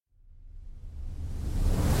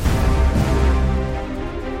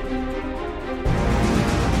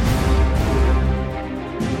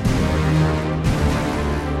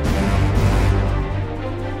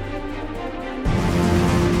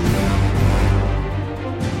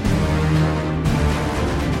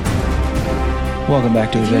Welcome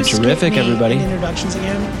back to Adventurific, everybody. Introductions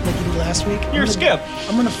again, like you did last week. You're Skip.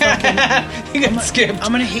 I'm gonna fucking. You got skipped.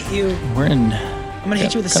 I'm gonna hit you. I'm gonna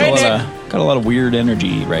hit you with a got a lot of weird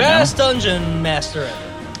energy right Best dungeon master ever.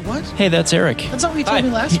 What? now. Hey, that's Eric. That's not what you told me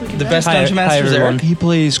last week. The best dungeon master is Eric. He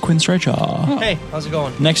plays Quinn Stretchaw. Hey, how's it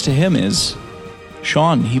going? Next to him is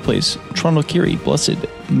Sean. He plays Trundle-Kiri, Blessed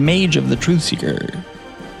Mage of the Truthseeker.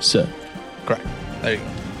 So, Correct. There you go.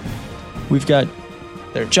 we've got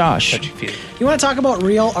There, Josh You want to talk about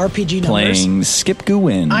real RPG numbers? playing Skip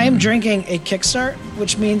Guin. I am drinking a Kickstart,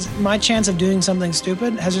 which means my chance of doing something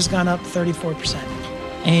stupid has just gone up 34%.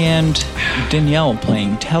 And Danielle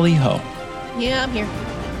playing Tally Ho. Yeah, I'm here.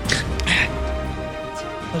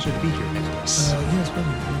 Pleasure to be here. Yes,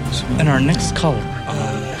 buddy. And our next caller.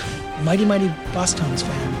 Mighty Boss Tones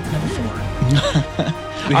fan, number 4.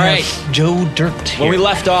 All right, Joe Dirt. When we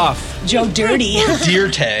left off, Joe Dirty.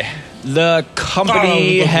 Dirte. the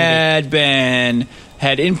company had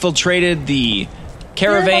infiltrated the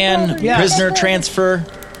caravan Yes. prisoner transfer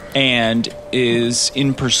and is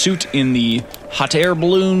in pursuit in the hot air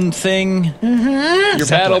balloon thing. Mm-hmm. Your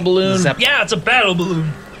battle balloon. Yeah, it's a battle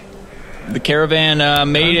balloon. The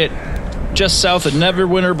caravan made it just south of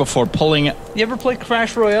Neverwinter before pulling You ever play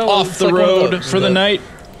Crash Royale? off It's the like one of road those. for the night.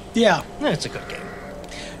 Yeah. Yeah, it's a good game.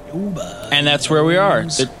 And that's where we are.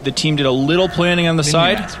 The team did a little planning on the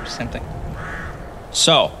side. Remastered, same thing.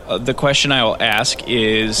 So, the question I will ask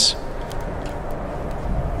is...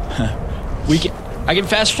 I can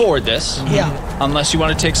fast forward this. Yeah. Unless you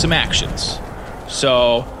want to take some actions.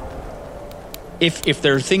 So, if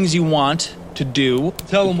there are things you want to do...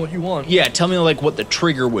 Tell them what you want. Yeah, tell me, like, what the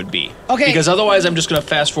trigger would be. Okay. Because otherwise I'm just going to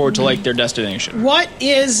fast forward to, like, their destination. What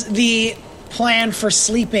is the plan for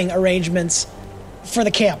sleeping arrangements for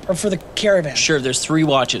the camp or for the caravan? Sure, there's 3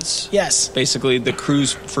 watches. Yes. Basically, the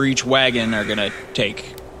crews for each wagon are going to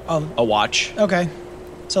take a watch. Okay.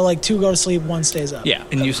 So, like, 2 go to sleep, 1 stays up. Yeah.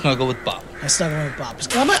 And you snuggle with Bob. I snuggle with Bob.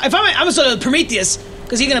 I'm a sort of Prometheus,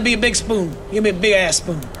 because he's going to be a big spoon. He's going to be a big-ass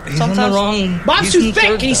spoon. He's on the wrong... Bob's he's in too thick,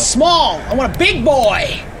 third, and he's though. small. I want a big boy.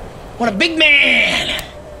 I want a big man.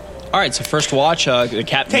 All right, so first watch, the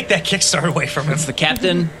captain. Take that Kickstarter away from him. It's the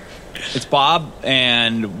captain. It's Bob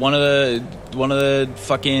and one of the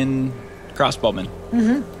fucking crossbowmen.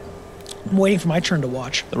 I'm waiting for my turn to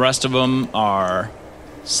watch. The rest of them are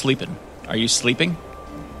sleeping. Are you sleeping?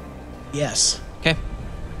 Yes. Okay.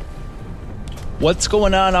 What's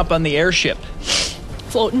going on up on the airship?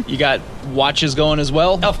 Floating. You got watches going as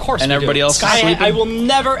well? Of course. And we everybody do. else is I sleeping? will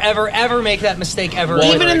never, ever, ever make that mistake ever.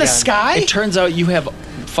 Well, Even in the again. sky? It turns out you have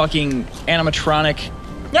fucking animatronic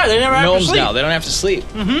Yeah, they never have to gnomes sleep. now. They don't have to sleep.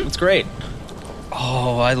 Mm-hmm. It's great.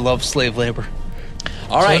 Oh, I love slave labor.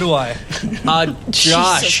 All right. So do I.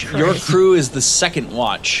 Josh, Jesus your Christ. crew is the second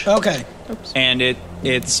watch. Okay. And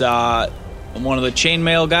it's one of the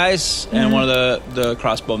chainmail guys and one of the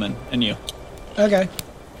crossbowmen and you. Okay.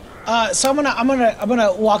 So I'm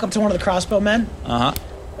gonna walk up to one of the crossbowmen Uh-huh.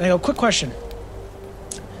 and I go, quick question.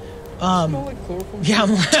 Yeah,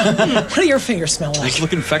 what do your fingers smell like?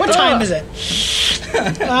 Look infected. What time is it?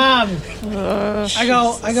 I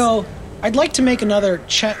go, I'd like to make another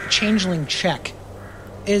changeling check.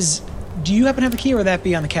 Do you happen to have a key, or would that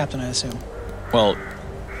be on the captain, I assume? Well,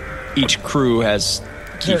 each crew has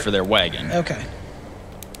a key There- for their wagon. Okay.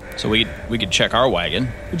 So we could check our wagon,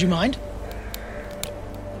 Would you mind?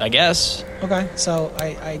 I guess. Okay, so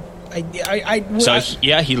I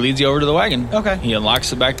He leads you over to the wagon. Okay. He unlocks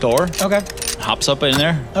the back door, okay, hops up in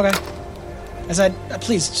there. okay. I said,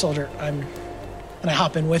 please, soldier, and I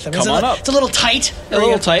hop in with him. Come on up. It's a little tight. A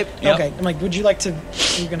little tight, yep. Okay, I'm like, would you like to?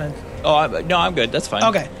 You're gonna. Oh, no, I'm good. That's fine.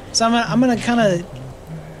 Okay, so I'm gonna kind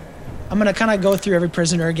of go through every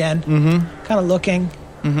prisoner again, kind of looking,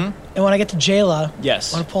 and when I get to Jayla,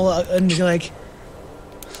 Yes. I want to pull out and be like,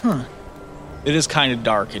 It is kind of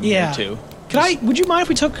dark in yeah. here, too. Would you mind if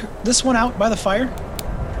we took this one out by the fire?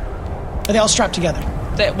 Are they all strapped together?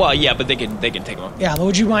 Well, yeah, but they can take them. Yeah, but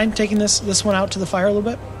would you mind taking this one out to the fire a little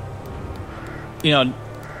bit? You know,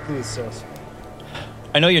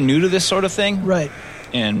 I know you're new to this sort of thing. Right.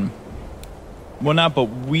 And whatnot, but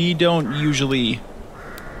we don't usually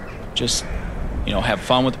just, have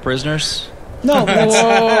fun with the prisoners. No,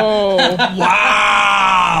 that's,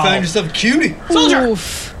 Wow! Found yourself a cutie. soldier,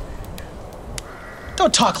 Oof.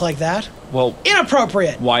 don't talk like that. Well,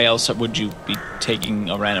 Inappropriate. why else would you be taking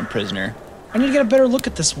a random prisoner? I need to get a better look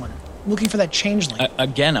at this one. I'm looking for that changeling.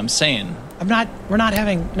 Again, I'm saying. We're not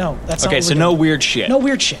having, no, that's not Okay, what so we're no doing. weird shit. No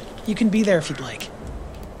weird shit. You can be there if you'd like.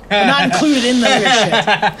 We're not included in the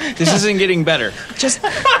weird shit. This isn't getting better. Just,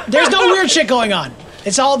 there's no weird shit going on.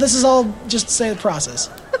 This is all just to say the process.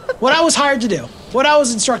 What I was hired to do. what I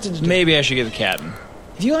was instructed to do. Maybe I should get the captain.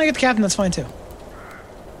 If you want to get the captain, that's fine too.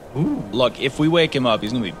 Look, if we wake him up,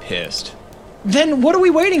 he's gonna be pissed. Then what are we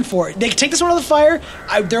waiting for? They take this one to the fire.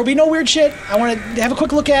 There'll be no weird shit. I want to have a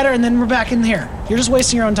quick look at her, and then we're back in here. You're just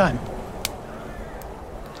wasting your own time.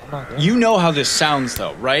 You know how this sounds,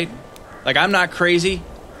 though, right? Like, I'm not crazy.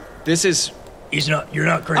 This is... You're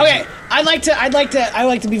not crazy. Okay, I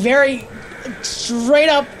like to be very straight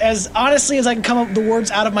up, as honestly as I can come up with the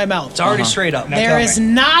words out of my mouth. It's already straight up. Now There tell is me.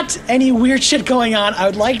 not any weird shit going on. I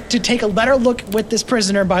would like to take a better look with this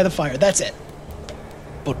prisoner by the fire. That's it.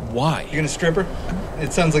 But why? You're gonna strip her?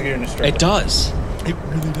 It sounds like you're gonna strip It does. It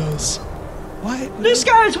really does. What? This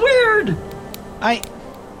guy's weird.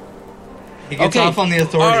 He gets off on the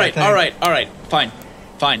authority. All right. Fine.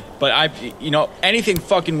 But anything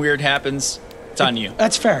fucking weird happens, it's on you.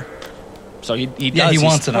 That's fair. So he does. Yeah, he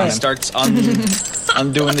wants it on He him. starts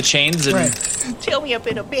undoing the chains, and Right. Tell me I've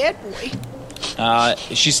been a bad boy.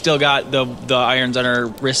 she's still got the irons on her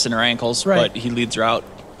wrists and her ankles, Right. but he leads her out.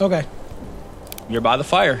 Okay. You're by the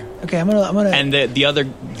fire. Okay, I'm gonna. And the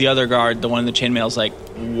other guard, the one in the chainmail's like,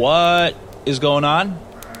 what is going on?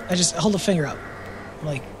 I just hold a finger up. I'm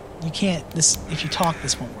like, you can't. This. If you talk,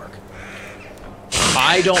 this won't work.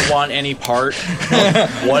 I don't want any part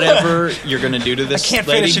of whatever you're going to do to this can't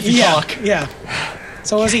lady. finish if you talk. Yeah.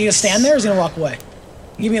 So is he gonna stand there, or is he gonna walk away?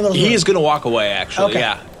 Give me a little. He room. is going to walk away, actually, Okay.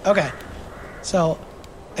 yeah. Okay. So,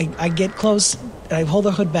 I get close and I hold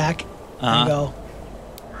the hood back and go.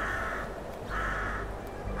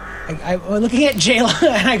 I'm looking at Jayla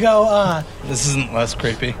and I go. This isn't less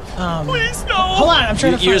creepy. Please, no! Hold on, I'm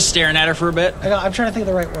trying to. You're Find, just staring at her for a bit. I'm trying to think of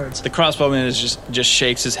the right words. The crossbowman is just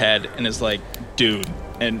shakes his head and is like, dude,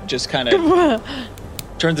 and just kind of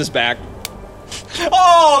turns his back.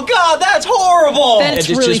 Oh God, that's horrible. That's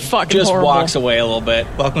and really fucking just horrible. walks away a little bit.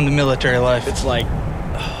 Welcome to military life. It's like,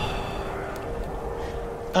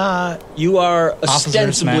 you are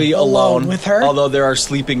ostensibly man. alone Alone with her? although there are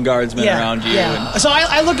sleeping guardsmen around you. Yeah. So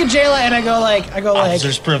I look at Jayla and I go like,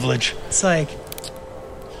 Officer's privilege. it's like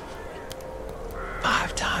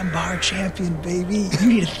 5-time bar champion, baby. You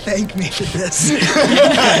need to thank me for this.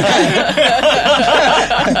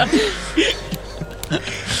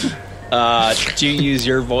 Do you use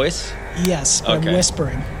your voice? Yes, but Okay. I'm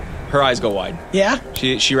whispering. Her eyes go wide. Yeah.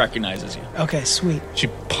 She recognizes you. Okay, sweet. She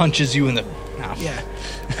punches you in the. No. Yeah.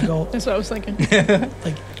 I go That's what I was thinking.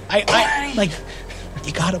 like I like.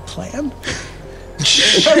 You got a plan?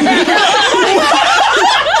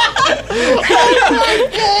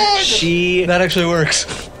 She That actually works.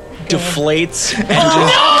 deflates and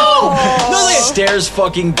just stares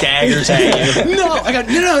fucking daggers at you. No, I got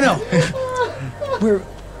no.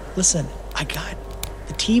 Listen. I got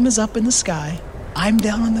the team is up in the sky. I'm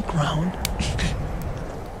down on the ground.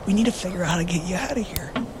 We need to figure out how to get you out of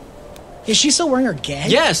here. Is she still wearing her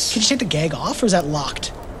gag? Yes. Can you take the gag off, or is that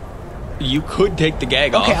locked? You could take the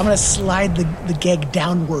gag off. Okay, I'm gonna slide the gag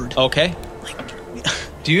downward. Okay. Like,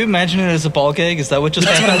 Do you imagine it as a ball gag? Is that what just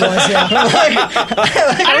I happened? was, yeah.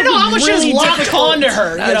 I don't know how much really is locked difficult. onto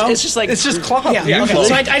her. You know? It's just like It's just cloth. yeah. Okay. usually.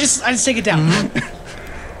 So I just take it down.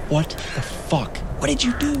 What the fuck? What did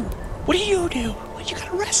you do? What do you do? Well, you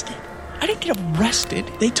got arrested. I didn't get arrested.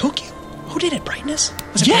 They took you. Who did it? Brightness?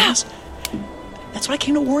 Was it Yeah. Brightness? That's what I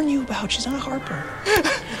came to warn you about. She's on a Harper.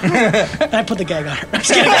 And I put the gag on her. I'm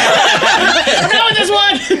just kidding. No, this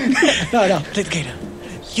one. No. Take the gag down.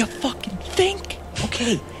 You fucking think?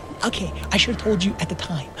 Okay. I should have told you at the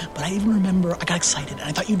time, but I even remember I got excited and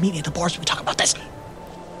I thought you'd meet me at the bar so we could talk about this.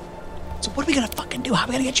 So what are we gonna fucking do? How are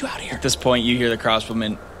we gonna get you out of here? At this point, you hear the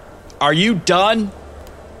crossbowman. Are you done?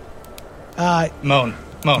 Moan.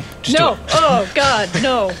 Just No. do it. Oh God,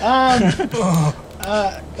 no.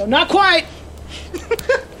 No, not quite.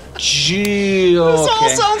 Gee,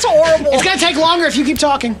 okay. sounds horrible. It's gonna take longer if you keep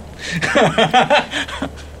talking.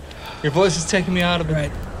 Your voice is taking me out of it.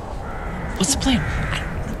 Right. What's the plan?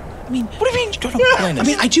 I mean, What do you mean you don't know what the plan I is?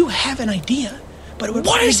 mean, I do have an idea, but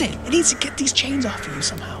What is it? It needs to get these chains off of you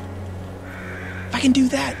somehow. If I can do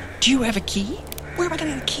that, Do you have a key? where am I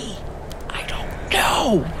gonna get a key? I don't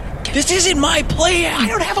know. This isn't my plan. I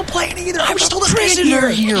don't have a plan either. I was just told to prisoner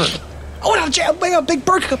stay here. here. Oh, and a big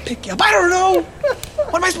bird could pick you up. I don't know.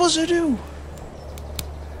 What am I supposed to do?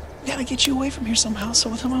 We gotta get you away from here somehow.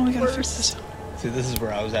 So somehow we gotta fix this. See, this is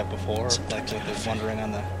where I was at before. Like the wondering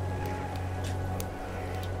on the.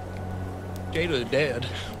 Jada dead.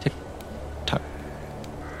 Talk.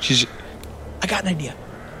 She's I got an idea.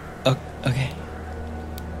 okay.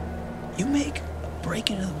 You make a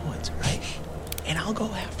break into the woods, right? And I'll go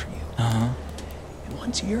after you. Uh huh. And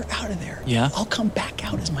once you're out of there, Yeah. I'll come back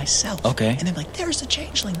out as myself. Okay. And then like, there's the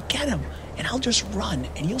changeling, get him. And I'll just run,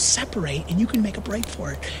 and you'll separate, and you can make a break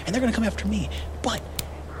for it. And they're gonna come after me. But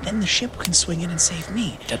then the ship can swing in and save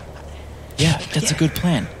me. That's a good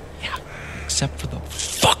plan. Yeah. Except for the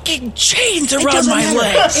fucking chains It around doesn't my matter.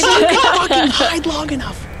 legs. If you can fucking hide long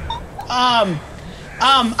enough. 5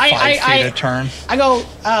 feet a turn. I go,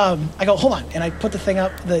 hold on. And I put the thing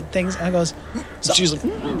up, the things, and I goes, She's like,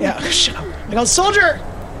 yeah, shut up. I go, soldier,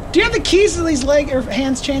 do you have the keys to these leg or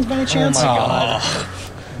hands chains by any chance? Oh my god.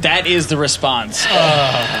 that is the response.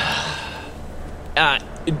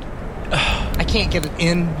 I can't get it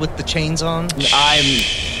in with the chains on.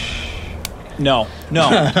 No.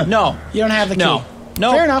 You don't have the key.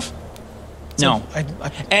 No. Fair enough. No.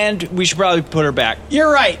 And we should probably put her back.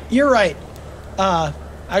 You're right.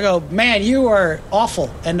 I go, man, you are awful,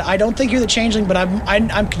 and I don't think you're the changeling, but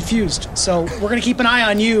I'm confused. So we're gonna keep an eye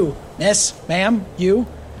on you, miss, ma'am, you.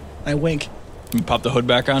 I wink. You pop the hood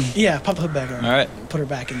back on? Yeah, pop the hood back on. All right. Put her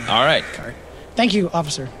back in the All right. cart. Thank you,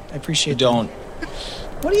 officer. I appreciate Don't. that.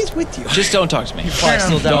 What is with you? Just don't talk to me. Fair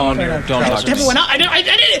enough. Don't Fair enough. talk to Temper me. went out. I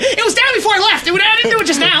did it. It was down before I left. I didn't do it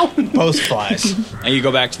just now. Post flies. And you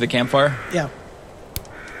go back to the campfire? Yeah.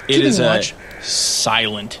 It Keeping is watch.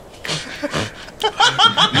 silent.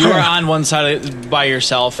 You are on one side by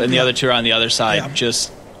yourself, and the other two are on the other side. Yeah.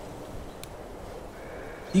 Just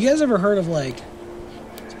You guys ever heard of like?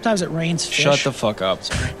 Sometimes it rains fish. shut the fuck up.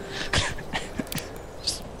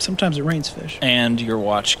 Sometimes it rains fish. And your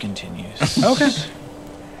watch continues. Okay.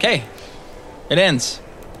 Okay. It ends.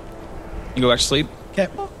 You go back to sleep, Okay.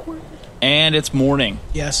 and it's morning.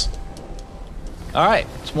 Yes. All right.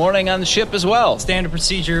 It's morning on the ship as well. Standard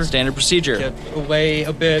procedure. Standard procedure. Get away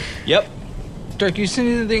a bit. Yep. Dirk, you seen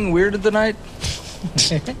anything weird of the night?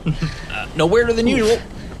 No weirder than usual.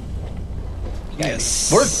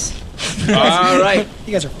 Yes. All right.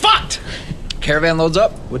 You guys are fucked. Caravan loads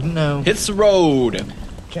up, Wouldn't know. hits the road.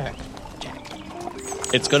 Jack.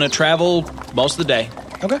 It's going to travel most of the day,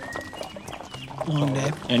 Okay. Long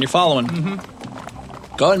day. and you're following.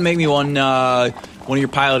 Mm-hmm. Go ahead and make me one of your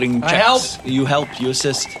piloting checks. I help. You help. You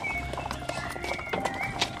assist.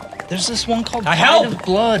 There's this one called I Tide help. of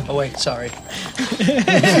Blood. Oh wait, sorry.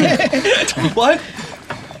 What?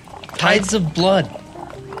 Tides of Blood.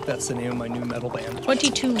 That's the name of my new metal band.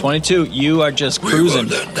 22. 22. You are just cruising.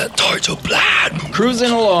 That Tides of Blood.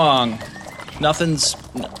 Cruising along. Nothing's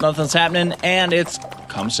happening, and it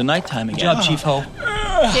comes to nighttime Good again. job, Chief Ho.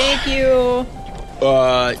 Thank you.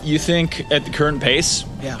 You think at the current pace,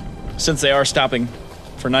 Yeah. since they are stopping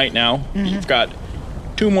for night now, you've got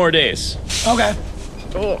 2 more days. Okay.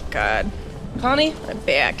 Oh, God. Connie, I'm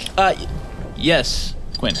back. Yes,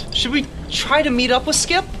 Quint. should we try to meet up with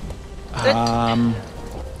Skip? I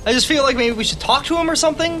just feel like maybe we should talk to him or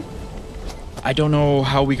something. I don't know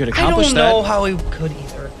how we could I accomplish don't that. know how we could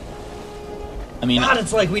either. I mean, God,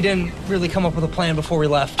 it's like we didn't really come up with a plan before we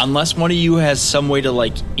left. unless one of you has some way to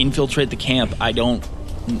like infiltrate the camp, I don't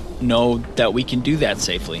know that we can do that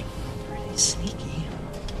safely. Pretty sneaky.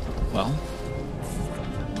 Well,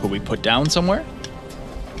 could we put down somewhere?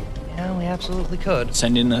 Yeah, we absolutely could.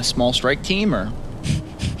 Send in a small strike team, or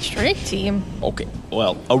Strike team. okay,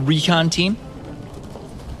 well, a recon team.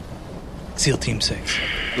 SEAL Team 6.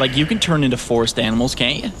 Like you can turn into forest animals,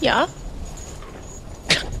 can't you? Yeah.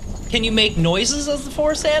 Can you make noises as the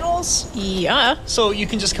forest animals? Yeah. So you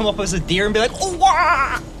can just come up as a deer and be like, oh,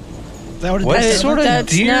 wah! Is that what it What is? sort of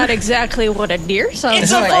That's deer? not exactly what a deer sounds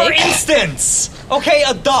It's a for like. instance! Okay,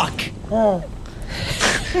 a duck.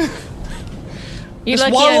 You're Just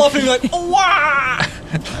lucky waddle I'm- up and be like, oh, wah!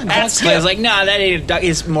 That's I was like, nah, that ain't a duck.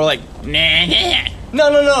 It's more like, nah, nah.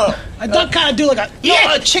 No. A duck kind of do like a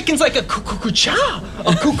Yeah, a chicken's like a cuckoo-cha.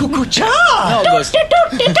 A cuckoo-cha. No, it goes,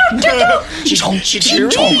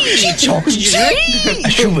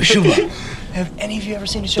 Shuba Shuba. Have any of you ever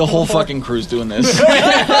seen a chicken the whole before? fucking crew's doing this.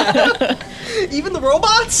 Even the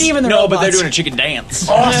robots? even the No, robots. but they're doing a chicken dance.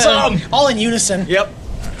 Awesome! all in unison. Yep.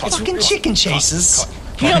 Fucking chicken chases.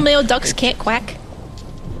 You know male ducks can't quack?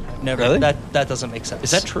 Never. Really? That doesn't make sense.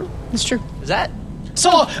 Is that true? It's true. Is that? So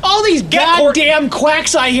all these goddamn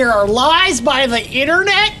quacks I hear are lies by the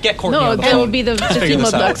internet? Get Courtney No, on the that phone. would be the Figure theme this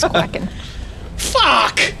of out. ducks quacking.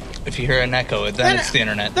 Fuck! If you hear an echo, then it's the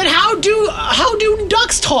internet. Then how do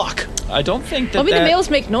ducks talk? I don't think that. I mean, the that- males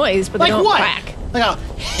make noise, but they Like don't what? quack. Like a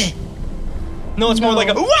No, it's more like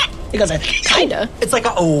a what? it goes like Kinda. It's like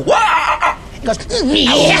a oh what? it goes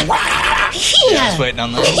yeah. Just waiting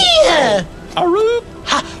on that. Yeah. Aru.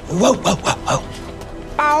 Whoa, whoa, whoa, whoa.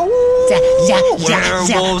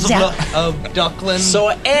 Werewolves of Duckland. So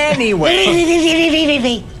anyway,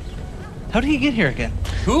 How did he get here again?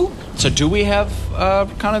 who? So do we have a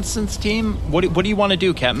reconnaissance team? What do you want to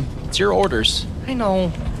do, Captain? It's your orders. I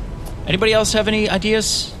know. Anybody else have any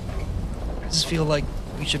ideas? I just feel like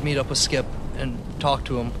we should meet up with Skip and talk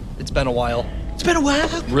to him. It's been a while. It's been a while.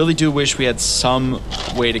 Really do wish we had some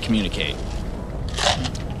way to communicate.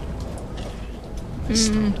 This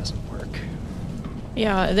stuff doesn't work.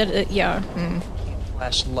 Yeah, yeah.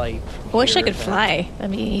 Flashlight. I wish I could fly. That'd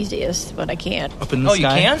be easiest, but I can't. Up in the Oh, you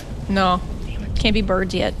sky? can't? No. Can't be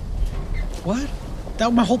birds yet. What?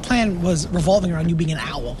 That my whole plan was revolving around you being an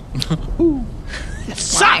owl. It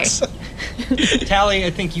sucks. Tally, I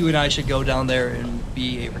think you and I should go down there and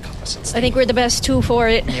be a reconnaissance. I think we're the best two for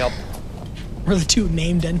it. Yep. We're the two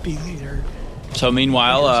named NPCs. So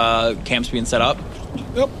meanwhile, camp's being set up.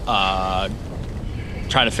 Yep.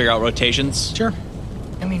 Trying to figure out rotations. Sure.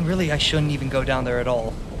 I mean, really, I shouldn't even go down there at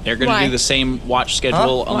all. They're going to Why? do the same watch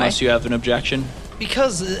schedule Huh? unless Why? you have an objection.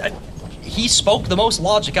 Because he spoke the most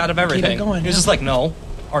logic out of everything. going, He was yeah. just like, no,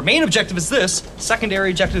 our main objective is this.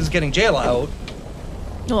 Secondary objective is getting Jayla out.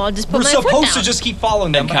 Well, I'll just put We're my foot supposed to down. just keep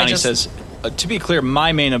following them. And but I Connie just, says, to be clear,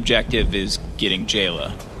 my main objective is getting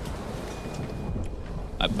Jayla.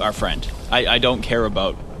 Our friend. I don't care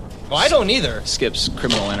about well, I don't either. Skip's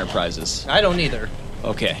criminal enterprises. I don't either.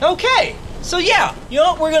 Okay. Okay, so yeah, you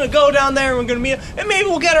know what? We're gonna go down there and we're gonna meet her, and maybe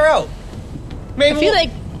we'll get her out. Maybe I feel we'll,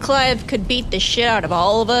 like Clive could beat the shit out of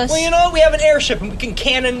all of us. well, you know what? We have an airship and we can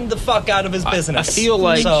cannon the fuck out of his business. I feel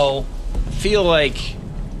like- so Feel like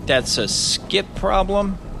that's a Skip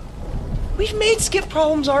problem. we've made Skip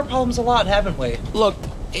problems our problems a lot, haven't we? Look,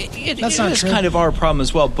 it That's not is true. kind of our problem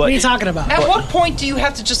as well, but What are you talking about? At what point do you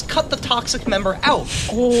have to just cut the toxic member out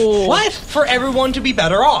What? for everyone to be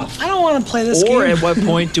better off? I don't want to play this or game. at what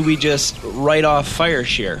point do we just write off Fire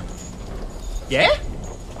Shear? Yeah?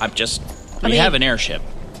 We mean- have an airship.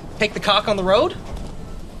 Take the cock on the road?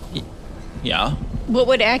 Yeah. What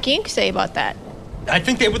would Ack Inc. say about that? I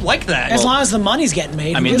think they would like that. As long as the money's getting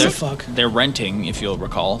made, I who mean, gives they're, a fuck? they're renting, if you'll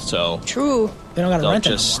recall, so True. They don't got to they'll rent it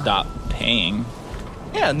just no more. stop paying.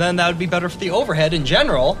 Yeah, and then that would be better for the overhead in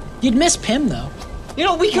general. You'd miss Pim, though. You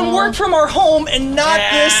know, we can work from our home and not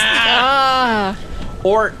this. Ah.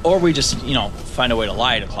 Or we just, find a way to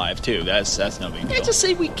lie to Clive, too. That's no big deal. I just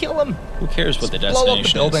say we kill him. Who cares what the Blow up the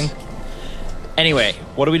destination building. is? Anyway,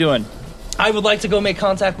 what are we doing? I would like to go make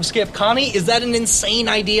contact with Skip. Connie, is that an insane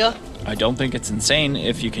idea? I don't think it's insane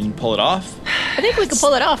if you can pull it off. I think we could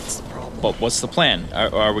pull it off. But what's the plan?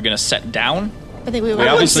 Are we going to set down? I think we We would.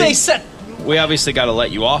 I would obviously- say set. We obviously got to let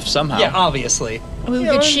you off somehow. Yeah, obviously. We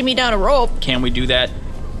Yeah, could shimmy down a rope. Can we do that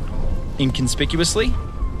inconspicuously?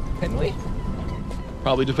 Can we?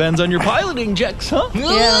 Probably depends on your piloting checks, huh?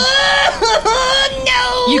 Yeah.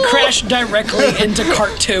 No! You crash directly into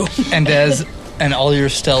cart 2. And all your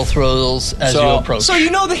stealth rolls as So- you approach. So you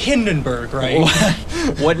know the Hindenburg, right?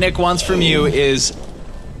 What Nick wants from you is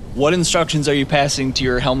what instructions are you passing to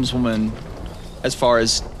your helmswoman as far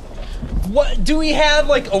as What do we have,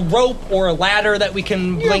 like a rope or a ladder that we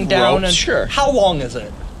can Yeah, bring down? rope, And sure. How long is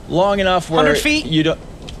it? long enough where 100 feet? you don't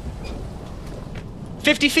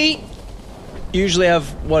 50 feet? usually have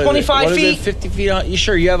what 25 is it? feet? 50 feet on you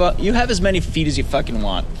sure you have as many feet as you fucking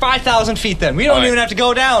want. 5,000 feet then. We don't All right. even have to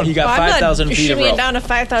go down. You got I'm not 5,000 feet of shimmying rope. down a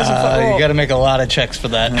 5,000 foot rope. you got to make a lot of checks for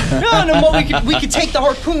that. No, no, what we could take the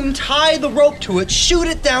harpoon, tie the rope to it, shoot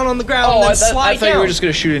it down on the ground, Oh, and I then thought slide down. you were just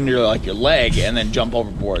gonna shoot into your leg and then jump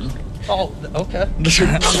overboard. Oh, okay.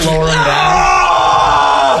 Lower him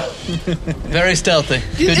down. Very stealthy.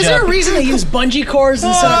 Good Is job. there a reason they use bungee cords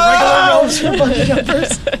instead of regular ropes for bungee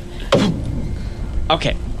jumpers?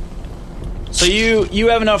 Okay. So you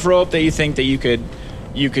have enough rope that you think that you could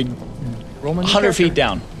Roll my new 100 feet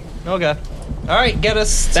character. down. Okay. All right, get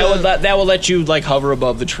us to... That will let you like hover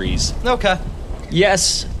above the trees. Okay.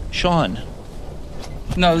 Yes, Sean.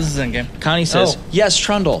 No, this is in game. Connie says, Oh. yes,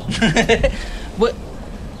 Trundle.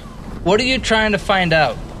 What are you trying to find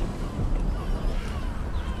out?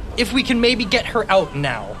 If we can maybe get her out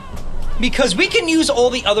now. Because we can use all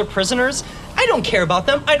the other prisoners. I don't care about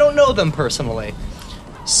them. I don't know them personally.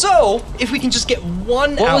 So, if we can just get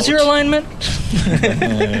one What out... was your alignment?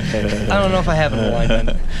 I don't know if I have an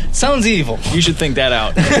alignment. Sounds evil. You should think that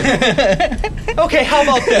out. Okay, how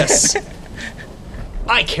about this?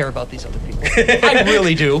 I care about these other people. I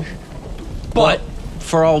really do. But,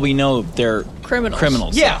 For all we know, they're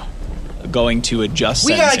Criminals. yeah, going to adjust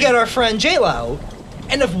we gotta sentencing. get our friend Jayla out.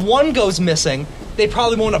 And if one goes missing, they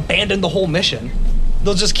probably won't abandon the whole mission.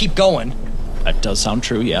 They'll just keep going. That does sound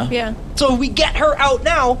true, yeah. Yeah. So if we get her out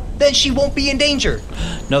now, then she won't be in danger.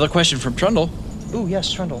 Another question from Trundle. Ooh,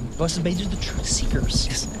 yes, Trundle. Blessed Mage of the Truth Seekers.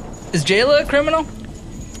 Is Jayla a criminal?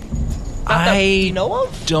 Not that we I know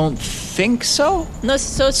of? don't think so. No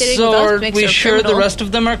associating So with us are makes we her sure the criminal. rest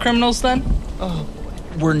of them are criminals then?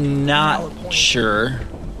 We're not sure,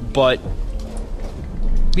 but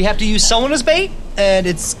We have to use someone as bait, and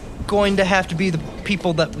it's going to have to be the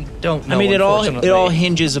people that we don't know. I mean, it all unfortunately.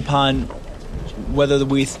 hinges upon whether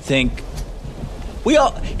we think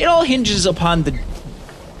it all hinges upon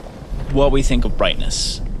what we think of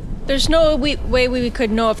brightness. There's no way we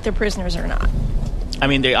could know if they're prisoners or not. I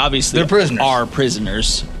mean, they obviously They're prisoners. are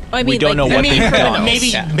prisoners. I We mean, don't like, know what they're they've criminals. done. Maybe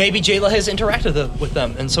Yeah. maybe Jayla has interacted with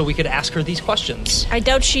them, and so we could ask her these questions. I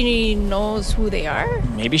doubt she knows who they are.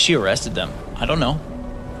 Maybe she arrested them. I don't know.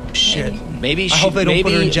 Shit. Maybe she. I hope they don't maybe,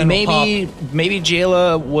 put her in general maybe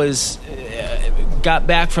Jayla was got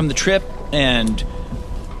back from the trip and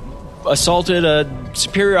assaulted a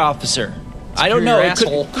superior officer. I don't know. Superior It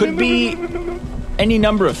asshole. could be any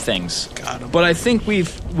number of things. But I think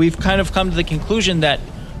we've kind of come to the conclusion that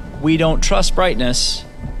we don't trust brightness,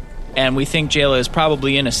 and we think Jayla is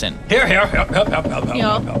probably innocent. Here. You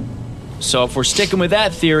know, So if we're sticking with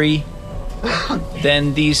that theory,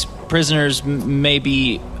 then these prisoners may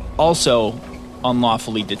be also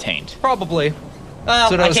unlawfully detained. Probably.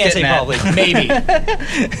 what I I was can't say getting at. probably. Maybe.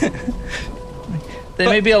 There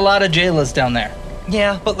may be a lot of Jaylas down there.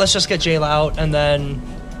 Yeah, but let's just get Jayla out and then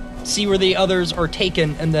see where the others are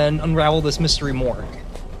taken, and then unravel this mystery more.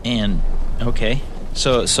 And okay,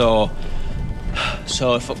 so if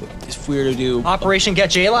we were to do Operation Get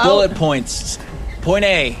Jayla out. bullet points, point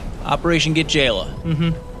A, Operation Get Jayla.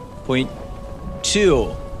 Mm-hmm. Point 2,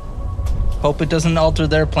 Hope it doesn't alter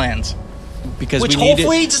their plans. because Which we need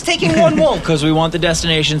hopefully it, just taking one won't. because we want the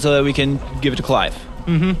destination so that we can give it to Clive.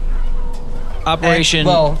 Mm-hmm. Operation.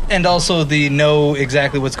 And also the know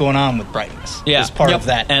exactly what's going on with brightness. Yeah. Is part Yep. of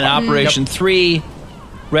that. And Operation 3,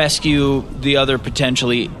 rescue the other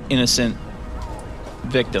potentially innocent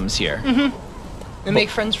victims here. And make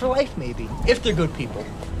friends for life, maybe, if they're good people.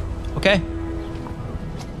 Okay.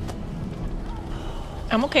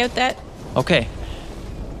 I'm okay with that. Okay.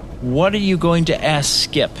 What are you going to ask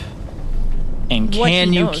Skip? And What can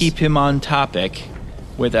he you knows. keep him on topic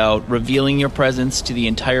without revealing your presence to the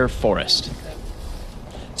entire forest?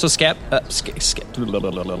 So Skip, you're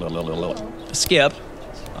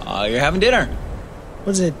having dinner. What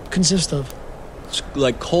does it consist of? It's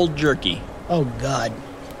like cold jerky. Oh God.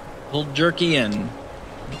 Cold jerky and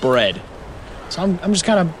bread. So I'm just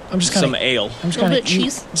kind of Some ale. I'm just Little kind bit of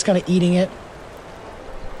cheese. just kind of eating it.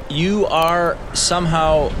 You are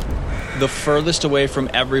somehow the furthest away from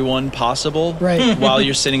everyone possible, Right. while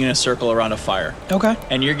you're sitting in a circle around a fire. Okay.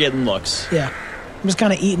 And you're getting looks. Yeah. I'm just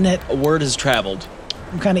kind of eating it. A word has traveled.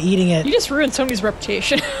 I'm kind of eating it. You just ruined somebody's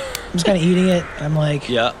reputation. I'm just kind of eating it. I'm like,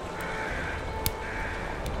 Yeah.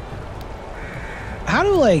 how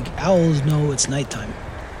do like owls know it's nighttime?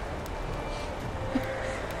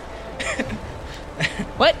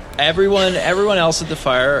 What? Everyone else at the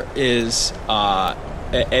fire is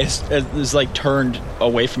like turned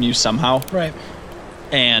away from you somehow, Right.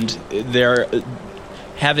 and they're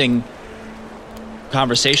having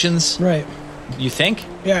conversations. Right. You think,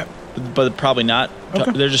 Yeah. but probably not.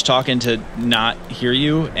 Okay. They're just talking to not hear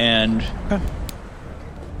you, and Okay.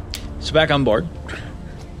 so back on board.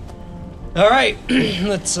 All right,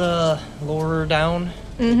 let's lower her down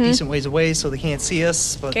a decent ways away so they can't see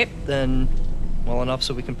us, but 'Kay. then well enough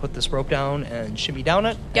so we can put this rope down and shimmy down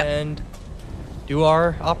it Yep. and do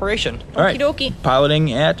our operation. All right, Okie dokie.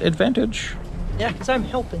 piloting at advantage. Yeah, because I'm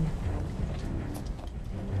helping.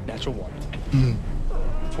 Natural 1.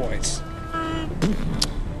 Twice.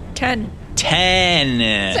 10. 10.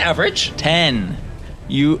 It's average. 10.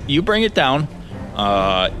 You bring it down.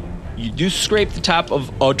 You do scrape the top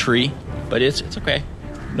of a tree, but it's okay.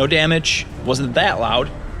 No damage. Wasn't that loud.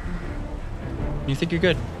 You think you're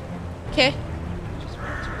good. Okay.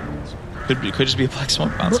 Could just be a black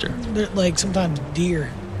smoke monster. They're, like sometimes deer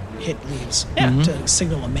hit leaves to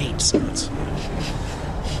signal a mate. So it's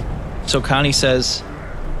So Connie says,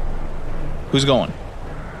 "Who's going?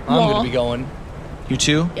 I'm Wall. going to be going. You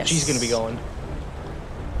two? Yes. She's going to be going.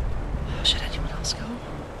 Should anyone else go?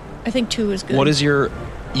 I think 2 is good. What is your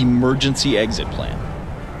emergency exit plan?"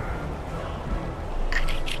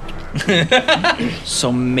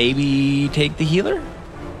 So maybe take the healer?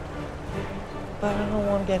 But I don't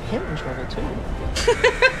want to get him in trouble, too.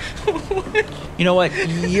 You know what?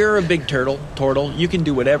 You're a big turtle. You can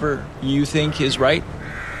do whatever you think is right.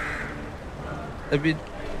 I mean,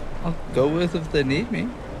 I'll go with if they need me.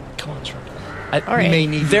 Come on, Turtle. All right. may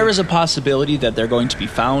need There is a possibility that they're going to be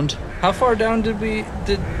found. How far down are we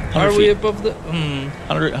 100 we feet. above the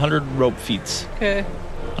 100 rope feet. okay.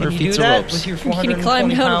 100 Can you feet do of that ropes. with your Can you 420 climb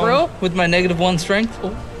down a pound- rope? With my -1 strength?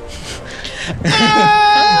 Oh.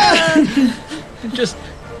 Just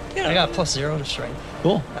I got +0 to strength.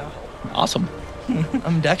 cool. Awesome.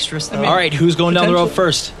 I'm dexterous though. All right, who's going down the road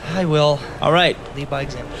first? I will All right, lead by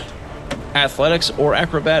example. athletics or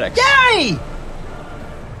acrobatics? Yay!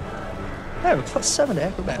 I have a +7 to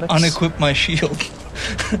acrobatics. Unequip my shield.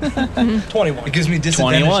 21. It gives me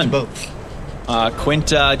disadvantage 21. to both. Quint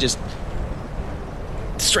just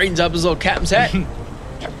straightens up his little captain's hat,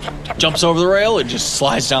 jumps over the rail, and just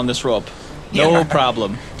slides down this rope. No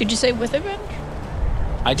problem. Did you say with advantage?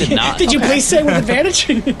 I did not. Did you please say with advantage?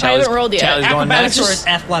 I haven't rolled yet. Tally's going Acrobatics next. or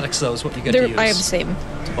athletics, though, is what you get to use. I have the same.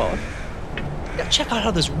 Yeah, check out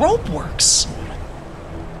how this rope works.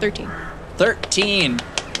 13. 13.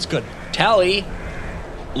 It's good. Tally,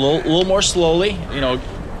 a little more slowly,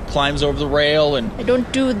 climbs over the rail, and I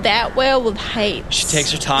don't do that well with heights. she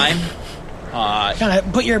takes her time. Kind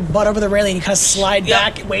of put your butt over the railing and kind of slide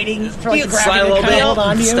back, waiting for like You the slide a gravity to little kind bit, of hold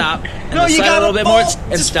on to you. stop. And No, then you slide gotta a little bit fall, more,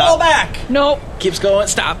 and just stop. fall back. Nope. Keeps going,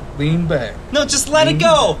 stop. Lean back. No, just let it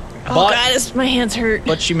go. Oh, But- God, my hands hurt.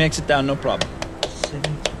 But she makes it down, no problem.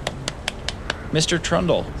 Mr.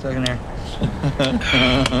 Trundle. Second here.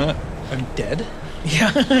 I'm dead.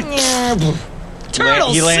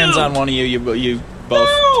 Turtle He lands soup! on one of you. You both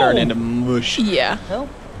turn into mush. Yeah. Well,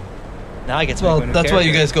 now I get to Well, make my new that's why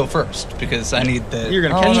you character. guys go first, because I need the You're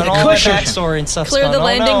gonna Oh, catch and the all that cushion. backstory and stuff. Clear the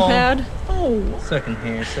landing pad. second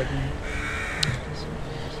here, second here.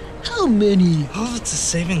 How many? Oh, it's a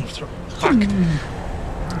saving throw. Fuck.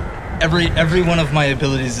 Every one of my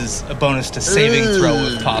abilities is a bonus to saving throw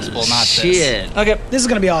if possible, not Shit. this. Okay. This is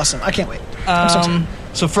gonna be awesome. I can't wait. I'm so excited.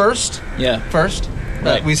 So first, Yeah.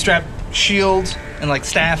 Right. we strap shield and like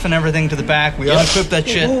staff and everything to the back. We unequip that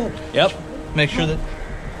shit. Yep. Make sure that.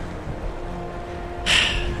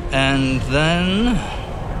 And then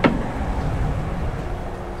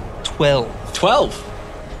 12. 12.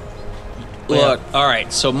 Look, all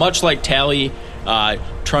right. So much like Tally,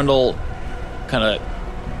 Trundle kind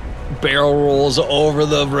of barrel rolls over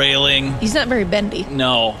the railing. He's not very bendy.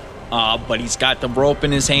 No, but he's got the rope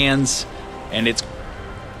in his hands, and it's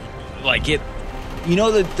like it. You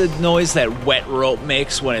know the noise that wet rope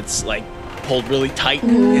makes when it's like pulled really tight?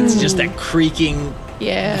 It's just that creaking,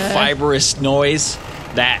 Yeah. fibrous noise.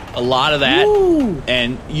 A lot of that. Ooh.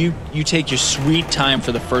 And you take your sweet time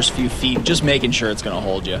for the first few feet, just making sure it's going to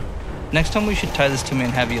hold you. Next time we should tie this to me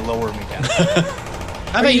and have you lower me down.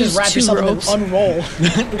 I bet you just use wrap 2 yourself ropes. and unroll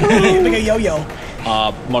like a yo-yo.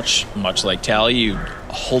 Much like Tally, you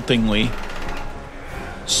haltingly,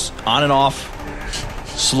 on and off,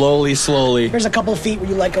 slowly. There's a couple feet where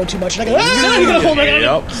you let go too much. Like, you gotta hold it.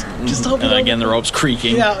 Yep. Just hold it And over. again, the rope's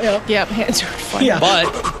creaking. Yeah. Yep, hands are fine. Yeah.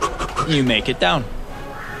 But you make it down.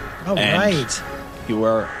 All and right. You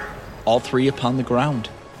are all three upon the ground.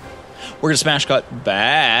 We're gonna smash cut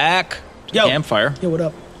back to Yo. the campfire. Yo, what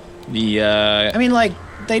up? The I mean, like,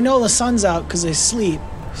 they know the sun's out because they sleep.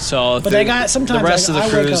 so But they got- sometimes, the rest like,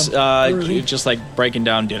 of the I wake crews up early. just like breaking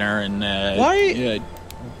down dinner and Why?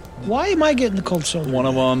 Why am I getting the cold shoulder? one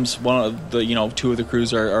of the two of the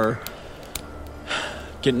crews are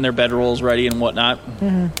getting their bedrolls ready and whatnot.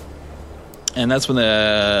 Mm-hmm. And that's when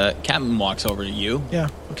the captain walks over to you. Yeah,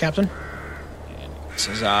 Captain.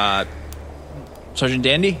 Says, Sergeant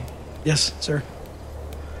Dandy, Yes, sir.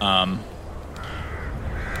 I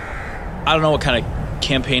don't know what kind of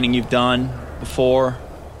campaigning you've done before.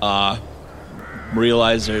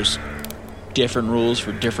 Realize there's different rules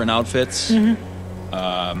for different outfits.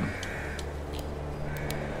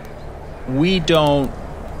 We don't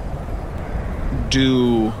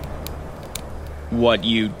do what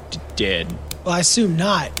you did, Well, I assume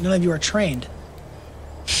not. None of you are trained.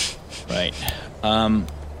 right?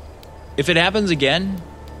 If it happens again,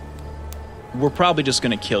 we're probably just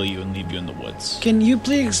going to kill you and leave you in the woods. Can you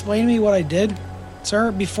please explain to me what I did,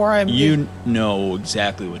 sir? Before I You know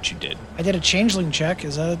exactly what you did. I did a changeling check.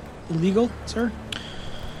 Is that illegal, sir?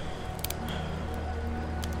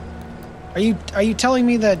 Are you telling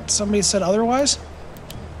me that somebody said otherwise?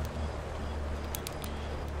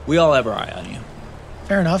 We all have our eye on you.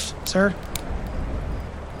 Fair enough, sir.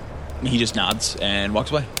 He just nods and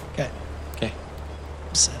walks away. Okay. Okay.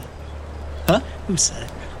 Who said it? Huh? Who said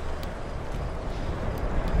it?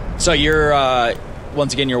 So you're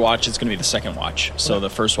once again your watch is going to be the second watch. So the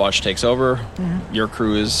first watch takes over. Mm-hmm. Your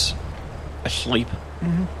crew is asleep,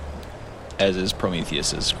 as is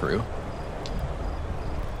Prometheus's crew.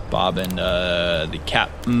 Bob and the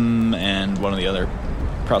captain and one of the other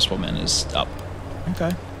crossbowmen is up.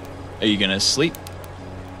 Okay. Are you going to sleep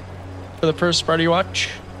for the first part of your watch?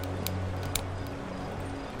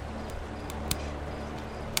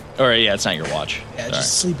 Or yeah, it's not your watch. Yeah, Sorry.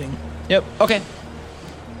 just sleeping. Yep. Okay.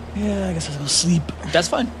 Yeah, I guess I'll go sleep. That's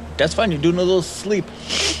fine. That's fine. You're doing a little sleep.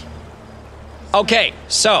 Okay,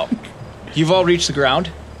 so you've all reached the ground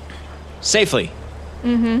safely.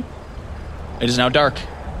 Mm-hmm. It is now dark.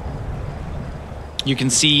 You can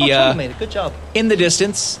see You made it. Good job. in the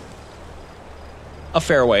distance, a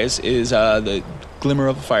fair ways, is the glimmer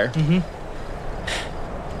of a fire. Mm-hmm.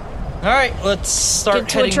 All right, let's start Get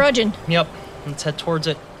to heading. a trudging. Yep, let's head towards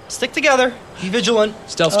it. Stick together. Be vigilant.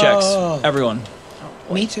 Stealth checks, Oh. everyone.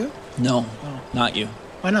 Me too? No, not you,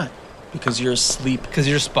 Why not? because you're asleep. Because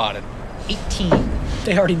you're spotted. 18.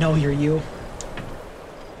 They already know you're you.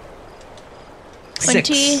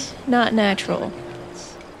 20, not natural.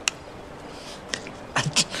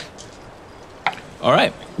 All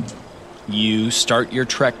right. You start your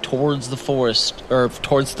trek towards the forest, or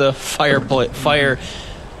towards the fire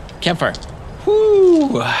campfire.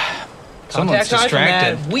 Whoo! Someone's Contact eye from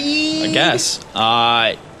distracted. that. We. I guess.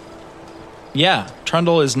 Yeah,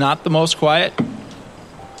 Trundle is not the most quiet,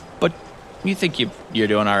 but you think you're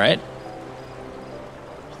doing all right.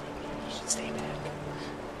 Stay back.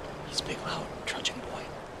 He's big, loud, trudging boy.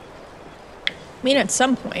 I mean, at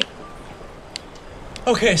some point.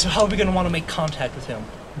 Okay, so how are we going to want to make contact with him?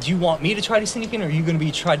 Do you want me to try to sneak in, or are you going to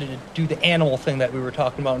be trying to do the animal thing that we were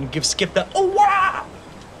talking about and give Skip the oh wow?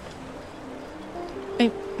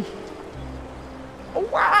 I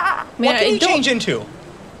What mean, can I you don't- change into?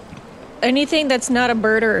 anything that's not a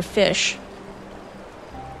bird or a fish.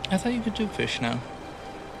 I thought you could do fish now.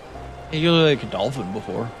 You look like a dolphin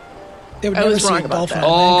before. They would I never was see wrong a about dolphin. that.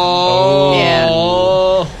 Oh.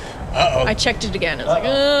 Yeah. I checked it again. I was like,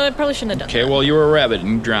 I probably shouldn't have done Okay, that. well, you were a rabbit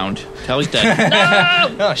and drowned. Tally's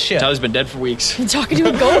dead. Oh shit! Tally's been dead for weeks. I'm talking to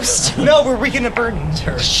a ghost. No, we're weakening a burden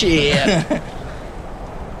her. Shit.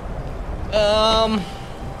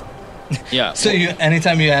 Yeah. So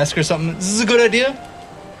anytime you ask her something, this is a good idea?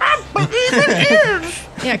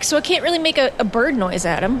 Yeah, so I can't really make a bird noise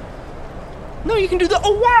at him. No, you can do the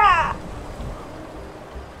oh wow.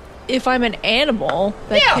 If I'm an animal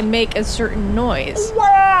that Yeah. can make a certain noise.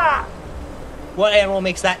 What animal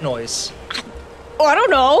makes that noise? Oh, I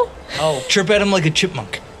don't know. Oh, Chirp at him like a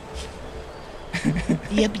chipmunk.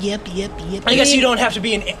 Yep. I guess you don't have to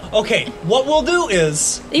be an. Okay, what we'll do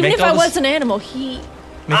is Even Make if all I this- was an animal, he...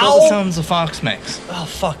 Make all the Ow. sounds a fox makes. oh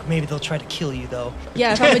fuck, maybe they'll try to kill you though.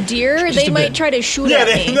 Yeah, if I'm a deer, they a might bit. try to shoot Yeah, at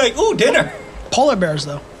they're me. like ooh dinner. Polar bears,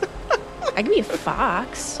 though. I could be a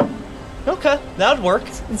fox. Okay, that'd work.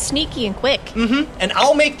 It's sneaky and quick. And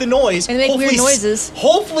I'll make the noise. And make weird Hopefully noises.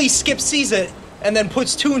 Hopefully Skip sees it and then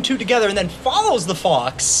puts two and two together and then follows the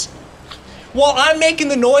fox. While I'm making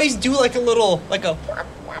the noise, do like a little, like a.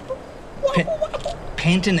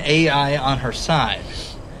 Paint an AI on her side.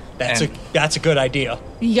 That's a good idea.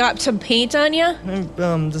 You got some paint on you?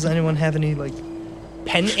 Does anyone have any like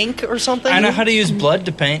pen ink or something? I know how to use blood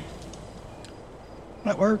to paint.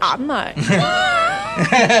 That works. I'm not. Dude,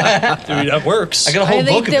 that works. I got a whole I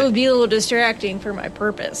think book of that it. would be a little distracting for my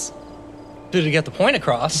purpose. Did it get the point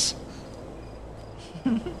across?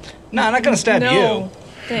 No, I'm not gonna stab No, you.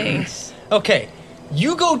 thanks. Okay,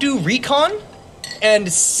 you go do recon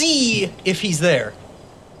and see if he's there.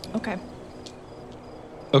 Okay.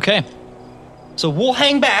 Okay. So we'll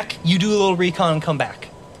hang back. You do a little recon and come back.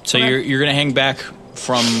 So Okay. you're gonna hang back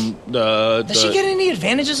from the. Does she get any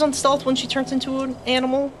advantages on stealth when she turns into an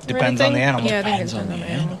animal? or Depends on the anything? animal. Yeah, I think Depends it's on on the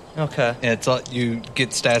the animal. Okay. Yeah, it's all, you get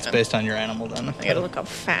stats based on your animal then. I gotta look up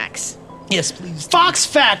facts. Yes, please. Fox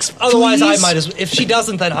facts. Otherwise, I please. might as. If she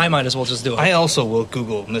doesn't, then I might as well just do it. I also will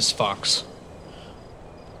Google Miss Fox.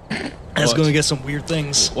 That's What? going to get some weird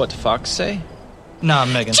things. What did Fox say? Nah,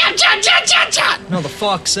 Megan. No, the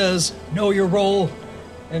fox says, "Know your role,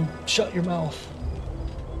 and shut your mouth."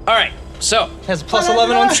 All right. So Has a plus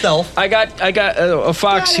 11 on stealth. I got a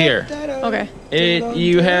fox here. Okay.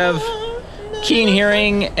 You have keen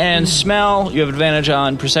hearing and smell. You have advantage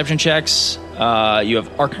on perception checks. You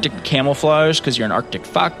have Arctic camouflage because you're an Arctic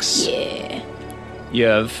fox. Yeah. You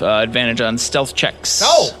have advantage on stealth checks.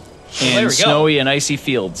 Oh! and there we go. snowy and icy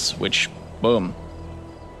fields. Which, boom.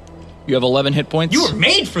 You have 11 hit points. You were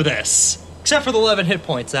made for this, except for the 11 hit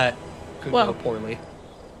points that could Well, go poorly.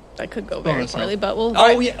 That could go very Bonus poorly, but we'll...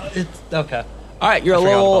 Oh yeah, it's okay. All right, you're I a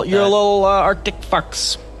forgot little about you're a that. little Arctic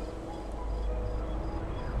fox.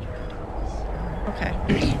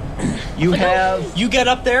 Okay. You have You get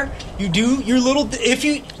up there. You do your little. If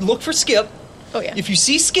you look for Skip, Oh, yeah. if you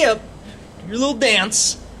see Skip, your little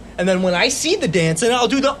dance, and then when I see the dance, and I'll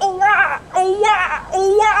do the oh wah, oh wah,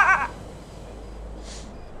 oh wah.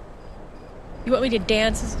 You want me to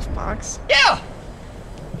dance as a fox? Yeah.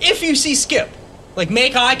 If you see Skip, like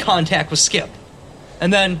make eye contact with Skip,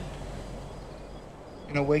 and then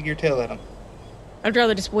You know, wag your tail at him. I'd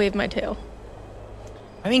rather just wave my tail.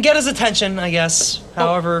 I mean, get his attention, I guess.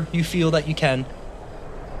 However you feel that you can.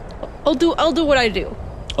 I'll do what I do.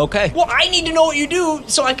 Okay. Well, I need to know what you do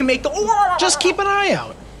so I can make the. Just keep an eye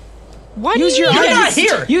out. Why do Use you your You're eyes. not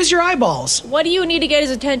here. Use your eyeballs. What do you need to get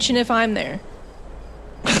his attention if I'm there?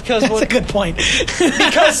 Because That's a good point.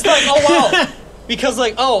 because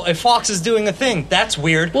a fox is doing a thing. That's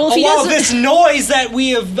weird. Well, if he doesn't- this noise that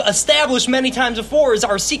we have established many times before is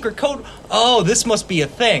our secret code. Oh, this must be a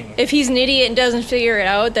thing. If he's an idiot and doesn't figure it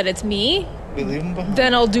out that it's me, We leave him behind.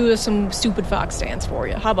 then I'll do some stupid fox dance for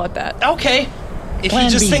you. How about that? Okay. If Plan he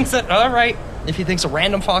just B. thinks that, all right. If he thinks a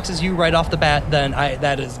random fox is you right off the bat, then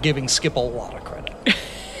that is giving Skip a lot of credit.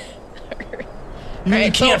 You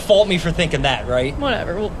Alright, can't so- fault me for thinking that, right?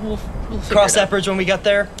 Whatever. We'll figure Cross it that out. bridge when we get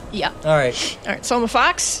there. Yeah. All right. All right. So I'm a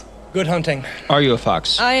fox. Good hunting. Are you a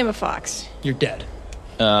fox? I am a fox. You're dead.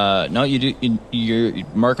 No, you do. You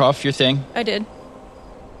mark off your thing. I did.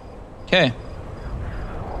 Okay.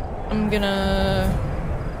 I'm gonna.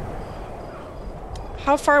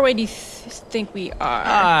 How far away do you think we are?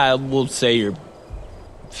 I will say you're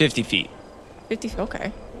 50 feet. 50.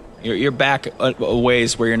 Okay. You're back a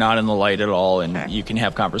ways where you're not in the light at all, and Okay. you can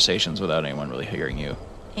have conversations without anyone really hearing you.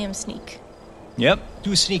 I am sneak. Yep.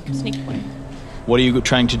 Do a sneak. Sneak point. What are you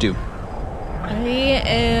trying to do? I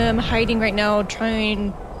am hiding right now,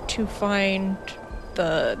 trying to find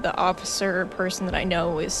the officer person that I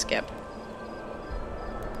know is Skip.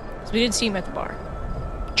 'Cause we did see him at the bar.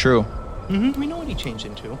 True. Mm-hmm. We know what he changed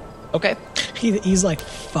into. Okay. He's like,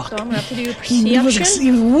 fuck. So I'm gonna have to do He was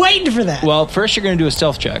perception. waiting for that. Well, first you're going to do a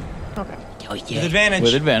stealth check Okay. With advantage.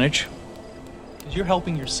 with advantage. 'Cause you're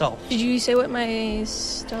helping yourself. Did you say what my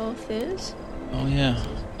stealth is? Oh yeah.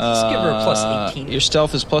 Just give her a plus 18. Your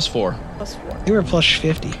stealth is +4. +4. You were plus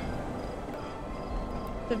 50.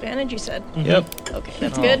 Advantage, you said. Yep. Okay,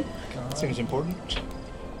 that's good. Seems important.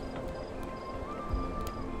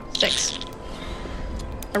 6.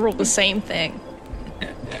 I rolled the same thing.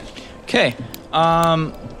 Okay.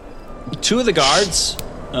 Two of the guards,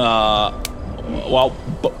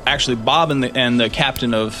 actually Bob and the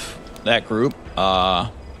captain of that group,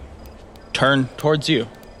 turn towards you,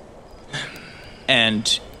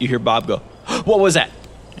 and you hear Bob go, "What was that?"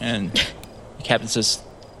 And the captain says,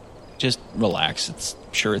 "Just relax.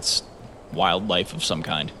 It's wildlife of some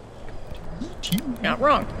kind." Not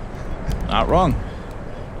wrong. Not wrong.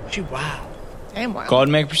 Wow. I am wild. Go ahead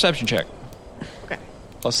and make a perception check. Okay.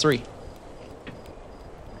 +3.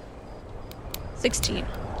 16.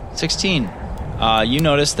 16. You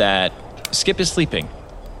notice that Skip is sleeping.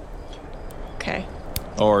 Okay.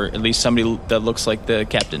 Or at least somebody that looks like the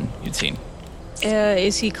captain you'd seen.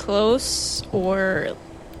 Is he close or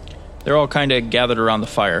They're all kind of gathered around the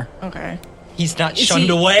fire. okay? He's not Is shunned he-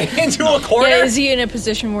 away into a corner. Yeah, is he in a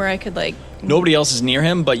position where I could like? Nobody else is near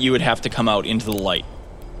him, but you would have to come out into the light.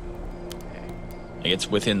 Like it's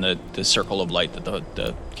within the circle of light that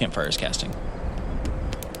the campfire is casting.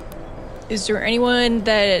 Is there anyone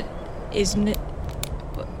that is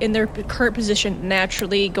in their current position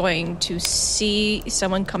naturally going to see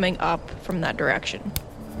someone coming up from that direction?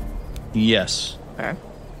 Yes. Okay.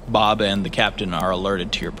 Bob and the captain are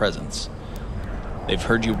alerted to your presence. They've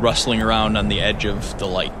heard you rustling around on the edge of the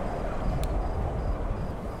light.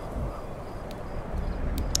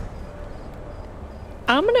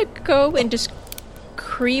 I'm gonna go and just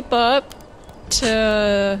creep up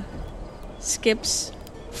to Skip's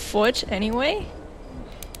foot anyway.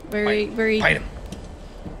 Very. Bite him.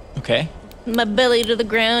 Okay. My belly to the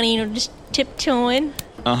ground, just tiptoeing.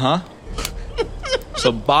 Uh-huh.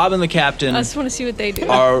 So Bob and the captain I just want to see what they do.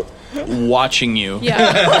 are watching you.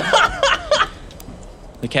 Yeah.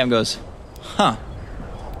 The captain goes, "Huh.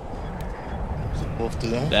 Wolf do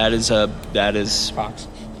that. That is Fox.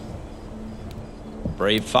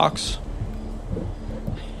 brave fox."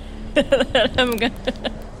 I'm gonna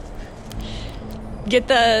get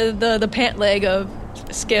the pant leg of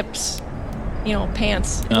Skip's,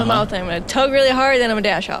 pants in my mouth. And I'm gonna tug really hard, then I'm gonna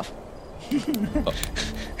dash off.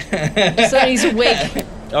 So he's awake.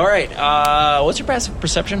 All right. What's your passive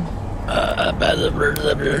perception? Passive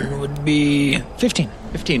perception would be 15.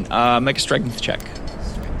 15. Make a strength check.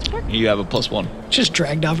 You have a +1. Just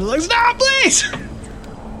dragged off. Like, stop, please.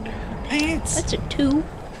 That's a 2.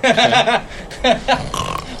 Damn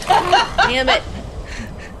it.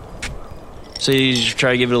 So you just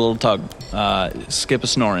try to give it a little tug. Skip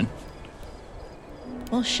is snoring.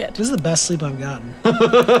 Well, shit. This is the best sleep I've gotten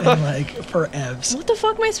in like for evs. What the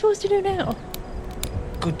fuck am I supposed to do now?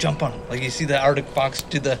 Go jump on him. Like you see the Arctic fox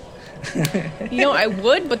do the... I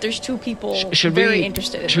would, but there's two people Should very we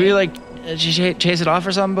interested in Should me. we chase it off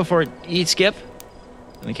or something before it eats Skip?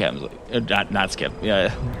 And the captain's like, not Skip.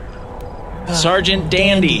 Yeah. Sergeant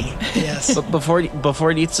Dandy. Yes. But before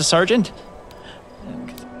it eats the sergeant?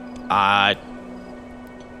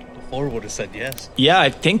 Before would have said yes. Yeah, I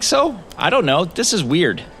think so. I don't know. This is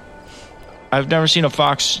weird. I've never seen a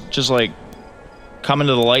fox just like come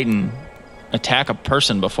into the light and attack a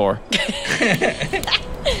person before.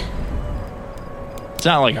 It's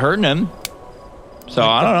not like hurting him. So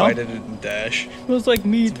I don't know. Bite it and dash. It was like It's a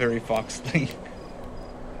meat. very fox thing.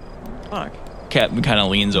 Fuck. Captain kind of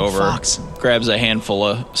leans over, Fox. grabs a handful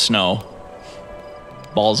of snow,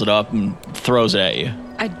 balls it up, and throws it at you.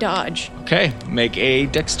 I dodge. Okay, make a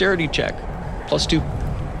dexterity check. +2.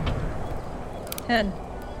 10.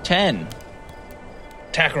 10.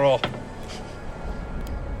 Attack roll.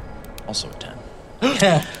 Also a 10.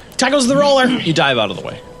 Tackles the roller. You dive out of the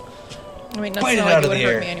way. I mean, that's Bite not it like out it of would the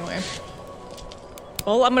hurt air. me anyway.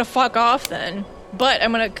 Well, I'm gonna fuck off then. But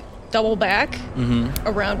I'm gonna double back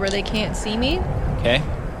around where they can't see me. Okay.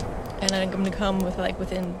 And then I'm gonna come with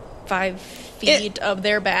within 5 feet of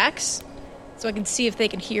their backs. So I can see if I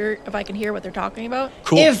can hear what they're talking about.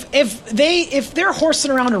 Cool. If they're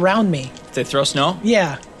horsing around me, If they throw snow?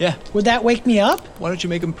 yeah, Yeah. would that wake me up? Why don't you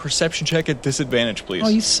make a perception check at disadvantage, please? Oh,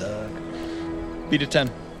 you suck. Beat a 10.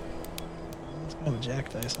 Oh,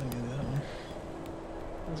 jack dice. I can do that one.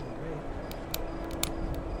 That wasn't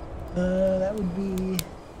great. That would be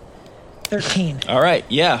 13. All right,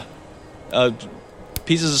 yeah.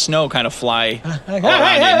 Pieces of snow kind of fly all Hey, around hey, you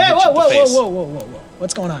hey, and hey, hit you whoa, in the whoa, face. whoa, whoa, whoa, whoa, whoa.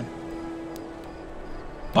 What's going on?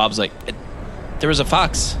 Bob's like, there was a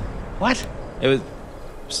fox. What? It was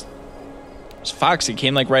a fox. It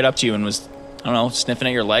came like right up to you and was, I don't know, sniffing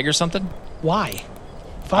at your leg or something. Why?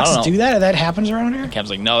 Foxes know. do that? That happens around here? Cap's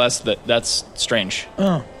like, no, that's strange. Oh.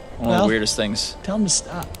 One of Well, the weirdest things. tell him to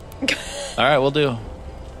stop. All right, we'll do.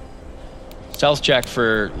 Stealth check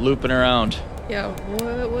for looping around. Yeah,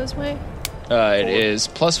 what was my? It is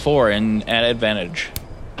 +4 and at advantage.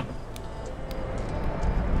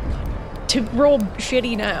 To roll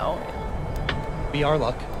shitty now. Be our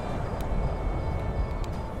luck.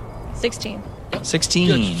 16.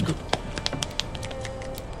 16.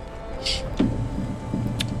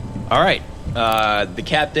 All right. The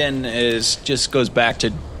captain just goes back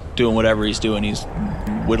to doing whatever he's doing. He's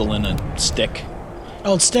whittling a stick.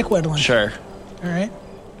 Oh, it's stick whittling. Sure. All right.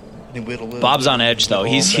 Bob's on edge though.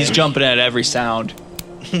 He's jumping at every sound.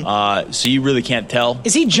 So you really can't tell.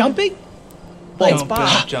 Is he jumping? Like, Jump,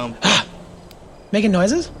 Bob. jump. Making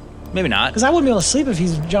noises? Maybe not. Because I wouldn't be able to sleep if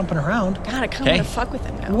he's jumping around. God, I kind of Okay. want to fuck with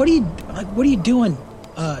him now. What are you doing,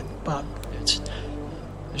 Bob?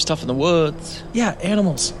 There's stuff in the woods. Yeah,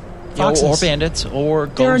 animals. Yeah, Foxes. or bandits, or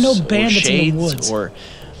ghosts, There are no or bandits in the shades, woods. or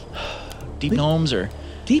deep gnomes, or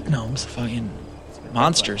Deep gnomes. fucking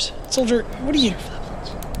monsters. Soldier, can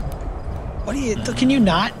you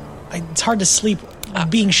not? It's hard to sleep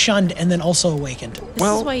being shunned and then also awakened. This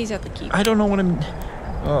is why he's at the keep. I don't know what I'm.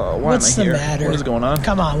 Why What's am I the here? matter? What is going on?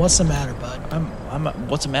 Come on, what's the matter, bud?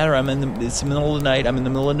 What's the matter? It's the middle of the night. I'm in the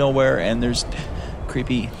middle of nowhere, and there's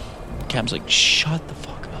creepy. Cap's like, shut the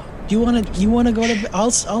fuck up. You want to go to bed?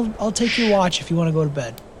 I'll take your watch if you want to go to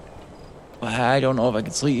bed. I don't know if I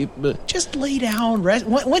can sleep, but Just lay down, rest.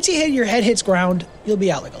 Once your head hits ground, you'll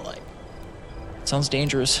be out like a light. it sounds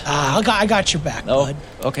dangerous. I got your back, Oh, bud.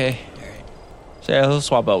 okay. So yeah, I'll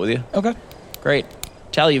swap out with you. Okay. Great.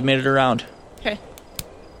 Tally, you've made it around. Okay.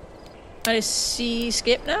 I just see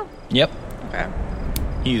Skip now? Yep. Okay.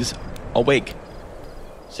 He's awake,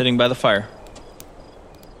 sitting by the fire.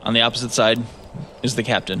 On the opposite side is the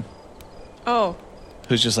captain, Oh.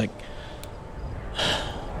 who's just like,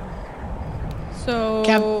 So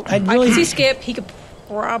Cap, I I'd really- can see Skip. He could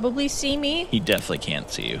probably see me. he definitely can't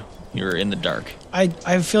see you. You're in the dark. I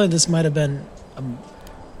feel like this might have been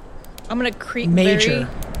I'm gonna creep major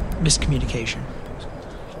very. miscommunication.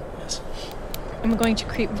 Yes. I'm going to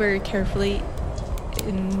creep very carefully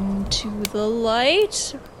into the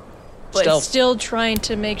light, but Stealth. still trying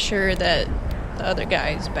to make sure that the other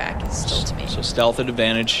guy's back is still to me. So stealth at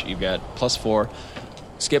advantage. You've got +4.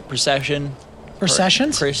 Skip perception.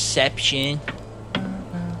 Perceptions? Perception.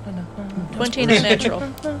 20 and a natural.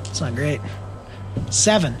 It's not great.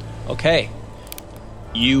 7. Okay.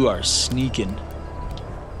 You are sneaking.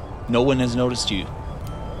 No one has noticed you.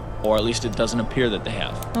 Or at least it doesn't appear that they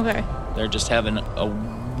have. Okay. They're just having a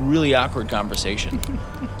really awkward conversation.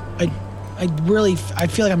 I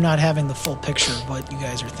feel like I'm not having the full picture of what you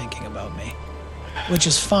guys are thinking about me, which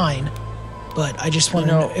is fine. But I just want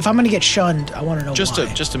to know if I'm going to get shunned. I want to know just why.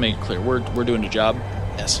 to make it clear, we're doing a job.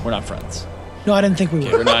 Yes. We're not friends. No, I didn't think we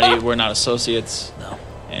Okay, were. we're not associates. No.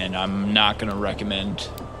 And I'm not going to recommend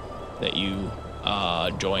that you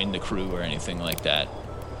join the crew or anything like that.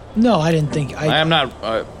 No, I didn't think. I am not,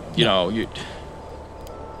 you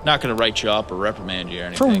not going to write you up or reprimand you or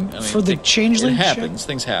anything. For the changeling It check? happens.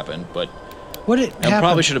 Things happen, but What did I happen?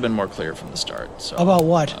 probably should have been more clear from the start. So About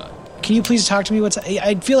what? Can you please talk to me?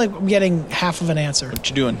 I feel like I'm getting half of an answer. What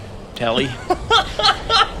you doing, Tally?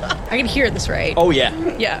 I can hear this, right? Oh yeah.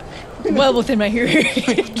 Yeah. Well within my hearing.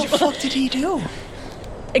 What the fuck did he do?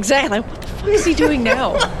 Exactly. What the fuck is he doing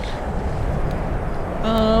now?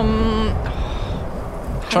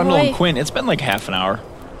 Trundle I- and Quinn. It's been like half an hour.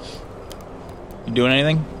 You doing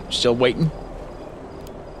anything? Still waiting?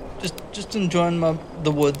 Just enjoying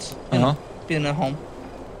the woods. You know, being at home.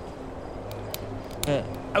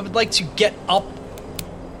 I would like to get up,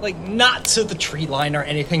 like not to the tree line or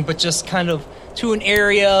anything, but just kind of to an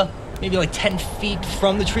area, maybe like 10 feet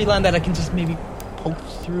from the tree line that I can just maybe poke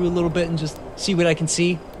through a little bit and just see what I can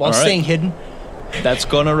see while All right. staying hidden. That's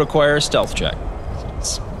going to require a stealth check.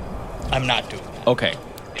 I'm not doing that. Okay.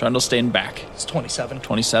 Trundle staying back. It's 27.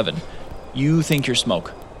 27. You think you're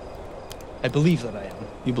smoke. I believe that I am.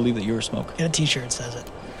 You believe that you're smoke. Get a T-shirt that says it.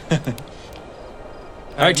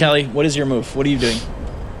 All right, Tally. What is your move? What are you doing?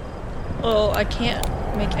 Well, I can't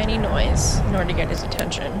make any noise in order to get his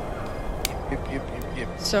attention.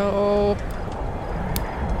 Yep. So,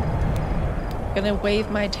 I'm gonna wave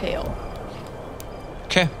my tail.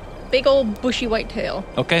 Okay. Big old bushy white tail.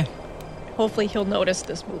 Okay. Hopefully he'll notice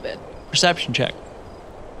this movement. Perception check.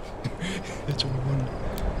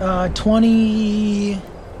 22.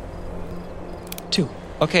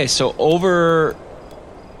 Okay, so over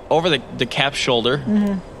the cap's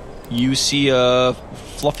shoulder, you see a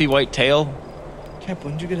fluffy white tail Cap,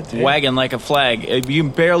 when did you get a tail? wagging like a flag. You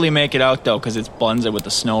can barely make it out though because it's bundled with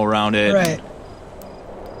the snow around it. Right.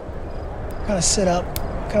 Kind of sit up.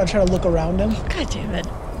 Kind of try to look around him. God damn it.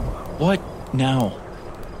 What now,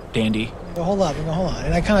 Dandy? Go, hold on.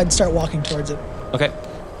 And I kind of start walking towards it. Okay.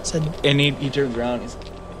 Said, And he turned around. He's,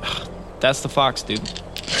 that's the fox, dude.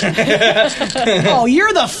 "Oh,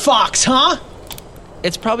 you're the fox, huh?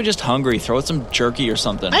 It's probably just hungry. Throw it some jerky or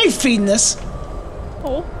something. I ain't feeding this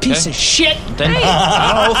Oh. piece Okay. of shit." Then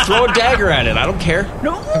I don't know, throw a dagger at it. I don't care.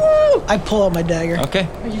 No. I pull out my dagger. Okay.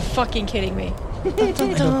 Are you fucking kidding me? I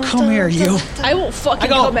go, "Come here, you." I will fucking I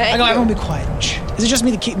go, come at you. everyone be quiet. Shh. Is it just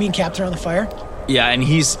me and Captain on the fire? Yeah, and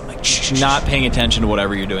he's not paying attention to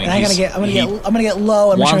whatever you're doing. And I'm gonna get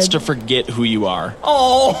low. I'm wants trying to forget who you are.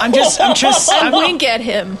 Oh, I'm just I wink at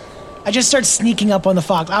him. I just start sneaking up on the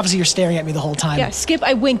fox. Obviously, you're staring at me the whole time. Yeah, Skip,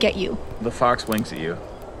 I wink at you. The fox winks at you.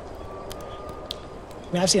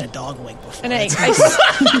 I mean, I've seen a dog wink before. And I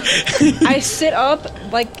sit up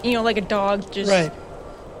like a dog, just right.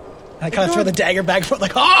 I kind of throw the dagger back and forth,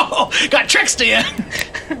 like, "Oh, got tricks to you."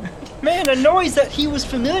 Man, a noise that he was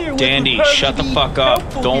familiar with. Dandy, would probably shut the be fuck up.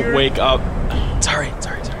 helpful Don't here. wake up. Sorry.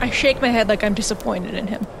 I shake my head like I'm disappointed in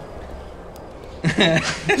him.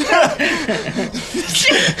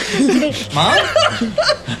 Mom?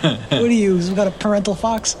 What are you? Some kind of parental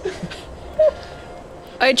fox?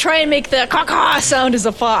 I try and make the caw-caw sound as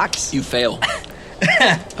a fox. You fail.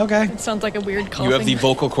 Okay. It sounds like a weird coughing. You have the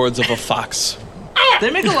vocal cords of a fox. They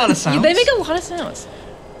make a lot of sounds. They make a lot of sounds.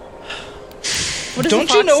 What does Don't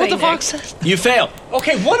the you fox know say, what the Nick? fox says? You fail.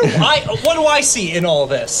 Okay, what do I see in all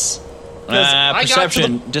this? 'Cause I got to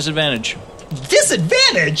Perception disadvantage. the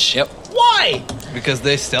disadvantage. Yep. Why? Because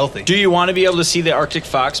they're stealthy. Do you want to be able to see the Arctic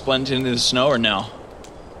fox blend into the snow or no?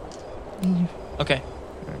 Okay.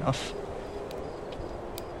 Fair enough.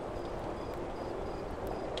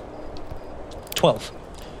 12.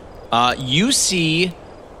 You see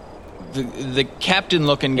the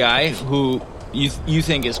captain-looking guy who you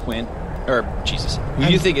think is Quinn, or Jesus, who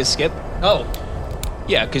you think is Skip. Oh,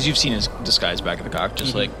 Yeah, because you've seen his disguise back at the cock,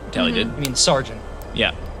 just like Tally did. I mean Sergeant.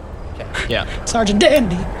 Yeah. Okay. Yeah. Sergeant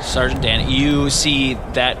Dandy. Sergeant Dan, you see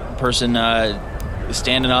that person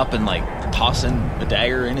standing up and like tossing a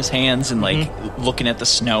dagger in his hands and like looking at the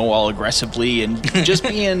snow all aggressively and just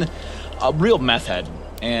being a real meth head.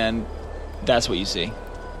 And that's what you see.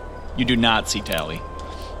 You do not see Tally.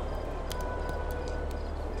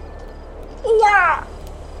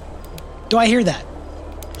 Do I hear that?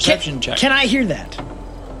 Perception check. Can I hear that?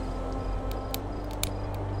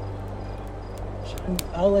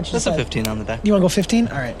 I'll let you That's a decide. 15 on the deck. You want to go 15?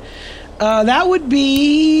 All right. That would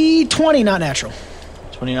be 20, not natural.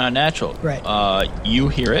 29 natural. Right. You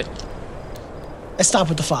hear it. I stop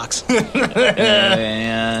with the fox.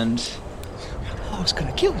 And I was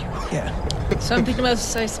gonna kill you. Yeah. So I'm thinking about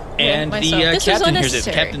myself. the This was captain hears it.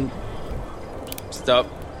 unnecessary. Captain, stop.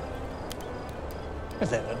 Is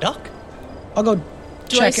that a duck? I'll go I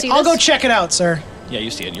check see it. I'll this? go check it out, sir. Yeah,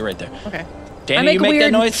 you see it. You're right there. Okay. I Danny, make you a make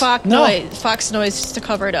weird that noise? fox No. noise to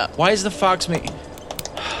cover it up. Why is the fox making...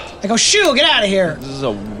 I go, shoo, get out of here. This is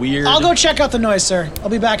a weird. I'll go check out the noise, sir. I'll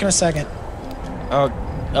be back in a second.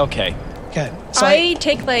 Okay. Okay. So I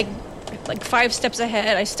take like 5 steps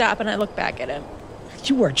ahead. I stop and I look back at him.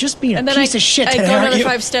 you were just being And a then piece of shit I today, go aren't another you?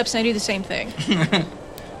 5 steps and I do the same thing.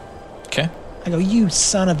 Okay. I go, you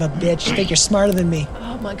son of a bitch. You think you're smarter than me.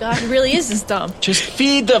 Oh my god, he really is this dumb. Just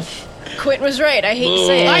feed the. Quentin was right. I hate to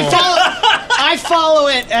say it. I follow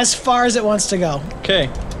it as far as it wants to go. Okay.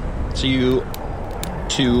 So you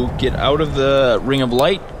to get out of the ring of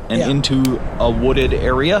light and Yeah. into a wooded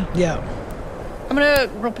area. Yeah. I'm gonna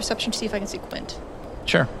roll perception to see if I can see Quint.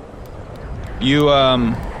 Sure. You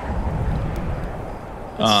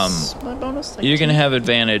What's my bonus? Like you're gonna 2? have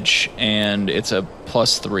advantage, and it's a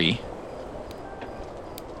 +3.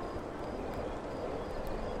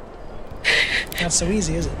 Not so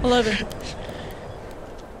easy, is it? 11.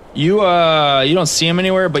 You don't see him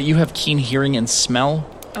anywhere, but you have keen hearing and smell.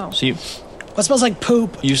 Oh. So you What smells like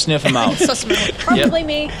poop? sniff him out. So smell. Probably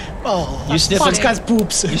me. Oh, You sniff Fox it. guy's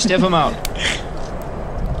poops. You sniff him out.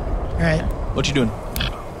 All right. What you doing?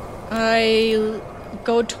 I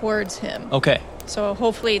go towards him. Okay. So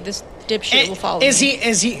hopefully this dipshit will follow Is me.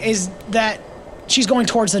 is that she's going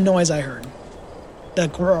towards the noise I heard? The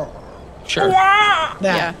grrr. Sure. That.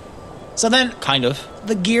 Yeah. So then Kind of.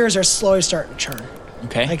 the gears are slowly starting to turn.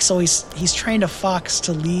 Okay. Like so he's trained a fox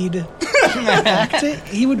to lead back to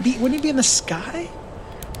wouldn't he be in the sky?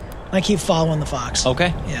 I keep following the fox.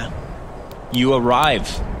 Okay. Yeah. You arrive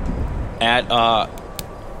at a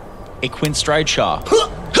Quint Strideshaw.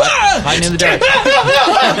 Hiding in the dark.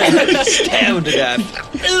 Stabbed to death.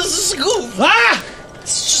 Ah!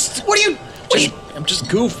 What are you I'm just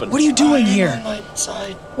goofing. What are you doing here?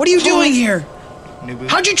 Side. What are you doing here? Nubu.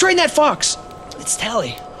 How'd you train that fox? It's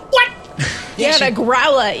Tally. What? Yeah, to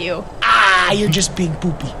growl at you Ah, you're just being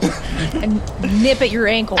poopy. and nip at your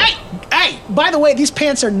ankle. Hey, by the way, these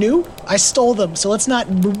pants are new. I stole them, so let's not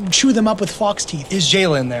chew them up with fox teeth. Is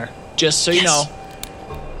Jayla in there? Just so you know,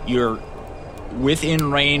 you're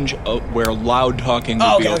within range of where loud talking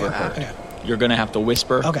would be overheard. Okay. You're gonna have to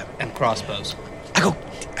whisper. Okay. And crossbows. I go,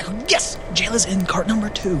 yes, Jayla's in cart number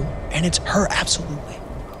 2, and it's her absolutely.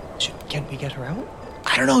 Can't we get her out?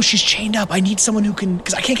 I don't know, she's chained up. I need someone who can,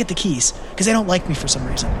 because I can't get the keys, because they don't like me for some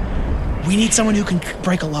reason. We need someone who can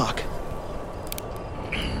break a lock.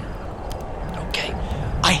 Okay,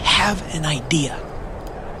 I have an idea.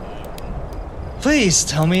 Please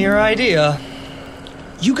tell me your idea.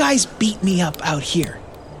 You guys beat me up out here.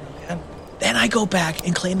 Yeah. Then I go back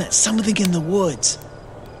and claim that something in the woods.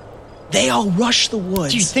 They all rush the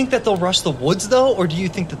woods. Do you think that they'll rush the woods, though, or do you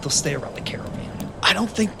think that they'll stay around the caravan? I don't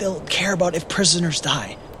think they'll care about if prisoners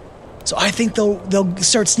die. So I think they'll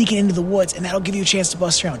start sneaking into the woods, and that'll give you a chance to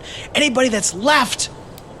bust around. Anybody that's left,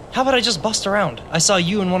 How about I just bust around? I saw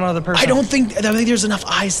you and one other person. I think there's enough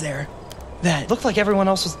eyes there that Looked like everyone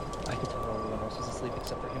else was... I could tell everyone else was asleep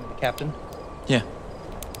except for him and the captain. Yeah.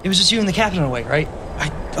 It was just you and the captain awake, right?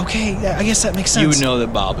 okay, yeah, I guess that makes sense. You would know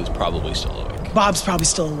that Bob is probably still awake. Bob's probably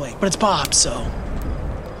still awake, but it's Bob, so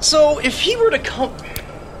So if he were to come...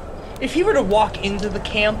 If he were to walk into the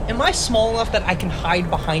camp, am I small enough that I can hide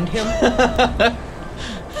behind him?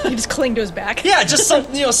 You just cling to his back. Yeah, just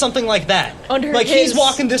something like that. Under like his- he's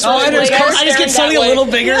walking this Oh, way. under his like, coat, I'm I just get staring suddenly that a little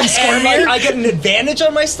way, bigger and and like, squirmier. I get an advantage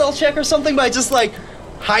on my stealth check or something by just like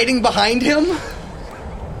hiding behind him.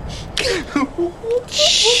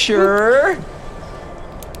 Sure.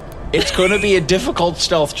 It's going to be a difficult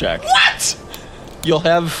stealth check. What? You'll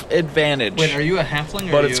have advantage. Wait, are you a halfling?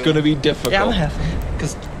 Or but are it's you going to be difficult. Yeah, I'm a halfling.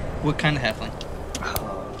 Because what kind of halfling?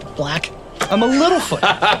 black. I'm a Littlefoot.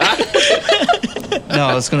 No,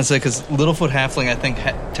 I was going to say because Littlefoot halfling, I think,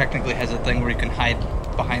 technically has a thing where you can hide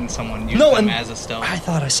behind someone, use them as a stealth. I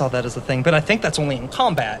thought I saw that as a thing, but I think that's only in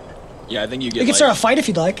combat. Yeah, I think you get We can start a fight if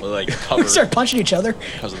you'd like. like We cover can start punching each other.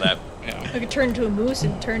 because of that. Yeah. I could turn into a moose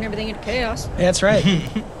and turn everything into chaos. Yeah, that's right.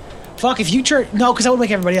 Fuck, if you turn... No, because that would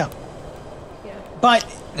wake everybody up. Yeah. But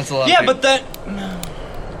That's a lot. Yeah, of but that...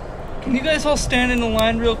 can you guys all stand in a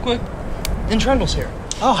line real quick? And Trundle's here.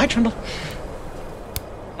 oh, hi Trundle.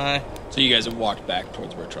 Hi. So you guys have walked back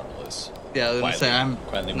towards where Trundle is. Yeah, I was going to say I'm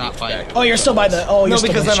Quietly not moved fighting. back. Oh, you're still by the. Oh, you're No, still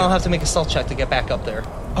because by then the I'll ship. have to make a stealth check to get back up there.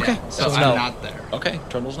 Okay. So So I'm no. not there. Okay,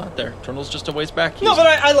 Trundle's not there. Trundle's just a ways back. No, but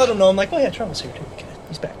I let him know. I'm like, oh yeah, Trundle's here too. Okay,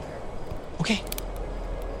 he's back there. Okay.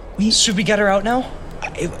 Should we get her out now?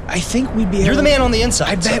 I think we'd be. You're able the man on the inside.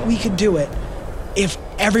 I bet so- we could do it if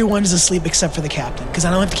everyone's asleep except for the captain, because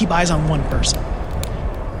I don't have to keep eyes on one person.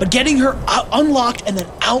 But getting her unlocked and then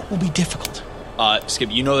out will be difficult. Skip,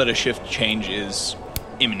 you know that a shift change is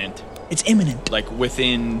imminent. It's imminent. Like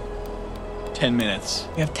within 10 minutes.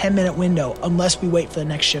 We have 10-minute window unless we wait for the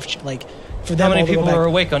next shift. Like for them. How many all to go people back. are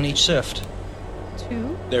awake on each shift?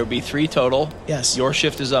 2. There would be 3 total. Yes. Your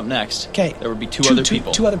shift is up next. Okay. There would be two other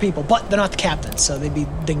people. Two other people, but they're not the captains, so they'd be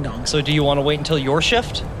ding dongs. So do you want to wait until your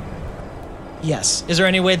shift? Yes. Is there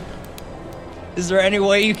any way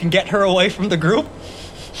you can get her away from the group?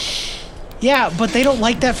 Yeah, but they don't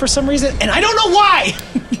like that for some reason, and I don't know why.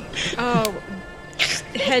 Oh,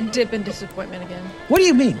 head dip in disappointment again. What do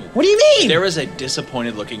you mean? What do you mean? There is a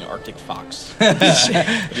disappointed-looking Arctic fox. You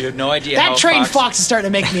have no idea how that trained fox is starting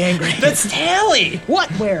to make me angry. That's Tally! What?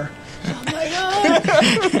 Where?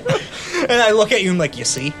 And I look at you and I'm like, you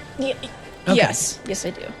see? Yes, I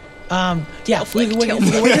do. Yeah, we wait for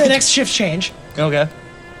the next shift change. Okay.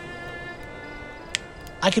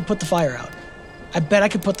 I could put the fire out. I bet I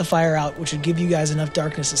could put the fire out, which would give you guys enough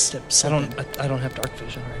darkness to slip. I don't have dark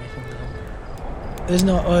vision or anything though. There's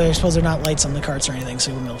no. Oh, I suppose there are not lights on the carts or anything,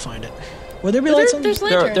 so you won't be able to find it. Would there be lights on? There's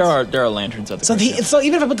lanterns. There are lanterns at the So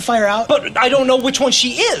even if I put the fire out, But I don't know which one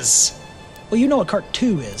she is. well, you know what cart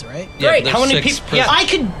 2 is, right? Right, there's how many 6 people? Yeah, I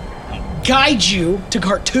could guide you to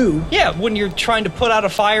cart 2. yeah, when you're trying to put out a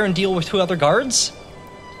fire and deal with 2 other guards.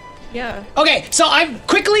 Yeah. Okay, so I'm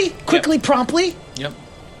quickly, promptly. Yep.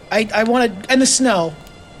 I want to, and the snow.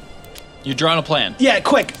 You're drawing a plan. Yeah,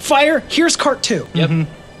 quick. Fire. Here's cart 2. Yep.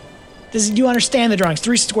 Do you understand the drawings?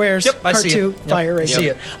 3 squares. Yep, I cart see 2. it. Yep, Fire. Right I see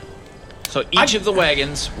here. it. So each of the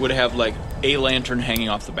wagons would have like a lantern hanging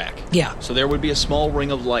off the back. Yeah. So there would be a small ring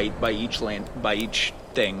of light by each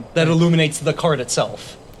thing. That illuminates the cart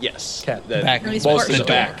itself. Yes. Okay. The, Back. Nice most part of the of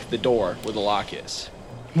the back, the door where the lock is.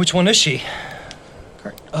 Which one is she?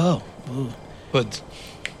 Cart. Oh. Hoods.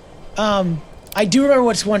 I do remember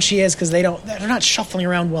which one she is because they're not shuffling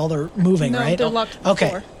around while they're moving, No, right? they're locked on the Okay.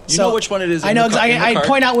 floor. You know which one it is I in know. the car- in the I cart?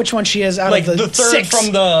 point out which one she is out Like of the third 6.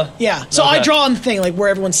 from the. Yeah. So I Okay. draw on the thing like where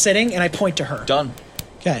everyone's sitting, and I point to her. Done.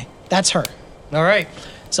 Okay, that's her. All right.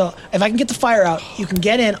 So if I can get the fire out, you can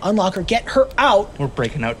get in, unlock her, get her out, We're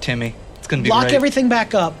breaking out Timmy. It's gonna be lock great. everything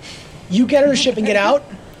back up. You get her to the ship and get out.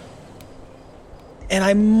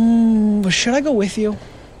 And should I go with you?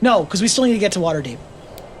 No, because we still need to get to Waterdeep.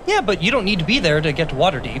 Yeah, but you don't need to be there to get to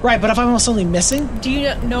Waterdeep. Right, but if I'm suddenly missing, Do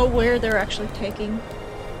you know where they're actually taking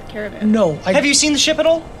the caravan? no. Have you seen the ship at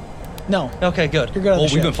all? No. Okay, good. You're good on well,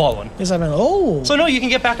 the we've ship. been following. Yes, I've been. Oh. So no, you can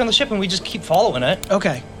get back on the ship and we just keep following it.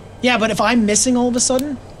 Okay. Yeah, but if I'm missing all of a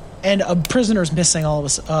sudden, and a prisoner's missing all of a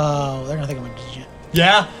sudden, oh, they're gonna think I'm a digit.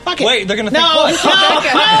 Yeah. Fuck it. Wait, they're gonna No, think what? no,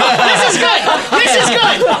 this is good. This is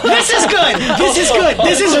good. This is good. This is good.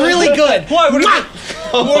 This is really good. Why? What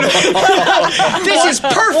are This is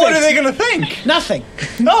perfect. What are they gonna think? Nothing.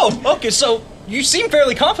 Oh, okay. So you seem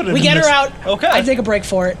fairly confident. We in get her this. out. Okay. I take a break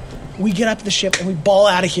for it. We get up to the ship and we ball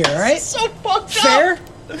out of here. All right. so fucked Fair.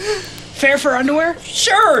 up. Fair for underwear.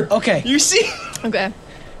 Sure. Okay. You see. Okay.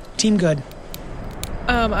 Team good.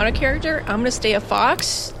 Out of character, I'm gonna stay a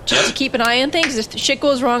fox just to keep an eye on things. If shit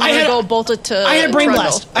goes wrong, I'm I gonna had go a- bolted to. I had a brain Trundle.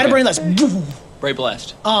 blast. I had a brain blast. Brave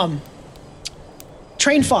blast.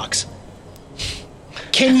 Train fox.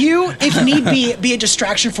 Can you, if need be a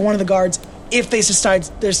distraction for one of the guards if they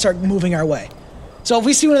start moving our way? So if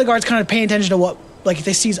we see one of the guards kind of paying attention to what, like if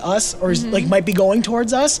they sees us or is, like might be going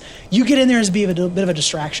towards us, you get in there as be a bit of a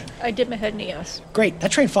distraction. I did my head in the yes. Great,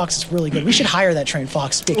 that trained fox is really good. We should hire that trained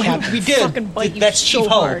fox to be a captain. We did. Fucking bite you That's so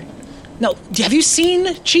Chief Ho. hard. No, have you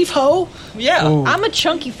seen Chief Ho? Yeah. I'm a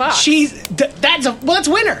chunky fox. That's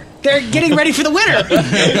winter. They're getting ready for the winter.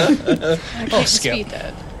 I can't Skip. dispute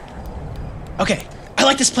that. Okay, I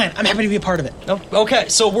like this plan. I'm happy to be a part of it. Oh, okay.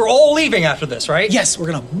 So we're all leaving after this, right? Yes, we're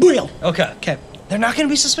gonna boil. Okay. Okay, They're not gonna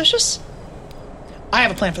be suspicious. I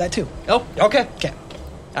have a plan for that too. Oh. Okay. Okay,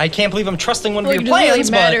 I can't believe I'm trusting one Well, of it your doesn't plans,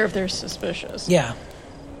 really matter but if they're suspicious. yeah.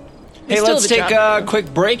 They Hey, still let's have a take job a to do.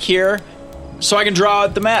 quick break here so I can draw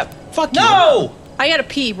out the map. Fuck you. no. I gotta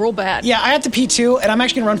pee real bad. Yeah, I have to pee too, and I'm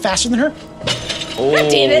actually gonna run faster than her. Oh,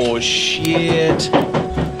 damn it. shit.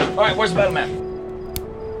 All right, where's the battle map?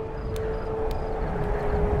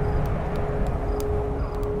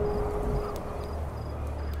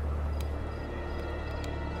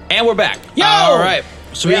 And we're back. Yo! All right.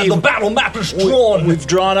 So Yeah, the battle map is drawn. We've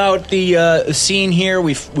drawn out the scene here.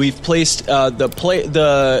 We've placed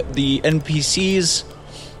the NPCs,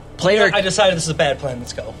 player I decided this is a bad plan.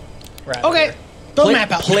 Let's go. We're out of Okay, here. build the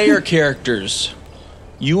map out. player characters.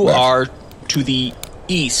 You are to the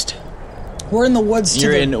east. We're in the woods.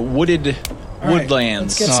 You're to the, in wooded right,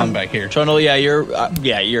 woodlands. let's get So I'm some- back here. Trundle, yeah, you're a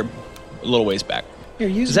little ways back. Here,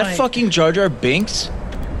 use Is that my- fucking Jar Jar Binks?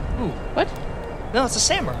 What? No, it's a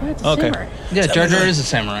samurai. It's a Okay. samurai. Yeah, Jar Jar is a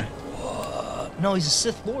samurai. No, he's a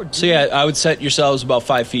Sith Lord. So yeah, I would set yourselves about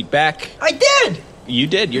 5 feet back. I did. You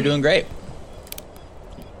did. You're doing great.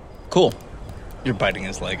 Cool. You're biting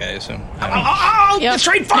his leg, I assume. Oh, Yep. the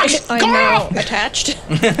straight fox! I'm Go! now attached.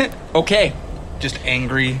 Okay. Just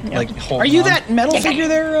angry, like holding Are you on. that metal figure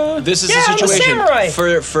there? This is Yeah, the I'm a situation samurai.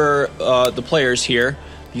 for the players here.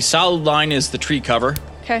 The solid line is the tree cover.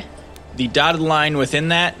 Okay. The dotted line within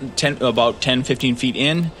that, about 10, 15 feet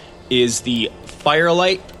in, is the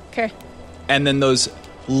firelight. Okay. And then those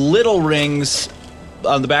little rings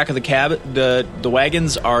on the back of the cab, the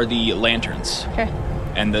wagons, are the lanterns. Okay.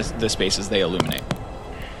 And the spaces they illuminate.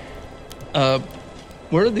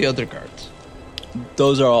 Where are the other guards?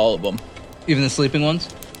 Those are all of them. Even the sleeping ones?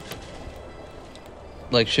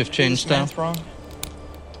 Like shift change style? wrong?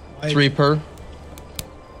 3 per?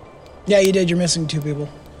 Yeah, you did. You're missing 2 people.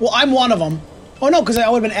 Well, I'm one of them. Oh, no, because I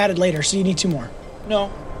would have been added later, so you need 2 more.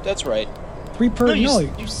 No, that's right. 3 per. No, No,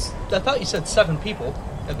 I thought you said 7 people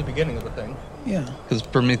at the beginning of the thing. yeah. Because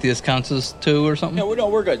Prometheus counts as 2 or something? No,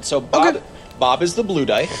 we're good. So Bob is the blue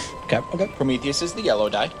die. Okay. Okay. Prometheus is the yellow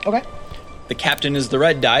die. Okay. The captain is the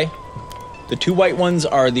red die. The 2 white ones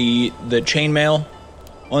are the chainmail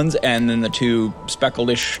ones, and then the 2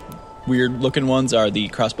 speckled-ish, weird-looking ones are the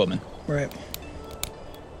crossbowmen. Right.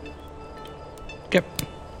 Okay.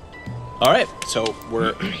 All right, so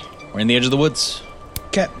we're in the edge of the woods.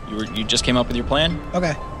 Okay. You just came up with your plan.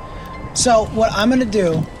 Okay. So what I'm gonna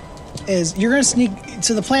do is you're gonna sneak.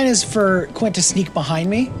 So the plan is for Quint to sneak behind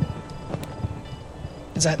me.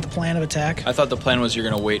 Is that the plan of attack? I thought the plan was you're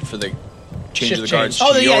going to wait for the change Shift of the guards.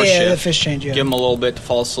 change. Oh, to your yeah, shift. the fish change. Yeah. Give them a little bit to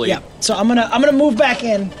fall asleep. Yeah. So I'm gonna move back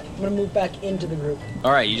in. I'm gonna move back into the group.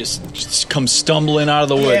 All right, you just come stumbling out of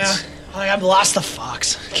the woods. Yeah. I've lost the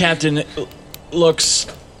fox. Captain looks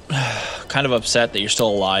kind of upset that you're still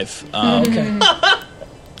alive. Okay.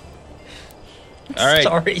 All right,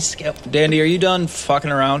 Sorry, Skip. Dandy, are you done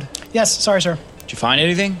fucking around? Yes. Sorry, sir. Did you find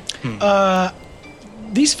anything?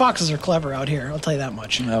 These foxes are clever out here. I'll tell you that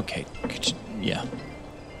much. Okay. Yeah.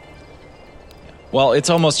 Well, it's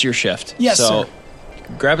almost your shift. Yes, so sir.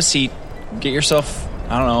 grab a seat, get yourself,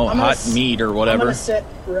 I don't know, I'm gonna hot meat or I'm whatever. gonna sit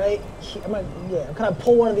right here. I'm gonna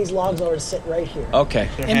pull one of these logs over to sit right here. Okay.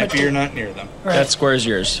 They're In happy between. you're not near them. Right. That square's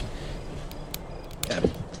yours.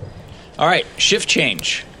 All right, shift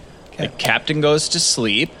change. Okay. The captain goes to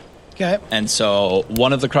sleep, Okay. and so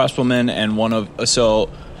one of the crossbowmen and one of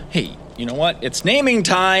hey, you know what? It's naming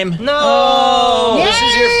time. No! This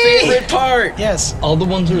is your favorite part. Yes. All the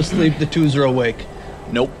ones are asleep, the 2s are awake.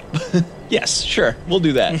 Nope. Yes, sure. We'll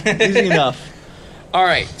do that. Easy enough. All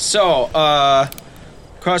right. So, Yeah, I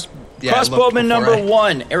crossbowman looked number before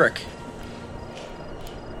 1, Eric.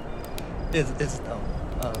 Is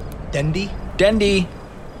Dendy? Dendy.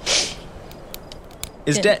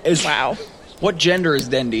 Is Wow. What gender is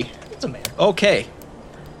Dendy? It's a man. Okay.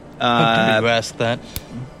 How did you ask that?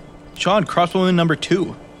 Sean, crossbowman number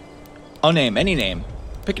 2. A name, any name.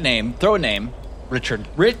 Pick a name. Throw a name. Richard.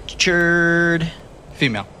 Richard.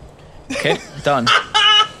 Female. Okay, done.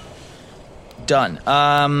 Done.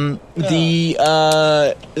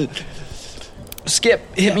 Skip,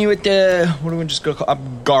 hit me with the, what do we just go call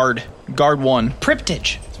guard. Guard 1.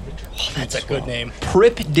 Priptige. That's a good name.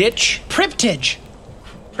 Prip ditch. Priptige.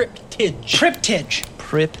 Priptige. Priptige.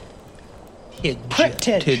 Prip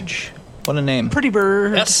Priptige. Tidge. What a name. Pretty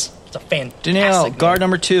bird. That's a fantastic Danielle, name. guard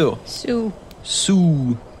number 2. Sue.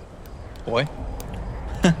 Sue. Boy.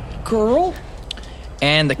 Girl.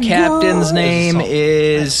 And the captain's Girl. name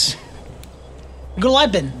is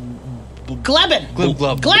Glebin. Glebin. Glib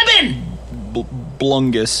glub. Glebin.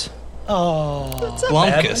 Blungus. Oh.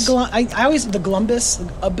 Blunkus. I always the Glumbus, the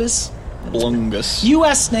Ubbis. Blungus.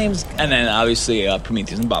 U.S. names. And then obviously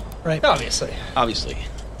Prometheus and Bob. Right. Obviously. Obviously.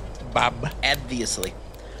 Bob. Obviously.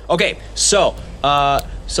 Okay, so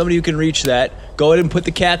somebody who can reach that, go ahead and put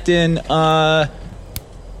the captain.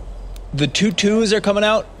 The 2 2s are coming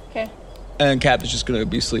out, Okay. and Captain's just going to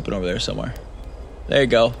be sleeping over there somewhere. There you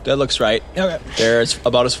go. That looks right. Okay. They're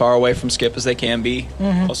about as far away from Skip as they can be,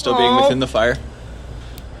 while still being within the fire.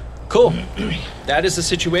 Cool. That is the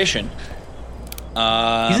situation. He's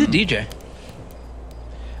a DJ.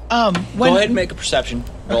 When, Go ahead and make a perception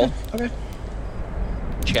roll. Okay.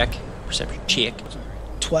 Check. Perception check.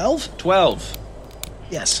 12. 12.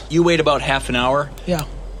 Yes. You wait about half an hour. Yeah.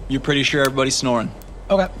 You're pretty sure everybody's snoring.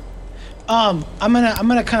 Okay. I'm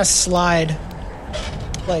gonna kind of slide,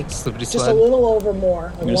 like Slippity just slide. a little over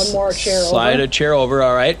more, like one more chair Slide over, a chair over,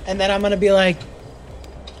 all right. and then I'm gonna be like,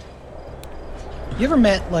 you ever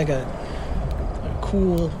met like a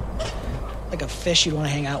cool, like a fish you'd want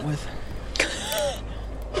to hang out with?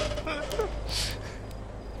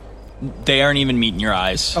 They aren't even meeting your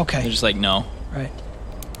eyes. Okay. They're just like, no. Right.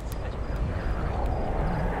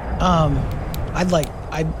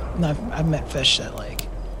 I've met fish that like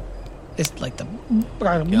this like the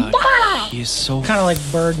He is so kind of like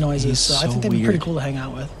bird noises. He's So I so think they'd be pretty weird. cool to hang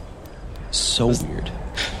out with. so weird.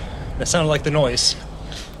 That sounded like the noise.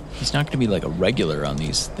 He's not going to be like a regular on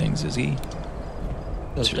these things, is he?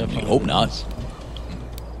 That's I definitely hope what it not. is.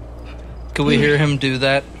 Could we hear him do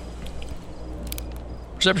that?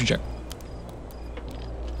 Perception check.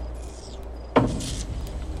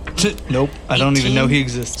 Nope. I don't even know he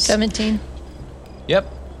exists. 17. Yep.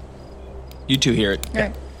 You two hear it. All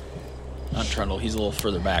right. Not Trundle. He's a little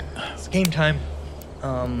further back. It's game time.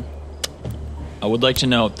 I would like to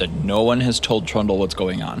note that no one has told Trundle what's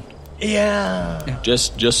going on. Yeah.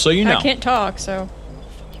 Just so you know. I can't talk, so.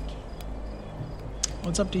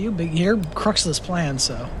 What's up to you, Big? You're crux of this plan,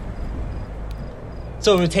 so.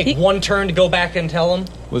 So it would take one turn to go back and tell him?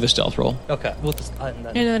 With a stealth roll. Okay. With the, And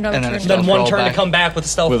then another And then turn. it's then stealth one roll turn back. to come back with the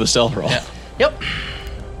stealth. With a stealth roll. Yeah. Yep.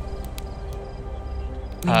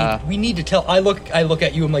 We need to tell. I look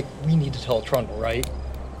at you. I'm like, we need to tell Trundle, right?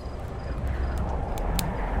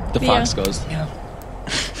 The fox goes. Yeah.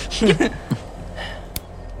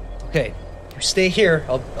 Okay. You stay here.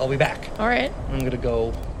 I'll be back. All right. I'm gonna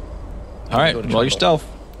go. All right, Go to roll your Trundle.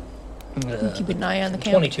 stealth. Keep an eye on the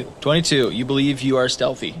camp. 22. 22. You believe you are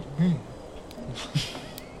stealthy.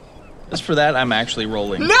 Just for that, I'm actually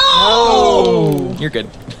rolling. No. You're good.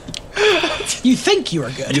 You think you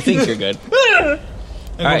are good. You think you're good. I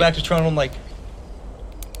go right. back to Trundle. I'm like,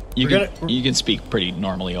 You We're can, gonna- you can speak pretty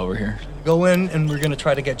normally over here. go in and we're gonna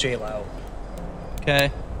try to get Jayla out.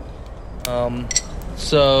 Okay.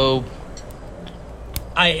 So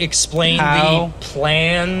I explained How? the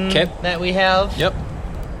plan 'Kay. that we have. Yep.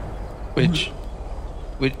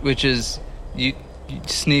 which is you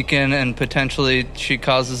sneak in and potentially she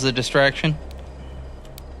causes a distraction.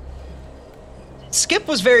 Skip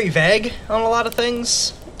was very vague on a lot of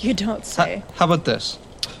things. You don't say. How about this?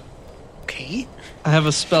 Okay. I have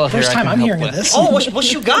a spell here. First I time can I'm help hearing with. of this. Oh,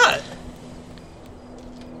 what you got?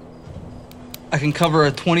 I can cover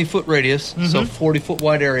a 20-foot radius, so 40-foot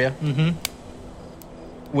wide area,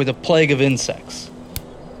 with a plague of insects.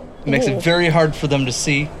 It makes Oh. it very hard for them to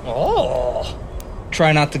see. Oh.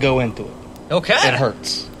 Try not to go into it. Okay. It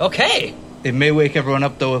hurts. Okay. It may wake everyone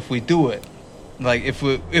up though if we do it. Like if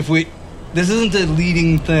we this isn't a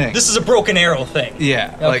leading thing. This is a broken arrow thing.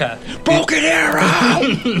 yeah. Okay. Broken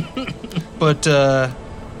arrow! But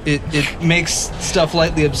it makes stuff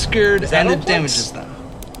lightly obscured that and on it Plex? damages them.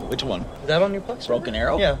 Which one? Is that on your Plex? Broken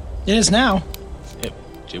arrow? Yeah. It is now.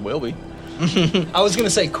 It will be. I was gonna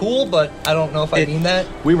say cool, but I don't know if I mean that.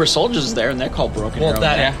 We were soldiers there, and they're called Broken Well, Arrow.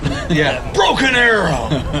 that- Yeah. Broken Arrow.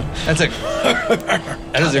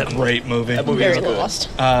 That is a great movie. That movie Very is good. lost.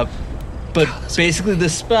 But basically,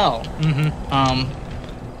 this spell,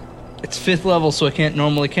 it's 5th level, so I can't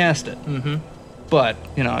normally cast it. But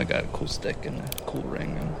I got a cool stick and a cool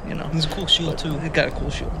ring, and It's a cool shield too. I got a cool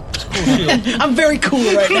shield. I'm very cool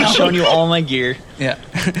right now. I'm showing you all my gear. Yeah.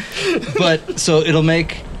 But so it'll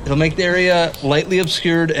make the area lightly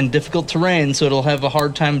obscured and difficult terrain, so it'll have a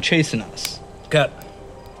hard time chasing us. Got.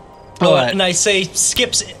 But- and I say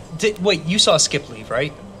Skip's. Wait, you saw Skip leave,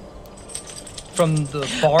 right? From the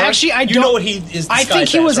bar. Actually, I you don't. know what he is. I think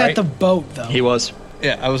disguised he was as, at right? the boat though. He was.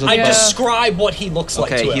 Yeah, I was. I Yeah. describe what he looks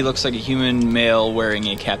like. Okay, to he him. looks like a human male wearing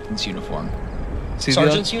a captain's uniform. See the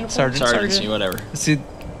Sergeant's other- uniform? Sergeant's, Sergeant. whatever. See,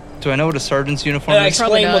 do I know what a sergeant's uniform And I is?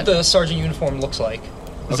 Probably explain what not. the sergeant uniform looks like.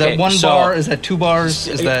 Is Okay, that one so- bar? Is that 2 bars?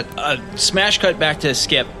 Is that Smash cut back to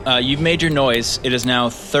Skip. You've made your noise. It is now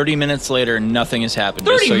 30 minutes later. Nothing has happened.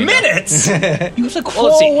 just 30 so you know. minutes. You have to Well,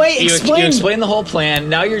 let's see. wait. You Explain. explain the whole plan.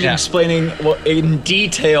 Now you're Yeah. explaining in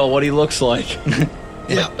detail what he looks like.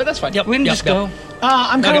 Yeah. But that's fine. Yep. we can just go?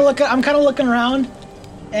 I'm kind Okay. of looking. I'm kind of looking around,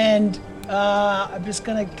 and I'm just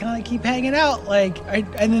gonna kind of keep hanging out. Like,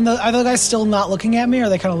 and then are the guys still not looking at me, or are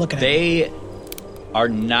they kind of looking at me, They are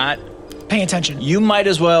not. paying attention? You might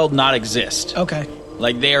as well not exist. Okay.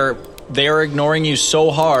 Like they are ignoring you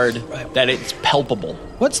so hard Right. that it's palpable.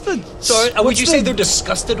 What's the? So would what's you the- say they're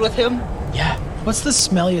disgusted with him? Yeah. What's the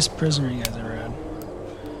smelliest prisoner you guys ever had?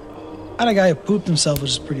 I had a guy who pooped himself,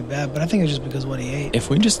 which is pretty bad, but I think it's just because of what he ate. If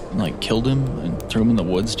we just killed him and threw him in the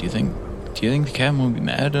woods, do you think the captain would be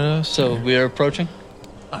mad at us? So we are approaching.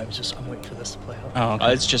 I'm waiting for this to play out. Oh,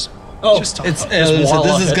 okay. It's just Oh, Just talk. It's about so warlock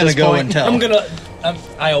this is at gonna this go point. and tell. I'm gonna.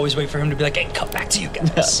 I always wait for him to be like, "Hey, cut back to you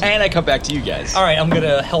guys." and I come back to you guys. All right, I'm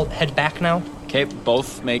gonna head back now. Okay,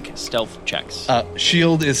 both make stealth checks.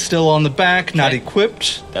 Shield is still on the back, not Okay.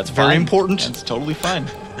 equipped. That's very fine. important. That's totally fine.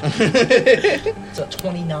 It's a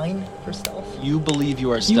 29 for stealth. You believe you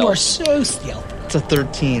are stealth. You are so stealthy. It's a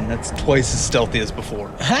 13. That's twice as stealthy as before.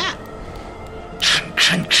 Ha!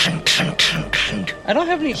 I don't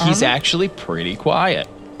have any armor. He's actually pretty quiet.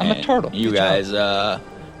 I'm a And turtle. You Good guys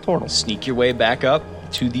Turtle. sneak your way back up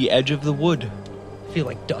to the edge of the wood. I feel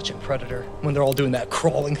like Dutch and Predator when they're all doing that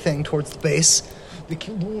crawling thing towards the base. They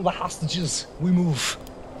kill all the hostages. We move.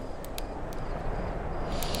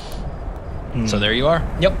 So there you are.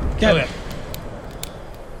 Yep. Yeah. Okay.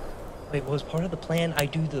 Wait, was part of the plan I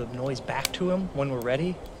do the noise back to him when we're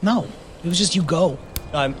ready? No, it was just you go.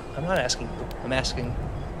 No, I'm not asking you. I'm asking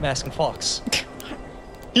Fox.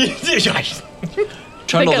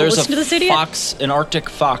 Trundle, gotta there's listen to this a idiot? fox, an Arctic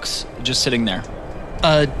fox, just sitting there.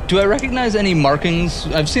 Do I recognize any markings?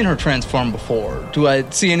 I've seen her transform before. Do I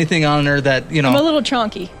see anything on her that, you I'm a know, little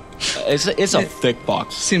chonky. It's a thick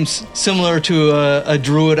fox. seems similar to a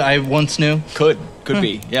druid I once knew? Could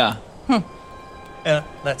be, yeah. Yeah,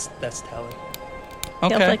 that's Tally.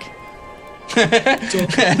 Okay.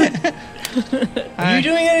 Are you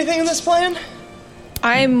doing anything in this plan?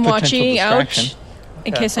 I'm Potential watching out distraction.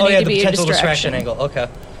 in case I Oh need yeah, to the be a potential distraction. angle. Okay.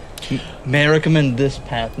 May I recommend this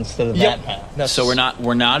path instead of Yep. that path? No, So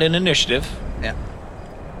we're not in initiative. Yeah.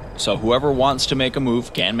 So whoever wants to make a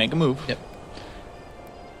move can make a move. Yep.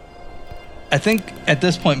 I think at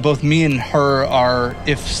this point, both me and her are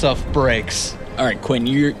if stuff breaks. All right, Quinn,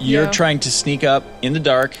 you're Yeah. trying to sneak up in the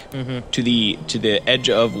dark to the edge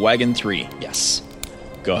of wagon 3. Yes.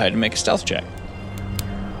 Go ahead and make a stealth check.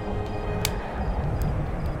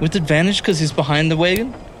 With advantage because he's behind the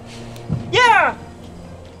wagon? Yeah.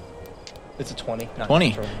 It's a 20. Not 20.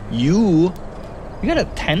 natural. You You got a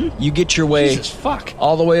 10? get your way Jesus, fuck.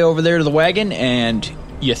 all the way over there to the wagon, and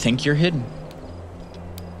you think you're hidden.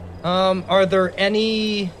 Are there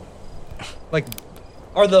any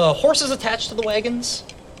are the horses attached to the wagons?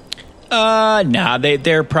 Nah,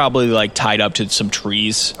 they're probably like tied up to some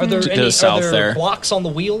trees Are there to any the south are there there. blocks on the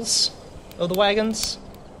wheels of the wagons?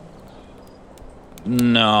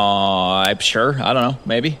 No, I'm sure. I don't know.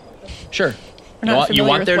 Maybe. Sure. We're not you familiar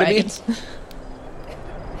want with there wagons. to be?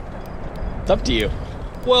 It's up to you.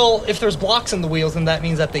 Well, if there's blocks in the wheels, then that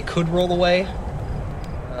means that they could roll away.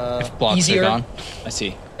 If blocks easier. are gone. I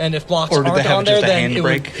see. And if blocks Or do they aren't have on there, just a then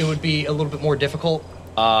handbrake? it would be a little bit more difficult.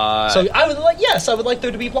 So Uh, I would like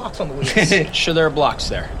there to be blocks on the wheels. sure, there are blocks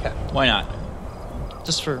there. Okay. Why not?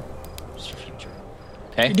 just for future.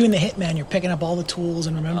 Okay. You're doing the hitman. You're picking up all the tools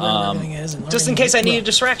and remembering where everything is. And Just in learning case I what- need a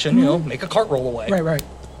distraction, make a cart roll away. Right.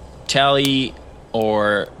 Tally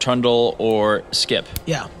or Trundle or Skip.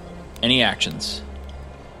 Yeah. Any actions?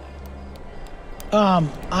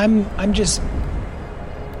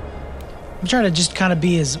 I'm trying to just kind of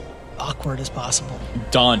be as awkward as possible.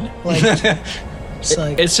 Done. Like, it's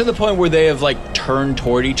like It's to the point where they have like turned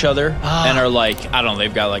toward each other Ah. and are like, I don't know,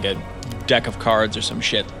 they've got like a deck of cards or some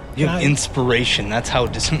shit. You have Can I- inspiration. That's how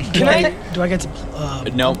it does. do I get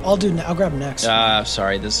to? Nope. I'll grab next.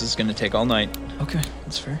 Sorry, this is gonna take all night. Okay,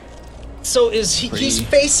 that's fair. So he's Pretty-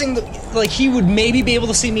 facing he would maybe be able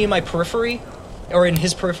to see me in my periphery, or in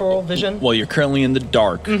his peripheral vision. Well, you're currently in the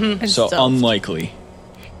dark, so And stealth. unlikely.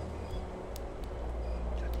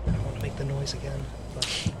 I don't want to make the noise again, but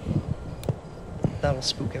that'll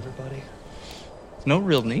spook everybody. No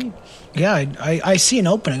real need. Yeah, I see an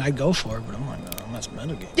opening. I'd go for it, but I'm like, no, that's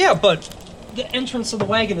metagame. Yeah, but the entrance to the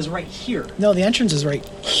wagon is right here. No, the entrance is right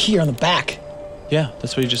here on the back. Yeah,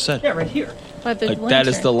 that's what you just said. Yeah, right here. By the Like, that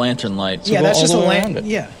is lantern. the lantern light. Yeah, go that's all just the a way lamp. around it.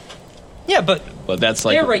 Yeah, Yeah, but But that's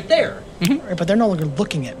like they're right there. right, but they're no longer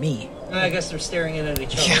looking at me. I guess they're staring in at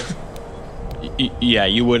each other. Yeah. Yeah,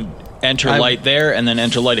 you would enter light there and then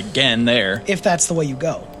enter light again there. If that's the way you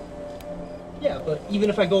go. Yeah, but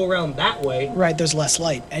even if I go around that way, Right, there's less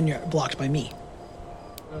light, and you're blocked by me.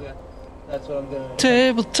 okay, that's what I'm gonna.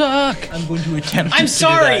 Table talk. I'm going to attempt. I'm to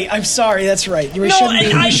sorry. Do that. I'm sorry. That's right. You No, shouldn't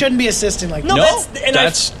be. and I- You shouldn't be assisting like No, that. that's-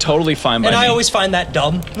 That's totally fine by And me. I always find that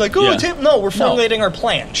dumb. Like, oh, Yeah. no, we're formulating our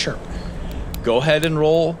plan. Sure. Go ahead and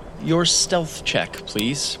roll your stealth check,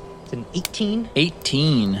 please. It's an 18.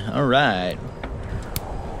 18. All right.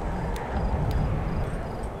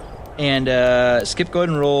 And Skip, go ahead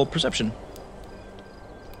and roll perception.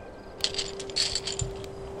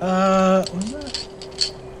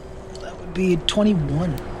 That would be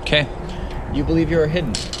 21. Okay. You believe you're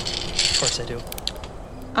hidden. Of course I do.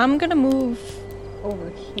 I'm gonna move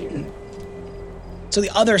over here. So the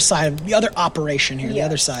other side, the other operation here, the Yeah.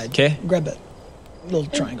 other side. 'Kay. Grab that little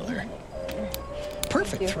triangle there.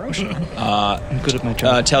 Perfect throw, Sean. I'm good at my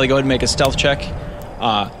job. Tally, go ahead and make a stealth check.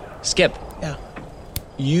 Skip, Yeah.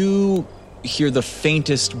 you hear the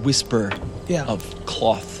faintest whisper Yeah. of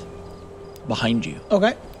cloth behind you.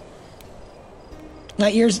 Okay. My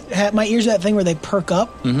ears have that thing where they perk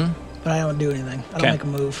up, but I don't do anything. I don't Okay. make a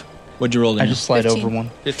move. What'd you roll I in? just slide 15. over one.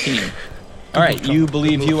 15. All right, you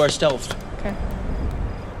believe you are stealthed. Okay.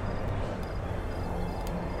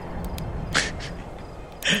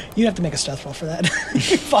 You have to make a stealth roll for that.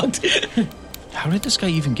 You're fucked. How did this guy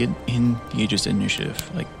even get in the Aegis initiative?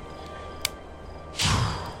 Like,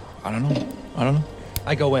 I don't know.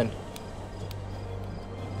 I go in.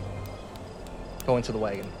 Go into the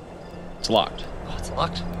wagon. It's locked. Oh, it's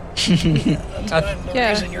locked.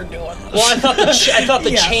 Yeah. You're doing. Well, I thought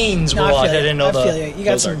the Yeah. chains were No, I locked. feel I you. didn't know I feel the. you. You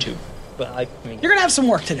got Those some. are two. But I mean, You're gonna have some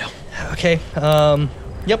work to do. okay.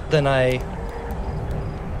 Yep. Then I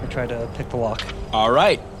try to pick the lock. All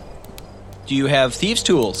right. Do you have thieves'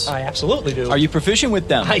 tools? I absolutely do. Are you proficient with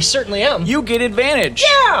them? I certainly am. You get advantage.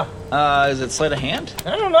 Yeah. Is it sleight of hand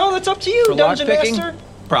I don't know. That's up to you, for Dungeon lockpicking? Master.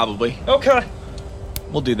 Probably. Okay.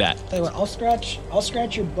 We'll do that. Tell you what, I'll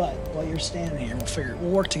scratch your butt while you're standing here.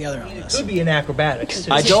 We'll work together on this. Could be in acrobatics.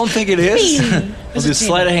 Too. I don't think it is. We'll It's do a team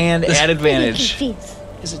sleight of hand at advantage.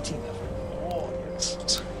 It's a team effort. Oh,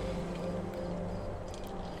 yes.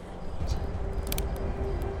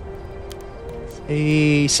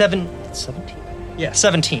 A 17. Yeah,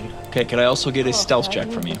 17. Okay, could I also get a stealth check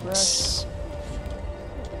from you?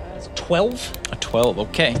 12. A 12,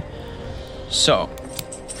 okay. So,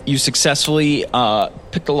 you successfully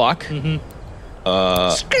pick the lock. Mm-hmm.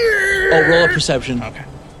 Roll a perception. Okay.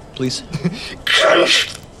 Please.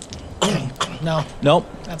 No, Nope.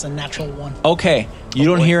 that's a natural one. Okay, you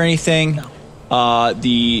don't hear anything. No.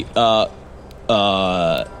 The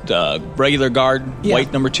regular guard, Yeah.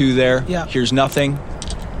 white number 2 there, Yeah. hears nothing.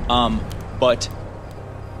 But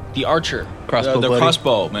the archer, Crossbow the buddy.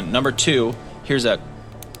 crossbowman, number 2, hears a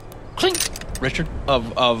clink Richard?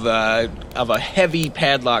 of a heavy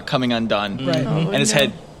padlock coming undone, Right. and his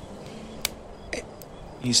head.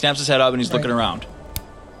 He snaps his head up and he's looking Right. around.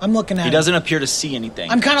 I'm looking at He him. doesn't appear to see anything,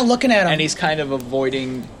 I'm kind of looking at him. and he's kind of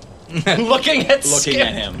avoiding looking at looking Skip.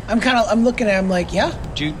 at him. I'm looking at him like, yeah.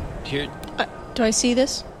 Do you hear? Do I see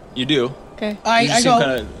this? You do. Okay. You I just go. seem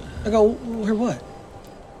kinda- I go. Hear what?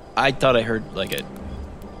 I thought I heard like a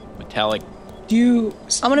metallic. Do you?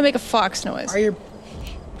 I'm gonna make a fox noise. Are your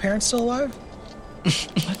parents still alive?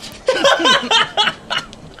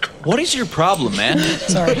 What is your problem, man?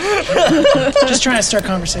 Sorry. Just trying to start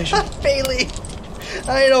conversation. Bailey.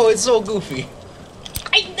 I know, it's so goofy.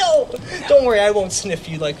 I know. Don't worry, I won't sniff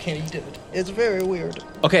you like Kenny did. It's very weird.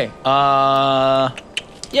 Okay.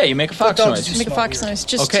 Yeah, you make a fox dogs noise. do Make a fox noise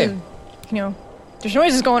just Okay. to, there's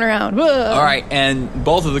noises going around. Whoa. All right, and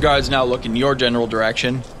both of the guards now look in your general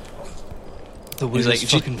direction. The He's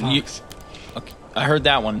weirdest like, fucking "You- fox. Okay, I heard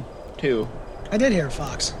that one too. I did hear a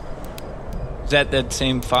fox. Is that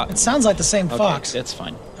same It fox? sounds like the same Okay, fox. that's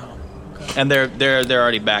fine. Oh, okay. And they're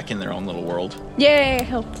already back in their own little world. Yay, I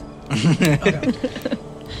helped.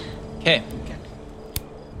 Okay.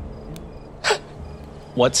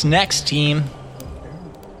 What's next, team?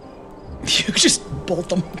 You just bolt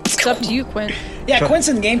them. It's up to you, Quinn. Yeah, Quinn's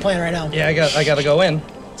in the game plan right now. Yeah, I gotta go in.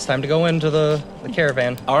 It's time to go into the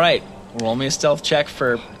caravan. All right, roll me a stealth check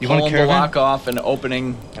for You want a pulling the caravan? lock off and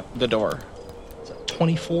opening the door.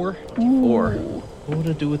 24. Or What would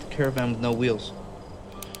it do with a caravan with no wheels?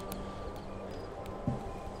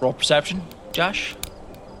 roll perception, Josh.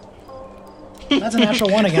 That's a natural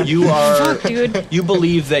one again. You are. Fuck, dude. You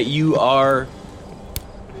believe that you are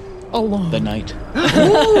Alone. the knight,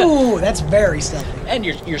 Ooh, that's very stealthy. and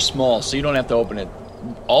you're small, so you don't have to open it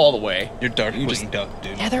all the way. You're dark You just- duck,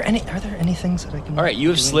 dude. Yeah, are there any things that I can All right, you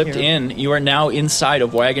have do slipped here? in. You are now inside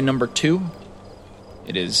of wagon number 2.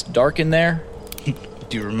 It is dark in there,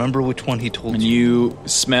 Do you remember which one he told and you? you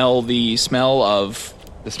smell the smell of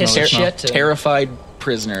The smell His of smell? shit. terrified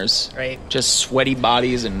prisoners. Right. Just sweaty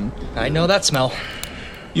bodies, and I know that smell.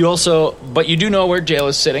 you also, but you do know where Jail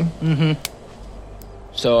is sitting. Mm-hmm.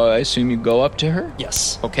 So I assume you go up to her.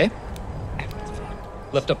 Yes. Okay.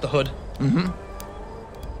 Lift up the hood.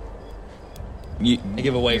 You I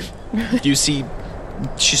give a wave. see,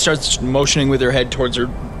 she starts motioning with her head towards her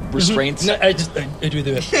restraints. No, I do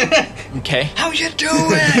this. Okay. How you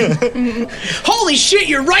doing? Holy shit,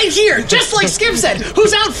 you're right here! Just like Skip said!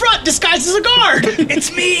 Who's out front disguised as a guard?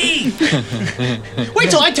 It's me! Wait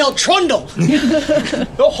till I tell Trundle!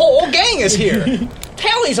 The whole gang is here.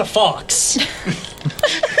 Tally's a fox.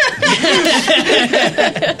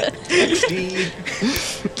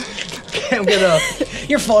 I'm gonna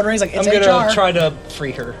Your phone rings like, it's I'm gonna HR. try to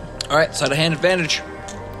free her. All right. Side of hand advantage.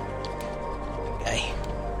 Hey.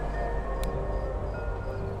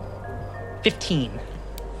 15.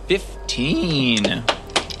 15.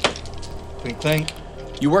 Clink, clink.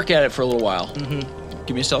 You work at it for a little while.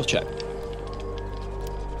 Give me a stealth check.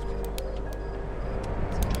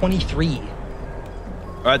 23.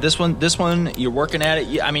 All right, this one, you're working at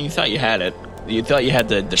it. I mean, you thought you had it. You thought you had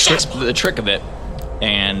the trick of it,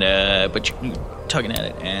 and but you're tugging at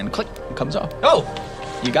it, and click, it comes off. Oh,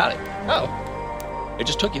 You got it. Oh, It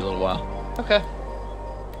just took you a little while. okay.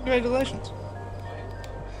 Congratulations.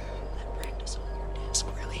 Practice on your desk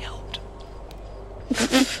really helped.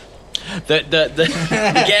 The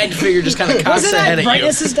gagged figure just kind of cocks Wasn't ahead that at you.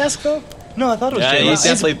 Brightness's desk though? No, I thought it was Yeah, he J-Lo.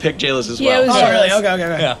 definitely picked Jalis as Yeah, well. it was Oh, Jalis. really?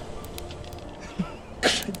 Okay. Yeah.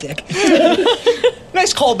 Dick.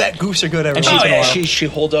 Nice callback. Goofs are good every And once in a while. she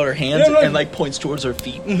holds out her hands Yeah, right. and like points towards her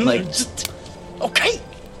feet. Like, Okay.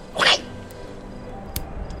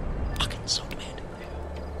 Fucking so demanding.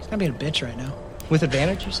 He's gonna be a bitch right now. With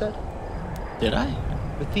advantage, you said? did I?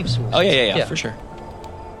 With Thieves' Tools. Oh, yeah, for sure.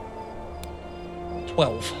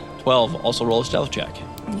 12. 12. Also roll a stealth check.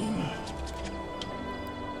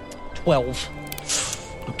 12.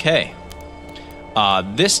 Okay.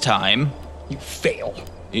 This time, You fail.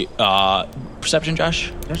 perception,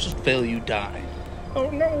 Josh? Don't just fail, you die. Oh,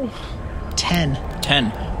 no. 10.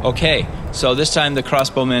 10. Okay, so this time the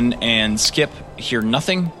crossbowman and Skip hear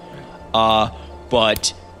nothing,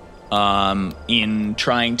 but in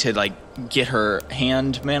trying to like get her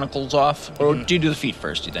hand manacles off, or do you do the feet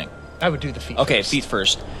first? Do you think? I would do the feet Okay, first. feet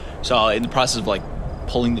first. So in the process of like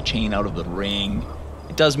pulling the chain out of the ring,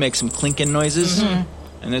 it does make some clinking noises, and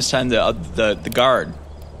this time the guard,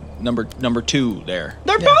 number 2 there,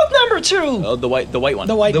 They're both number 2. oh, the white one,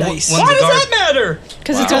 The white The dice. one- Why the does guard- that matter?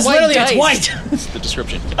 Because it's Because a white literally dice. it's white. the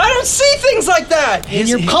description. I don't see things like that. And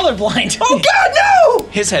you're colorblind. Oh, God, no!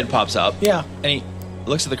 His head pops up. Yeah. And he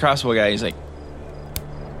looks at the crossbow guy. He's like,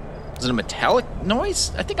 "Is it a metallic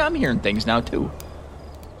noise? I think I'm hearing things now too."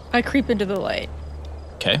 I creep into the light.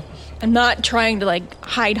 Okay. I'm not trying to like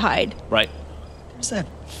hide. Right. What's that?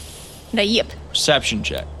 And I yip. Perception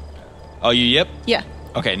check. Oh, you yip? Yeah.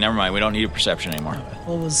 Okay, never mind. We don't need a perception anymore.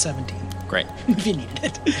 Well, it was 17. Great. If you needed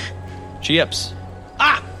it. She yips.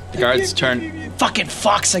 Ah! The guard's turn. Fucking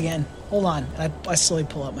fox again. Hold on. I slowly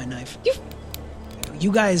pull out my knife.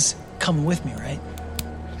 You guys coming with me, right?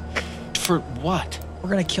 For what? We're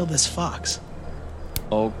gonna kill this fox.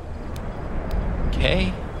 Okay.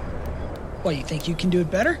 What, you think you can do it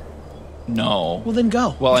better? No. Well, then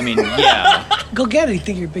go. Well, I mean, yeah. Go get it. You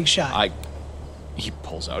think you're a big shot. He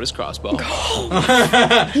pulls out his crossbow.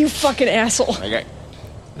 You fucking asshole. Okay.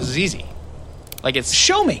 This is easy. Like it's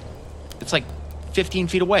Show me. like 15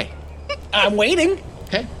 feet away. I'm waiting.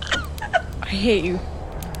 Okay. I hate you.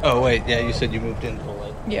 Oh, wait. Yeah, you said you moved into the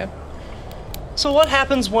light. Yeah. So what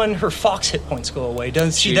happens when her fox hit points go away?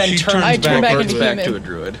 Does she then she turn? I turn back Turns into back human. to a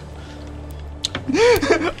druid.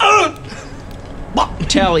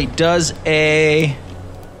 Tally, does a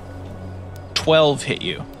 12 hit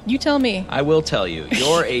you? You tell me. I will tell you.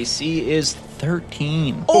 Your AC is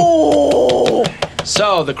 13. Oh!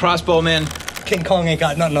 So the crossbowman King Kong ain't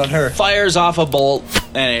got nothing on her. fires off a bolt,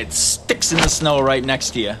 and it sticks in the snow right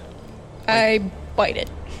next to you. I bite it.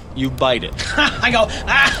 You bite it. I go,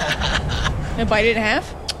 ah! I bite it in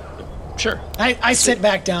half. Sure. I sit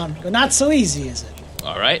back down. Go, not so easy, is it?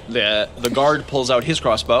 All right. The guard pulls out his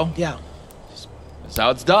crossbow. Yeah. That's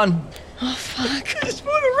how it's done. Fuck. Just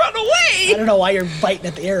want to run away. I don't know why you're biting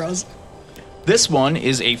at the arrows. This one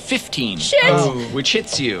is a 15. Shit. Which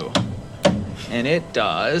hits you. And it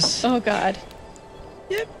does. Oh god.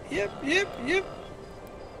 Yep.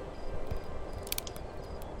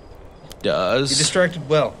 Does. You distracted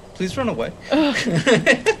well. Please run away.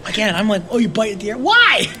 Again, I'm like, oh, you bite at the arrow.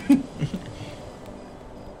 Why?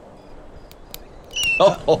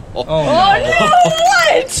 Oh. Oh no!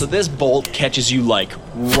 What? So this bolt catches you like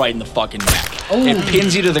right in the fucking neck. It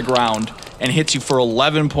pins you to the ground and hits you for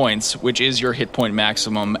 11 points, which is your hit point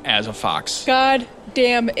maximum as a fox. God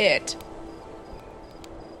damn it.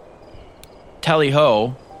 Tally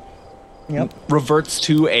Ho Yep. reverts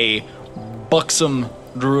to a buxom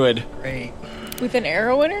druid. Great. With an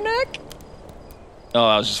arrow in her neck? Oh,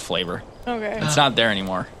 that was just flavor. Okay. It's not there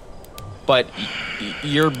anymore. But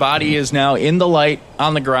your body is now in the light,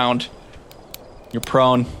 on the ground. You're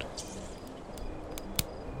prone.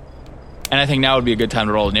 And I think now would be a good time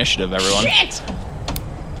to roll initiative, everyone. Shit!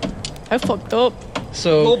 I fucked up. A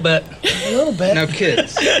So, little bit. A little bit. now,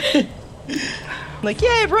 kids. Like,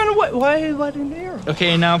 yeah, run away. Why didn't the arrow?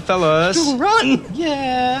 Okay, now, fellas. Run!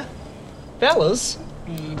 Yeah. Fellas,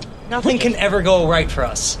 nothing can ever go right for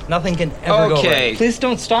us. Nothing can ever go Okay. right. Please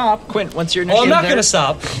don't stop. Quint, what's your Well, initiative? I'm not there? gonna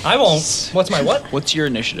stop. I won't. What's my what? What's your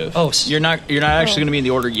initiative? Oh, you're not actually going to be in the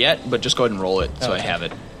order yet, but just go ahead and roll it so I Okay. have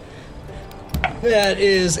it. That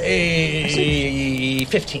is a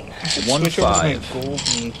 15.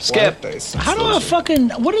 1-5. Skip. How do I fucking?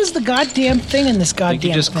 What is the goddamn thing in this I goddamn think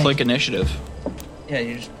you just thing? click initiative. Yeah,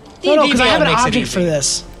 you just. No, because I have an makes it object easy. for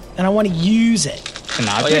this, and I want to use it. An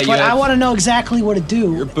Oh, object? yeah, you But I have want to know exactly what to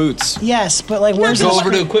do. your boots. Yes, but like, where's Go this?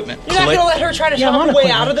 over to equipment. You're not Click. gonna let her try to Yeah, I'm talk on her way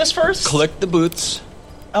equipment. out of this first? Click the boots.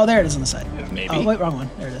 Oh, there it is on the side. Maybe. Oh, wait, wrong one.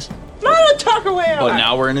 There it is. Not talk her way out. But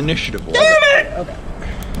now we're in initiative order. Okay.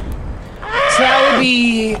 So that would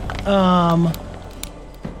be, well,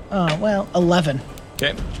 11.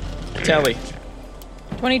 Okay. Tally.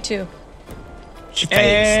 22.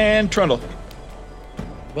 And Trundle.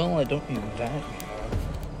 Well, I don't need that.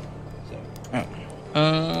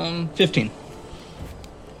 So, 15.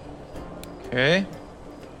 Okay.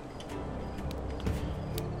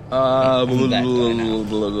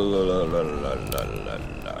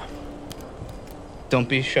 Don't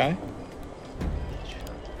be shy.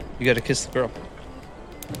 You gotta kiss the girl.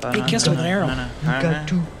 He kissed with an arrow. got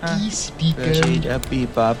to kiss me,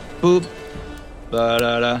 Beep, bop, boop.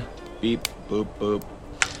 Ba-da-da. Beep, boop, boop.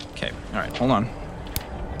 Okay. All right. Hold on.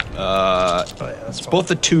 It's both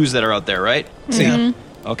the twos that are out there, right? Yeah.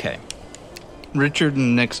 Okay. Richard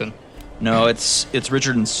and Nixon. No, it's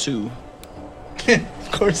Richard and Sue.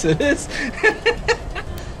 Of course it is.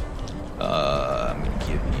 I'm gonna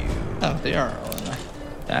give you Oh, they are.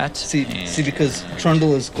 that. See, and- because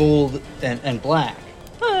Trundle is gold and black.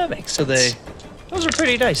 Oh, that makes So sense. Those are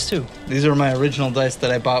pretty dice, too. These are my original dice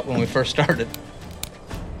that I bought when we first started.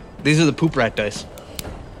 These are the poop rat dice.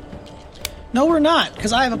 No, we're not,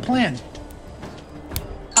 because I have a plan.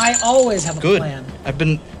 I always have a Good.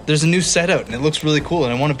 plan. There's a new set out and it looks really cool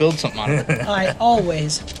and I want to build something on it. I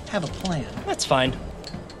always have a plan. That's fine.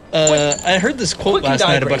 I heard this quote quick and last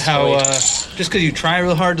night about digress, how Wade. just because you try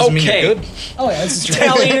real hard doesn't mean Okay. you're good. Oh, yeah, this is true.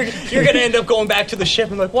 Tally, you're gonna end up going back to the ship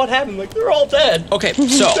and like, what happened? Like, they're all dead. Okay,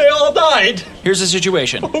 so They all died. here's the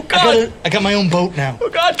situation. Oh, God. I got my own boat now. Oh,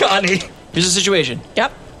 God, Connie. Here's the situation.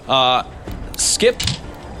 Yep. Skip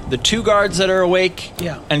the two guards that are awake.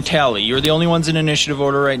 Yeah. And Tally. You're the only ones in initiative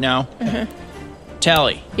order right now.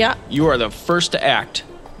 Tally. Yeah. You are the first to act.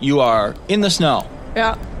 You are in the snow,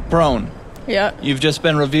 Yeah. prone. Yeah. You've just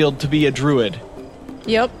been revealed to be a druid.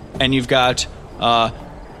 Yep. And you've got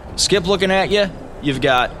Skip looking at you. You've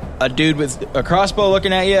got a dude with a crossbow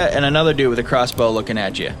looking at you, and another dude with a crossbow looking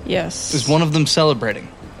at you. Yes. Is one of them celebrating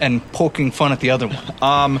and poking fun at the other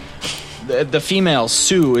one? The female,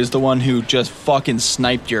 Sue, is the one who just fucking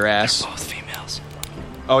sniped your ass. Both females.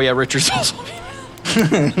 Oh, yeah, Richard's also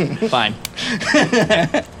female. Fine.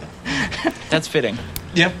 That's fitting.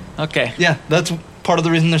 Yep. Okay. Yeah, that's part of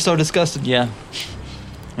the reason they're so disgusted. Yeah.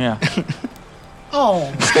 Yeah.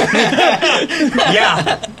 Oh,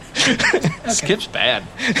 Yeah. Skip's bad.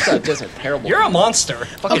 That's just a terrible You're a monster.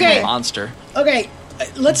 fucking Okay. monster. okay.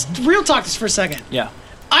 Let's real talk this for a second. Yeah.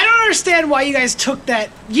 I don't understand why you guys took that.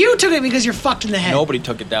 You took it because you're fucked in the head. Nobody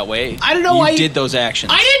took it that way. I don't know you why you- did those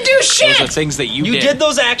actions. I didn't do shit. Those are things that you You did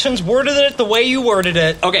those actions, worded it the way you worded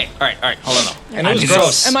it. Okay. All right. Hold on. Though. And it was I'm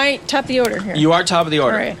gross. Am I top of the order here? You are top of the All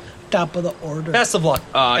order. right. Top of the order. Best of luck.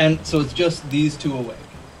 And so it's just these two awake.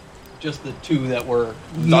 Just the two that were.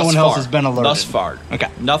 No Thus one far. else has been alerted. Thus far. Okay.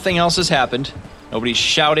 Nothing else has happened. Nobody's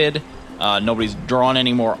shouted. Nobody's drawn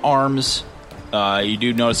any more arms. You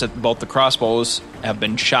do notice that both the crossbows have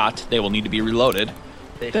been shot. They will need to be reloaded.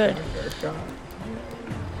 Good.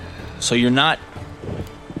 So you're not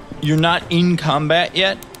in combat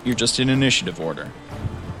yet. You're just in initiative order.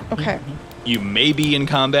 Okay. You may be in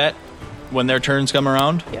combat when their turns come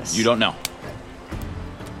around. Yes. You don't know.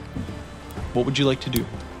 What would you like to do?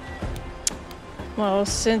 Well,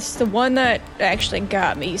 since the one that actually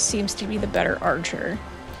got me seems to be the better archer,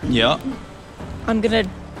 Yeah. I'm gonna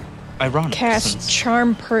Ironic. cast since-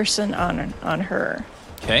 Charm Person on her.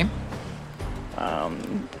 Okay.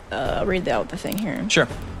 I'll read out the thing here. Sure.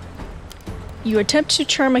 You attempt to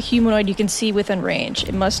charm a humanoid you can see within range.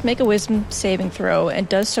 It must make a wisdom saving throw and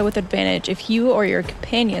does so with advantage if you or your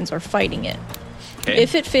companions are fighting it. Okay.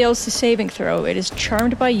 If it fails the saving throw, it is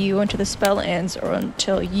charmed by you until the spell ends or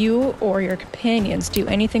until you or your companions do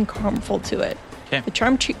anything harmful to it. Okay. The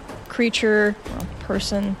charmed creature, well,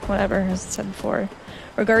 person, whatever, as I said before,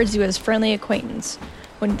 regards you as friendly acquaintance.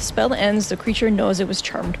 When the spell ends, the creature knows it was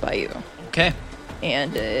charmed by you. Okay.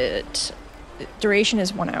 And duration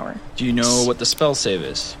is 1 hour. Do you know what the spell save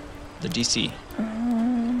is? The DC. I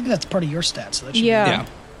think that's part of your stats. So that should Yeah.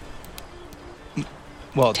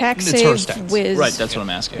 Well, Attack it's her save stats. with Right, that's what I'm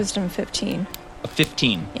asking. Wisdom 15. A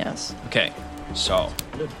 15. Yes. Okay. So.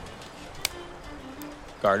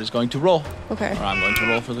 Guard is going to roll. Okay. Or I'm going to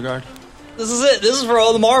roll for the guard. This is it. This is for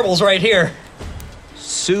all the marbles right here.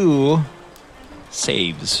 Sue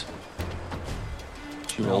saves.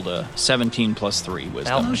 She rolled a 17 plus 3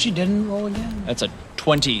 wisdom. be. No, she didn't roll again. That's a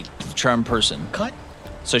 20 charm person. Cut.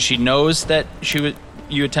 So she knows that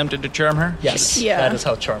you attempted to charm her? Yes. Yeah. That is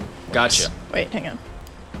how charm. Gotcha. Wait, hang on.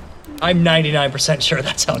 I'm 99% sure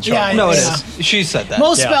that's how charm. Yeah, No, it Yeah. is. She said that.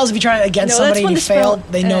 Most Yeah. spells, if you try it against No, that's somebody when and you the spell fail,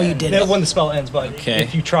 they know you did Then it. when the spell ends, but Okay.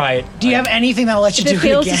 if you try it, Do you have anything that'll let you If do it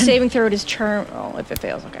fails it the again? saving throw, it is charm. Oh, if it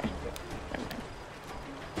fails, okay.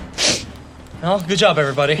 Well, good job,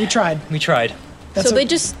 everybody. We tried. We tried. That's So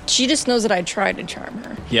a- she just knows that I tried to charm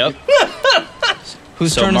her. Yep.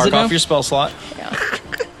 Whose So turn is mark it now? off your spell slot. Yeah.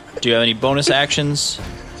 Do you have any bonus actions?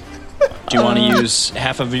 Do you want to use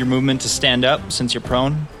half of your movement to stand up since you're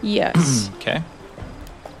prone? Yes. Okay.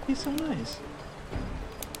 He's so nice.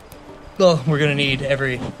 Well, we're gonna need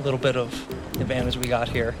every little bit of advantage we got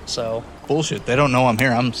here. So Bullshit. They don't know I'm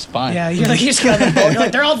here. I'm fine. Yeah, you're like, you just got the boat. You're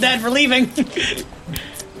like, they're all dead. We're leaving.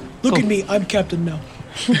 Look at me. I'm Captain No.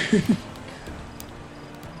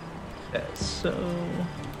 So.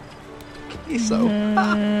 queso.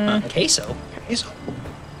 Queso.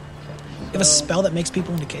 You have a spell that makes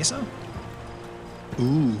people into queso?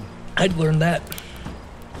 I'd learn that,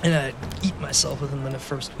 and I'd eat myself within the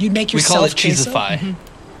first. You'd make We yourself call it queso? cheesify.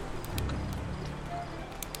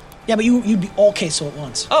 Yeah, but you'd be all queso at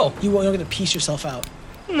once. Oh. You won't get to piece yourself out.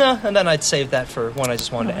 No, and then I'd save that for when I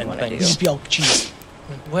just wanted to end What I You things. just be all cheese.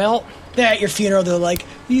 Well, They're at your funeral, they're like,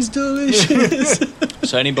 he's delicious.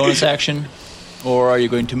 So any bonus action? Or are you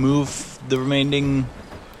going to move the remaining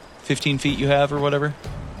 15 feet you have or whatever?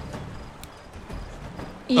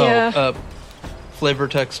 Yeah. Oh, flavor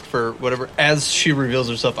text for whatever. As she reveals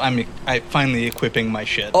herself, I finally equipping my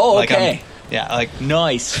shit. Oh, Like, okay. yeah, like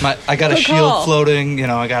Nice. I got a Good shield call. floating.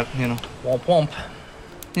 I got womp womp.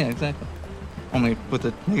 Yeah, exactly. Only with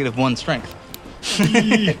a -1 strength.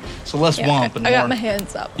 So less Yeah, womp and I more. got my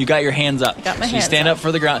hands up. You got your hands up. got my so you hands stand up. up.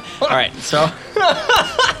 For the ground. All right, so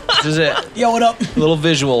this is it. Yo, what up? Little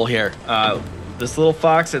visual here. This little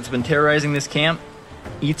fox that's been terrorizing this camp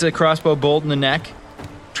eats a crossbow bolt in the neck,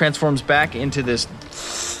 transforms back into this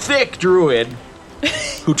thick druid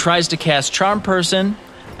who tries to cast Charm Person,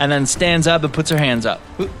 and then stands up and puts her hands up.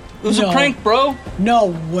 It was No. a prank, bro. No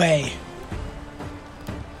way.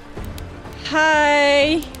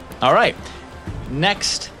 Hi. All right.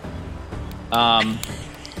 Next,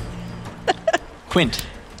 Quint.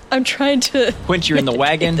 I'm trying to. Quint, you're in the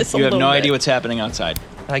wagon. This a You have no little idea bit. what's happening outside.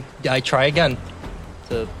 I try again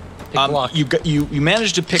to pick the lock. You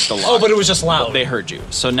managed to pick the lock. Oh, but it was just loud. But they heard you.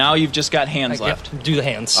 So now you've just got I hands get left. to do the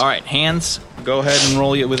hands. All right, hands. Go ahead and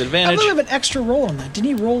roll it with I advantage. thought we have an extra roll on that.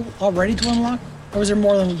 Didn't he roll already to unlock? Or was there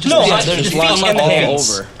more than just No, one? I- There's the lots feet and the all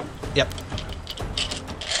hands. over. Yep.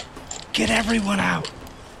 Get everyone out.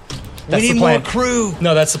 That's we the need plan. more crew.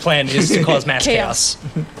 No, that's the plan. Is to cause mass chaos.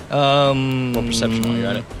 Roll perception while you're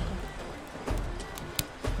at it.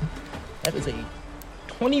 That is a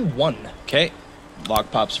 21. Okay.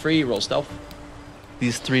 Lock pops free. Roll stealth.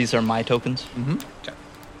 These 3s are my tokens. Okay.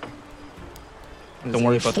 Don't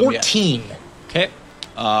worry about them yet. 14. Okay.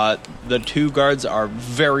 The two guards are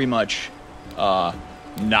very much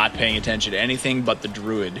not paying attention to anything but the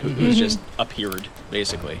druid who's just appeared,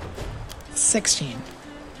 basically. 16.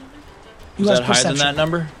 Was US that higher than perception. that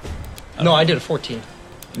number? No, I did a 14.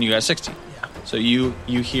 And you got 16. Yeah. So you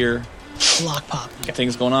hear Lock pop.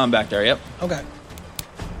 things going on back there. Yep. Okay.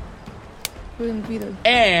 Wouldn't be the-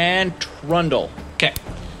 And Trundle. Okay.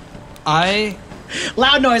 I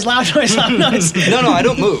Loud noise, loud noise, loud noise. no, I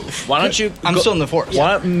don't move. Why don't you? I'm still in the forest.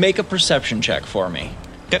 Why don't make a perception check for me?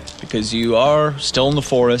 Yep. Because you are still in the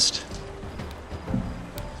forest.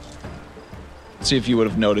 See if you would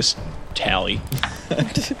have noticed Tally.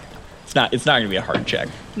 It's not going to be a hard check.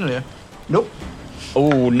 No, yeah. Nope.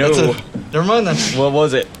 Oh no! That's never mind then. What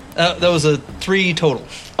was it? That was a 3 total.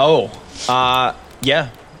 Oh, yeah.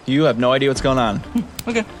 You have no idea what's going on.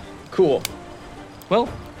 Okay. Cool. Well,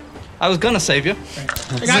 I was gonna save you.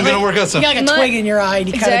 This isn't gonna work out so. You got like a Not twig in your eye. And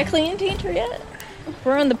you exactly in danger yet?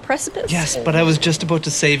 We're on the precipice? Yes, but I was just about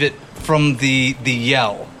to save it from the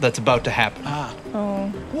yell that's about to happen.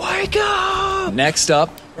 Oh. Wake up! Next up,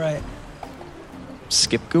 Right.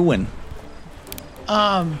 Skip Goodwin.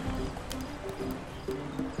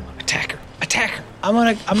 Attack her! Attack her! I'm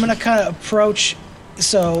gonna kind of approach.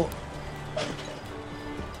 So I'm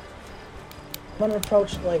gonna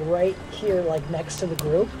approach like right here, like next to the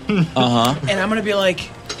group, Uh huh. and I'm gonna be like,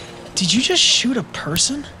 "Did you just shoot a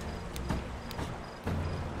person?"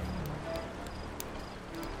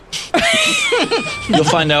 You'll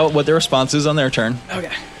find out what their response is on their turn.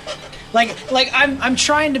 Okay. Like I'm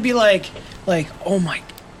trying to be like, oh my,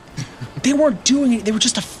 they weren't doing it. They were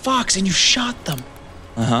just a fox, and you shot them.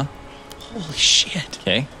 Uh huh. Holy shit.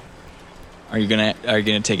 Okay. Are you gonna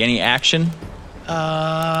take any action?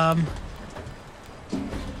 At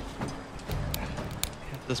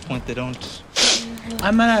this point, they don't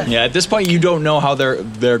I'm gonna. Yeah, at this point, you don't know how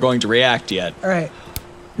they're going to react yet. All right.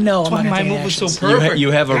 No, I'm not why gonna my take any move was so actions. perfect.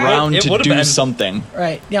 You have a round it to would've do been. something.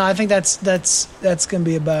 Right. Yeah, I think that's gonna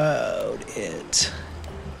be about it.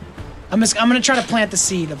 I'm gonna try to plant the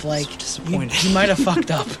seed of like disappointed. you might have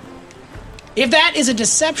fucked up. If that is a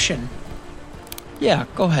deception, Yeah,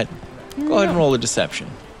 go ahead. Go ahead and roll a deception.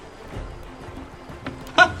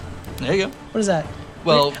 There you go. what is that?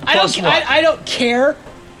 Well, I don't. plus what? I don't care.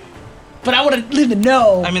 But I would have lived to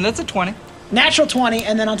know. I mean, that's a 20. Natural 20,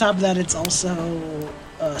 and then on top of that, it's also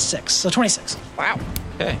 6, so 26. Wow.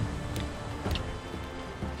 Okay.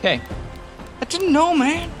 Okay. I didn't know,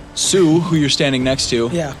 man. Sue, who you're standing next to,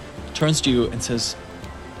 Yeah. turns to you and says,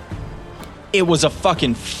 "It was a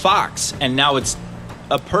fucking fox, and now it's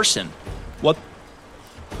a person. What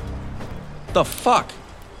the fuck?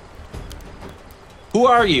 Who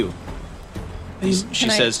are you?" She Can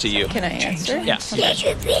I- says to you. Can I answer? Yeah.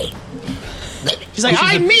 She's like,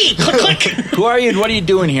 I'm me! Click, click! Who are you and what are you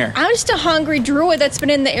doing here? I'm just a hungry druid that's been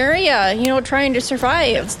in the area, trying to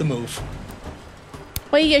survive. That's the move.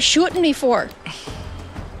 What are you shooting me for?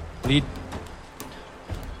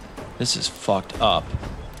 This is fucked up.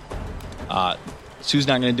 Sue's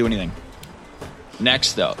not going to do anything.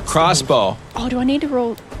 Next, though, crossbow. Oh, do I need to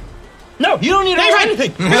roll? No, you don't need to do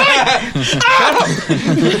anything.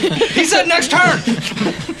 He said next turn.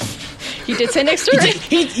 You did say next turn.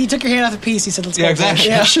 He took your hand off the piece. He said, let's go. Yeah, exactly.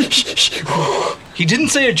 Yeah. He didn't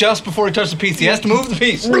say adjust before he touched the piece. He has to move the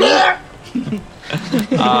piece.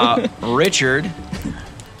 Richard.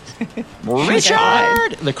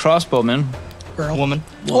 Richard! The crossbowman. Girl. Woman.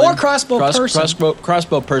 Or crossbow person.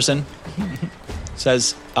 Crossbow person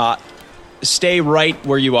says, stay right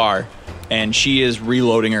where you are. And she is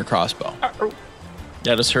reloading her crossbow.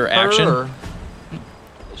 That is her action.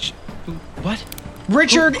 What?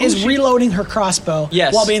 Richard is reloading her crossbow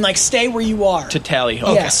Yes. while being like, stay where you are. To tally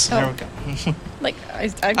ho. Yes. There we go. Like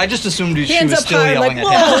I just assumed she hands was up still high, yelling like,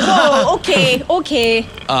 at him. whoa, okay,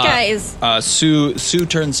 guys. Sue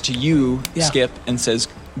turns to you, Yeah. Skip, and says,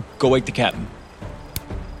 go wake the captain.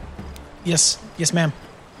 Yes. Yes, ma'am.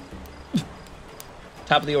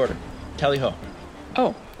 Top of the order. Tally ho.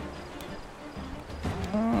 Oh.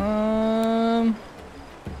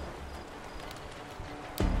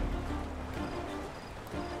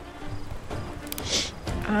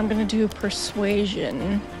 I'm gonna do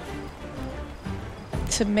persuasion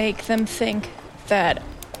to make them think that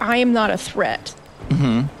I am not a threat.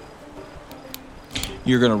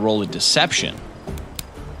 You're going to roll a deception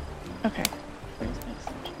Okay.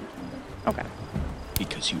 Okay.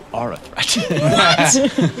 because you are a threat.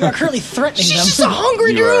 You are currently threatening She's them. just a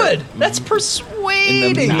hungry You are- druid. That's In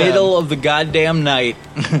persuading. the middle of the goddamn night,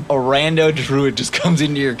 a rando druid just comes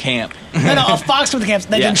into your camp. Then a fox with the camps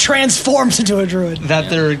that Yeah. then transforms into a druid. That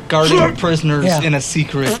they're guarding prisoners Yeah. in a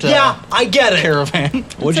secret Yeah, I get it. caravan.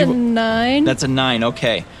 What'd It's a you? 9. That's a 9.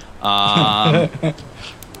 Okay.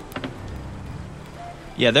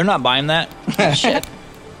 Yeah, they're not buying that. Shit.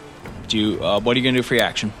 Do you? What are you gonna do for your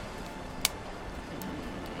action?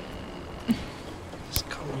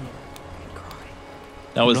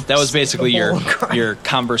 That was basically your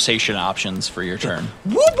conversation options for your turn.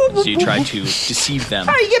 So you tried to deceive them.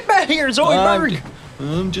 How do you get back here,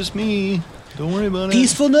 Zoidberg? Just me. Don't worry about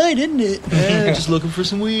Peaceful night, isn't it? Yeah, just looking for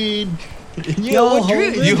some weed. Yo, hold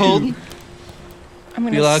it. You hold? I'm Be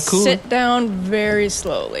a gonna lot cooler. sit down very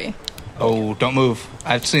slowly. Oh, don't move.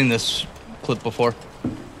 I've seen this clip before.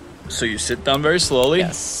 So you sit down very slowly.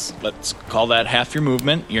 Yes. Let's call that half your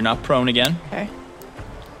movement. You're not prone again. Okay.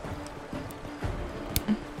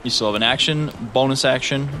 You still have an action, bonus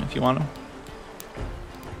action if you want to.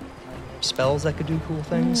 Spells that could do cool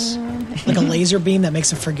things. Like a laser beam that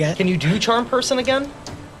makes him forget. Can you do charm person again?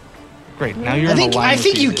 Great. Now you're I in think a line with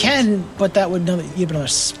you these can, but that would you have another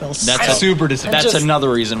spell. That's dudes. Super deceptive. That's just-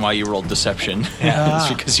 another reason why you rolled deception. Ah.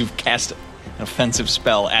 It's because you've cast an offensive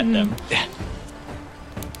spell at them.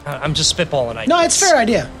 I'm just spitballing ideas. No, it's a fair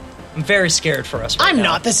idea. I'm very scared for us. Right I'm now.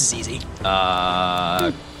 not. This is easy.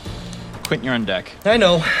 Quentin, you're on deck. I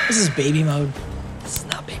know. This is baby mode. This is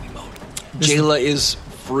not baby mode. Jayla is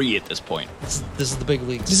free at this point. This is the big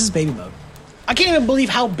leagues. This is baby mode. I can't even believe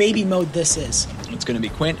how baby mode this is. It's going to be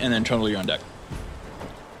Quint and then Trundle, you're on deck.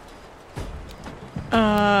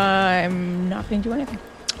 I'm not gonna do anything.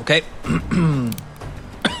 Okay.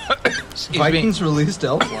 Excuse me. Vikings released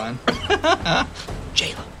Elfline.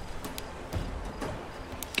 Jayla.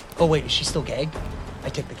 Oh wait, is she still gagged? I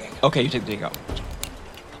take the gag. Okay, you take the take out.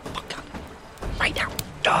 Fuck up. Right now.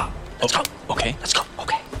 Duh. Let's go. Okay. Let's go.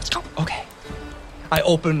 Okay. Let's go. Okay. I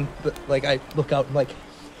open, like, I look out and, like,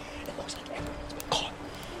 it looks like everyone's been caught.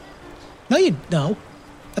 No.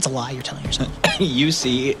 That's a lie you're telling yourself. You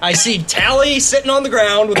see, I see Tally sitting on the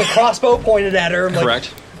ground with a crossbow pointed at her.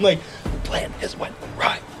 correct. I'm like, plan is went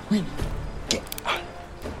right. Get on.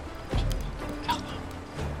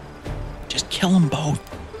 Just kill them both.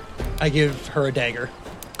 I give her a dagger.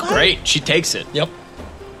 Great. She takes it. Yep.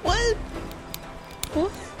 What?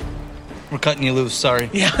 We're cutting you loose. Sorry.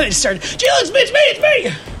 Yeah, I started. Jill, it's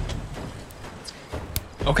me!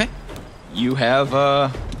 Okay. You have.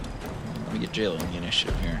 Let me get Jalen the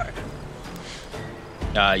initiative here.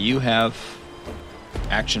 You have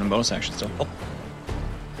action and bonus action still. Oh.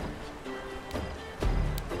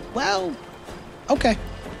 Well, okay.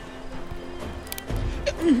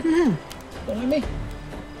 Don't mind me.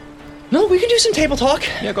 No, we can do some table talk.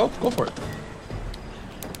 Yeah, go for it.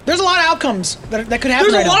 There's a lot of outcomes that could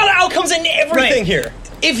happen. There's right a lot now. of outcomes in everything Right. here.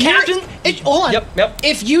 If Captain- hold on. Yep.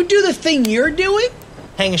 If you do the thing you're doing,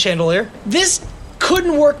 Hang a chandelier. this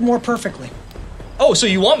couldn't work more perfectly. Oh, so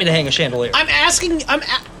you want me to hang a chandelier? I'm asking.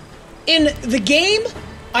 In the game.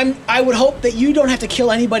 I would hope that you don't have to kill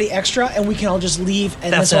anybody extra, and we can all just leave.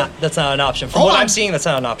 And That's not an option. From Hold what on. I'm seeing, that's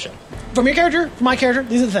not an option. From your character, from my character,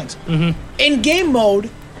 these are the things. Mm-hmm. In game mode,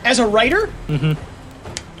 as a writer, you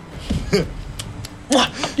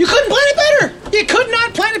couldn't plan it better. You could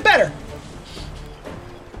not plan it better.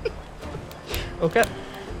 Okay.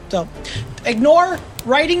 So, ignore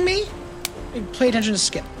writing me. And pay attention to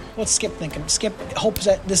Skip. What's Skip thinking? Skip hopes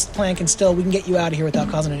that this plan we can get you out of here without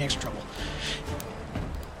causing any extra trouble.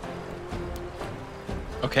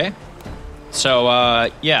 Okay. So,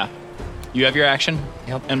 yeah, you have your action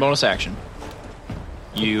Yep. and bonus action.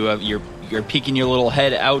 You have, you're peeking your little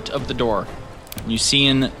head out of the door. You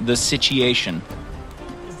seeing the situation.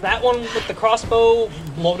 Is that one with the crossbow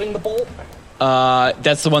loading the bolt?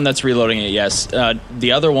 That's the one that's reloading it. Yes.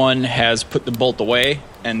 The other one has put the bolt away,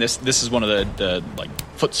 and this is one of the like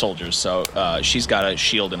foot soldiers. So she's got a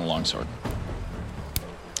shield and a longsword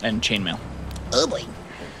and chainmail. Oh boy.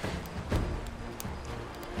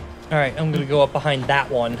 All right, I'm gonna go up behind that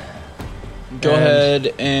one. Go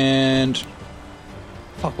ahead and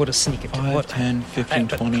Fuck, what a sneak attack! 5, What? 10, 15,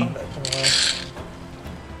 But 20. combat,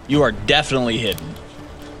 You are definitely hidden.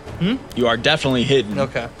 You are definitely hidden.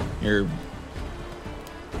 Okay. You're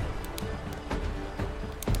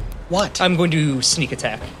What? I'm going to sneak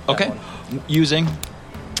attack. that okay. one. Using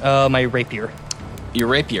My rapier. your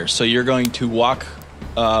rapier. So you're going to walk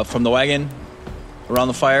from the wagon around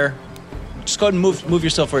the fire. Just go ahead and move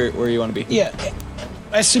yourself where you want to be. Yeah.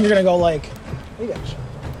 I assume you're gonna go like.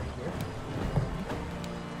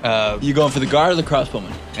 You going for the guard or the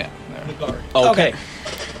crossbowman? Yeah. The guard. Oh, okay.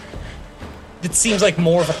 It seems like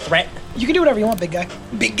more of a threat. You can do whatever you want, big guy.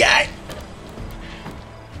 Big guy.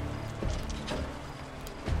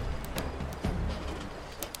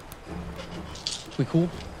 We cool?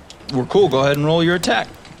 We're cool. Go ahead and roll your attack.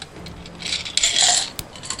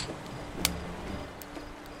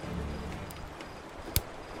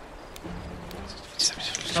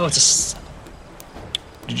 Oh, it's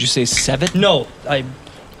Did you say 7? no. I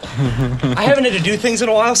haven't had to do things in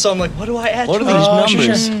a while, so I'm like, what do I add? What to are it?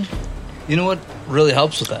 these numbers? You know what really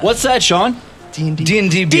helps with that? What's that, Sean? D&D.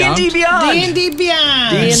 D&D Beyond. Beyond. D&D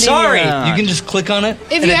Beyond. Sorry. You can just click on it,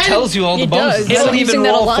 and you it had- tells you all the It bonuses. does. It'll I'm even using that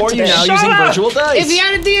a roll lot for you today. now Shut using up! virtual dice. If you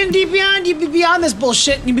had a D&D Beyond, you'd be beyond this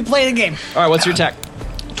bullshit and you'd be playing a game. All right, what's your attack?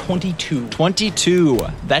 22. 22.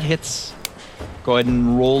 That hits. Go ahead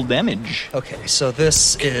and roll damage. Okay, so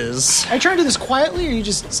this is... Are you trying to do this quietly or you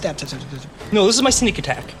just stab? No, this is my sneak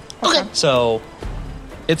attack. Okay. So,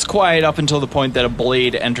 It's quiet up until the point that a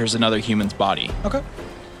blade enters another human's body, Okay.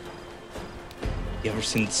 You ever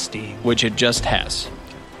seen Steam? which it just has.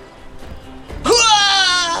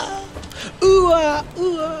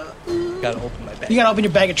 gotta open my bag. You gotta open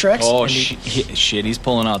your bag of tricks. Oh, shit. He's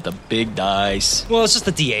pulling out the big dice. Well, it's just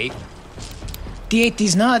a D8. D8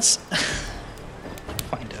 these nuts.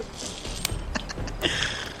 Find it.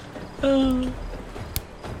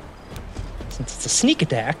 Since it's a sneak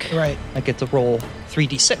attack, Right. I get to roll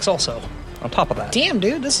 3d6 also on top of that. Damn,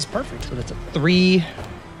 dude, this is perfect. So that's a 3,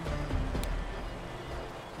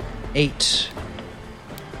 8,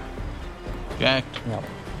 Jack. no,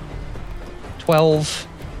 12,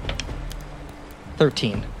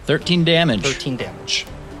 13. 13 damage. 13 damage.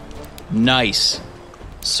 Nice.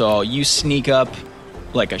 So you sneak up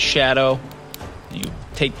like a shadow. You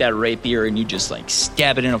take that rapier and you just like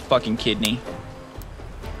stab it in a fucking kidney.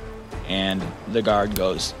 And the guard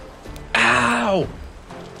goes, "Ow!"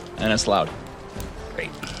 And it's loud. Great.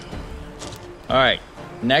 All right.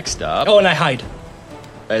 Next up, Oh, and I hide.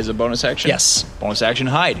 as a bonus action. Yes. Bonus action,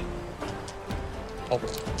 hide. I'll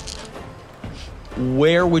roll.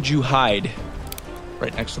 Where would you hide?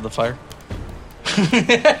 Right next to the fire.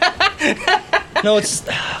 No, it's...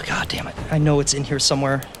 God damn it. I know it's in here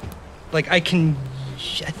somewhere. Like, I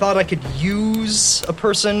thought I could use a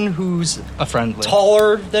person who's A friendly.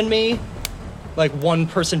 taller than me. Like, one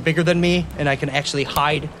person bigger than me, and I can actually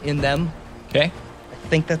hide in them. Okay. I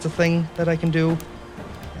think that's a thing that I can do.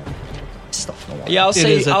 Stuff in a while. Yeah, I'll It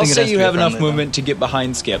say is. I think it has you to be have enough friendly, though. movement to get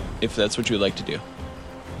behind Skip if that's what you would like to do.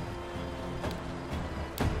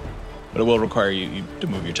 But it will require you to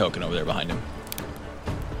move your token over there behind him.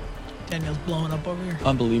 Daniel's blowing up over here.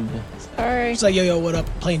 Unbelievable. Sorry. It's like, yo, what up?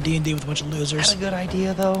 Playing D&D with a bunch of losers. That's a good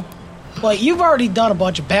idea, though. Well, you've already done a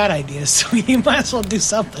bunch of bad ideas, so you might as well do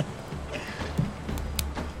something.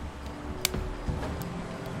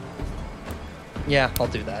 Yeah, I'll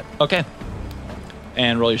do that. Okay.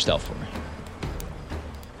 And roll your stealth for me.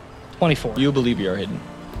 24. You believe you are hidden.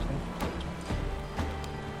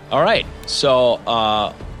 All right. So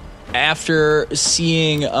after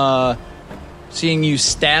seeing you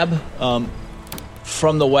stab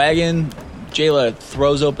from the wagon, Jayla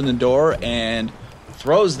throws open the door and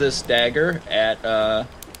throws this dagger at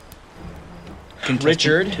Contestant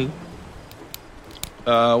Richard. 2.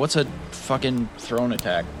 What's a fucking thrown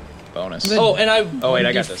attack bonus? Oh, and I... Oh, wait,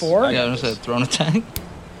 I got this. 4? I Yeah, got I was this. a thrown attack.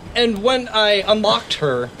 And when I unlocked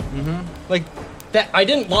her, like, that, I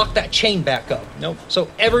didn't lock that chain back up. Nope. So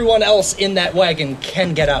everyone else in that wagon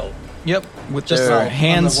can get out. Yep. With Just their on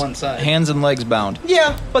the one side. hands and legs bound.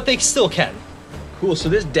 Yeah, but they still can. Cool. So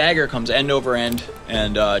this dagger comes end over end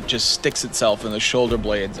and just sticks itself in the shoulder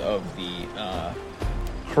blades of the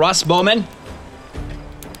crossbowman.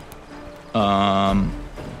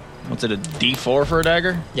 What's it? A D4 for a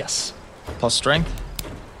dagger Yes. plus strength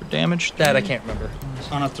for damage. That I can't remember.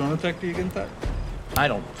 On a thrown attack, do you get that? I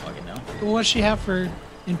don't fucking know. Well, what does she have for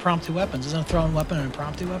impromptu weapons? Isn't a thrown weapon an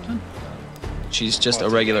impromptu weapon? She's just a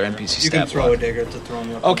regular NPC You can stat throw block. a dagger to thrown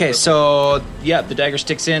weapon. Okay, so yeah, the dagger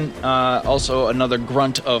sticks in. Also, another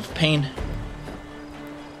grunt of pain,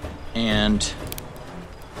 and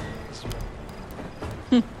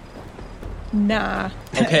Nah.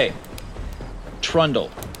 okay,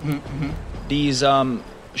 Trundle. These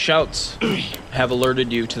shouts have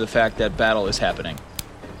alerted you to the fact that battle is happening.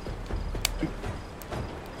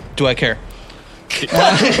 Do I care?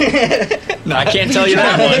 No, I can't tell you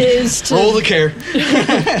that It one. is to Roll the care.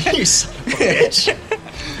 You son of a bitch.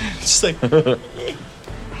 Just like,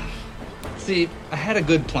 See, I had a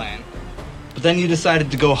good plan, but then you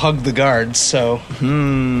decided to go hug the guards, so...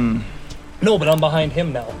 no, but I'm behind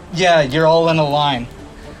him now. Yeah, you're all in a line.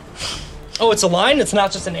 Oh, it's a line? It's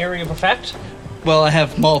not just an area of effect? Well, I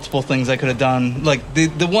have multiple things I could have done. Like,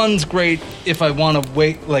 the one's great if I want to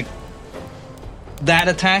wake, like... That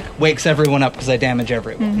attack wakes everyone up because I damage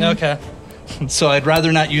everyone. Okay. So I'd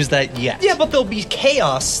rather not use that yet. Yeah, but there'll be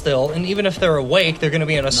chaos still, and even if they're awake, they're going to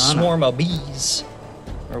be in a swarm of bees.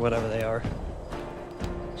 Or whatever they are.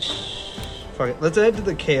 Fuck it. Let's add to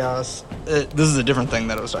the chaos. This is a different thing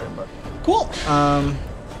that I was talking about. Cool.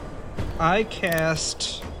 I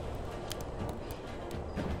cast...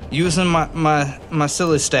 Using my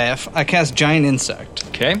silly staff, I cast Giant Insect.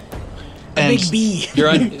 Okay, And, Big B. you're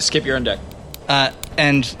on. Skip, you're on deck.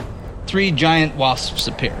 and 3 giant wasps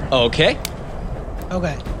appear. Okay,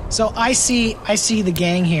 Okay. So I see the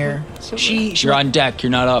gang here. She you're on deck. You're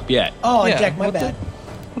not up yet. Oh, Yeah, deck, my what the- bad.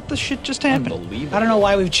 What the shit just happened? Unbelievable. I don't know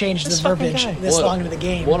why we've changed This the fucking verbiage guy. this What a- long into the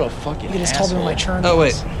game. What a fucking You just told me what my asshole. turn Oh,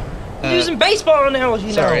 wait. was. Using baseball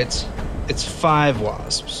analogy Sorry, now. it's 5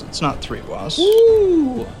 wasps. It's not 3 wasps.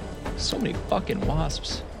 Ooh, so many fucking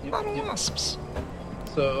wasps. A lot of wasps.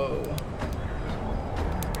 So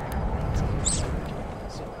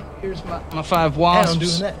here's my 5 wasps. I'm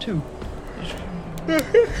doing that too.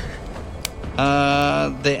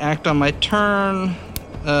 They act on my turn.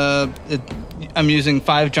 I'm using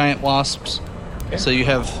 5 giant wasps. So you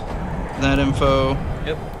have that info.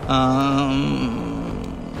 Yep.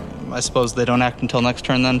 I suppose they don't act until next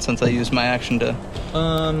turn then, since I used my action to.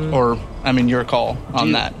 Or, I mean, your call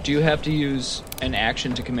on that. Do you have to use an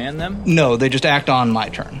action to command them? No, they just act on my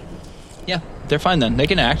turn. Yeah, they're fine then. They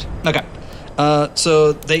can act. Okay.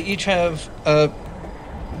 So they each have a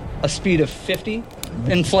speed of 50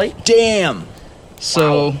 in flight. Damn.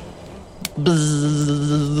 So.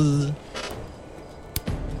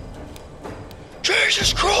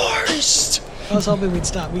 Jesus Christ! I was hoping we'd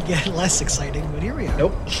stop. We'd get less exciting, but here we are.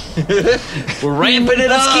 Nope. We're ramping it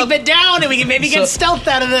Let's up. keep it down, and we can maybe get So- stealth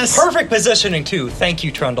out of this. Perfect positioning too. Thank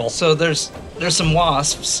you, Trundle. So there's some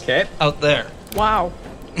wasps Okay. out there. Wow.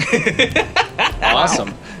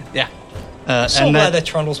 Awesome. Yeah. So and glad that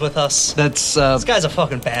Trundle's with us. that's This guy's a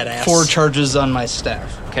fucking badass. 4 charges on my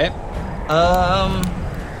staff. Okay.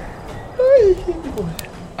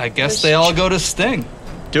 I guess they all go to Sting.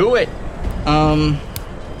 Do it.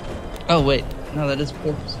 Oh wait, no, that is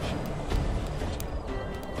poor position.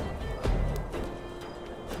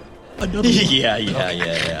 Another one. yeah.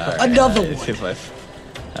 All right. Another one.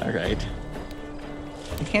 All right.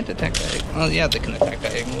 You can't attack diagonal. Oh yeah, they can attack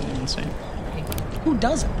diagonally. Insane. Who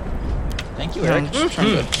doesn't? Thank you, Yeah, Eric. I'm just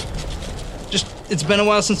trying to. It's been a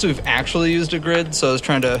while since we've actually used a grid, so I was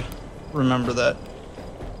trying to remember that.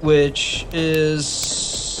 Which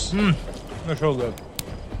is. That's so good.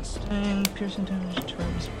 Piercing damage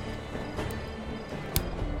terms.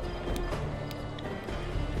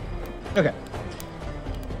 Okay.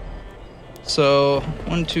 So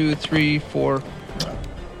 1, 2, 3, 4.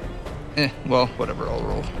 Well, whatever. I'll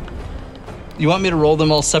roll. You want me to roll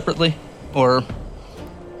them all separately, or?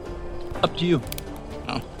 Up to you.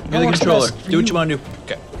 Oh. You're the works controller. best for Do what you. you want to do.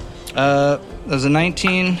 Okay. There's a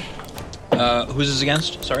 19. Who's this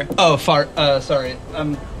against? Sorry. Oh, sorry.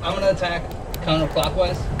 I'm gonna attack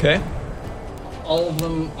counterclockwise. Okay. All of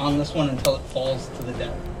them on this one until it falls to the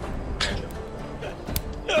dead.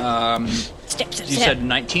 Step, step, You step. said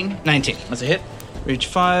 19. 19. That's a hit. Reach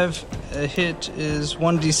 5. A hit is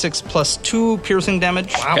 1d6 plus 2 piercing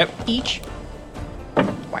damage. Okay. Each.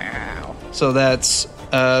 Wow. So that's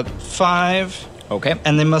 5. Okay.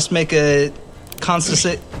 And they must make a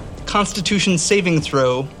Constitution saving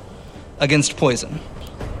throw against poison.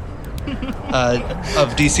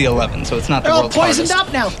 Of DC 11, so it's not the They're all world's poisoned hardest.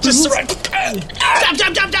 up now. Just surrender.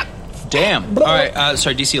 Stop. Damn. All right.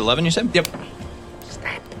 Sorry. DC 11. You said. Yep.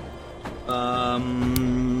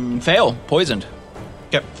 Fail. Poisoned.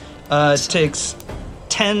 Yep. It takes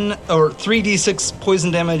 10 or 3d6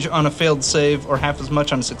 poison damage on a failed save, or half as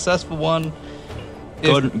much on a successful one.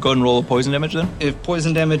 Go ahead and roll a poison damage then. If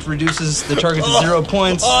poison damage reduces the target to 0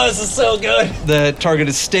 points, This is so good. the target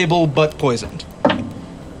is stable but poisoned.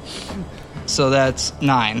 So that's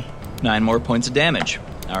 9. 9 more points of damage.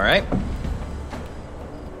 All right.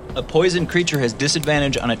 A poisoned creature has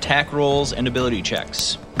disadvantage on attack rolls and ability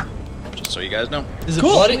checks. Just so you guys know. Is it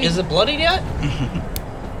bloody? Is it bloodied yet?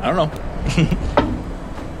 I don't know.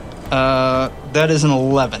 That is an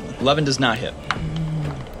 11. 11 does not hit.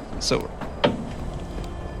 So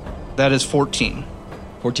that is 14.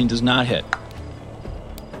 14 does not hit.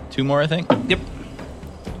 2 more, I think.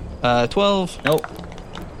 Yep. 12. Nope.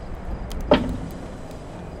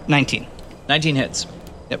 19. 19 hits.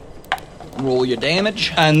 Yep. Roll your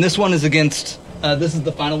damage. And this one is against. This is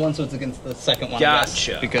the final one, so it's against the second one. I guess,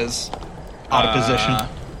 Gotcha. because out of position.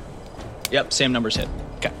 Yep, same numbers hit.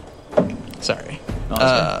 Okay. Sorry. No,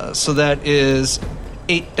 that's So that is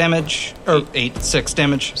 8 damage, or 6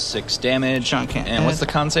 damage. 6 damage. Sean can't And what's add.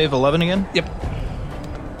 the con save? 11 again? Yep.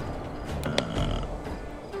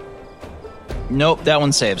 Nope, that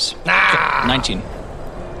one saves. 19.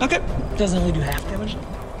 Okay. Doesn't only do half damage.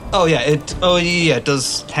 Oh yeah, it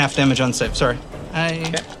does half damage on save. Sorry.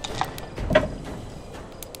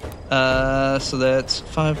 So that's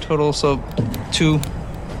 5 total. So 2.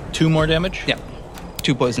 2 more damage? Yeah.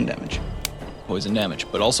 2 poison damage. Poison damage,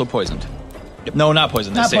 but also poisoned. No, not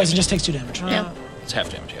poisoned. Not That's poison, saved. just takes 2 damage. Yeah. It's half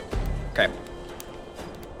damage, yep. Okay.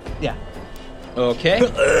 Yeah. Okay.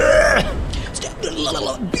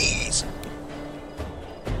 Bees.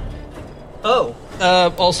 Oh.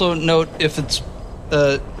 Also note if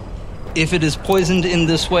it is poisoned in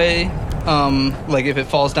this way, like if it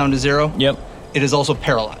falls down to 0, Yep. it is also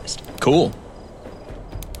paralyzed. Cool.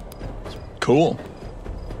 Cool.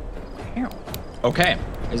 Okay.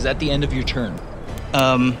 Is that the end of your turn?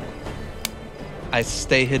 I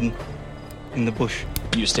stay hidden in the bush.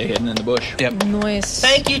 You stay hidden in the bush. Yep. Noise.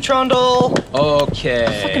 Thank you, Trundle. Okay.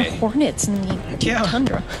 Fucking hornets in the Yeah.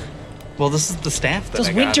 tundra. Well, this is the staff that Those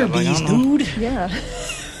I got. winter I'm like, I bees, don't know. dude. Yeah.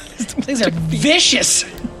 These are vicious. They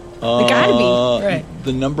gotta be. Right.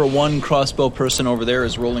 The number 1 crossbow person over there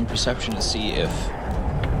is rolling perception to see if,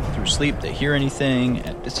 through sleep, they hear anything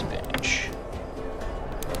at disadvantage.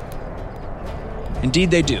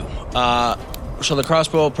 Indeed, they do. So the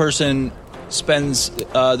crossbow person spends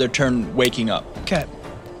their turn waking up. Okay.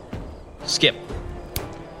 Skip.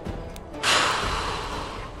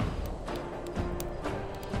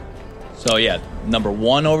 So yeah, number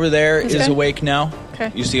 1 over there is Okay. awake now.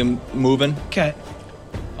 Okay. You see him moving. Okay.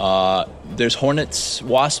 There's hornets,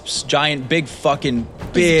 wasps, giant, big fucking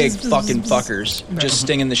fuckers just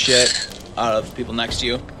stinging the shit out of people next to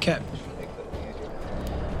you. Okay.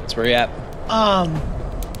 That's where you at.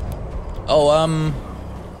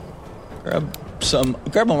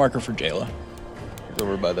 Grab a marker for Jayla. She's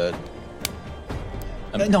over by the.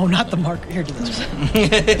 No, not the marker. Here, do this.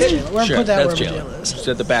 We're Sure, put that that's where Jayla. Jayla is. She's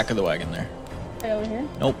at the back of the wagon there. Right over here?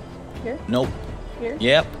 Nope. Here? Nope. Here?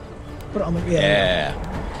 Yep. Put it on the Yeah.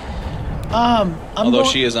 Although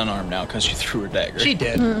she is unarmed now because she threw her dagger. She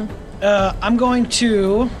did. I'm going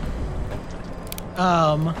to.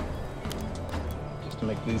 Just to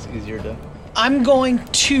make these easier to. I'm going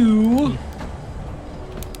to.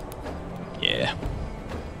 Yeah.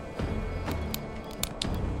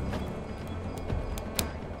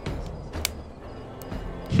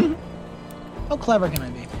 How clever can I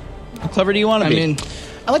be? How clever do you want to I be? mean,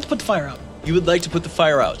 I like to put the fire out. You would like to put the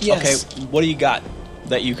fire out. Yes. Okay, what do you got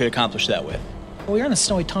that you could accomplish that with? Well, you're in a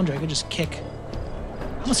snowy tundra. I could just kick.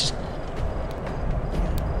 Let's just. Yeah,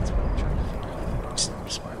 that's what I'm trying to figure out. I'm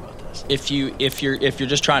smart about this. If you're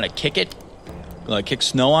just trying to kick it, like kick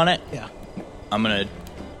snow on it, Yeah. I'm gonna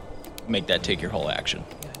make that take your whole action.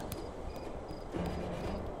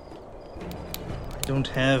 I don't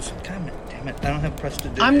have. God damn it! I don't have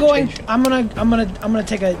prestidigitation. I'm gonna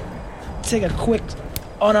take a quick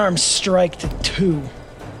unarmed strike to 2.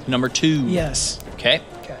 Number 2. Yes. Okay.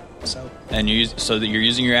 Okay. So And so that you're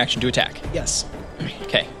using your action to attack. yes.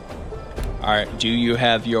 Okay. All right. Do you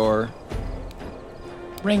have your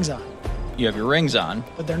Rings on, rings on,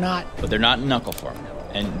 but they're not in knuckle form,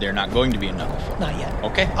 and they're not going to be in knuckle form. not yet.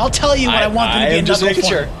 Okay. I'll tell you what I want them to be in just knuckle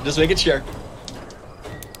making form. sure. Just making sure.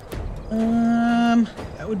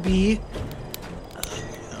 That would be.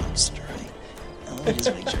 Strike. Let me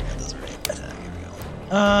just make sure I got this right. Here we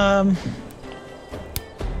go.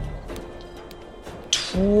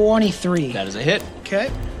 23. That is a hit.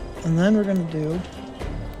 Okay. And then we're gonna do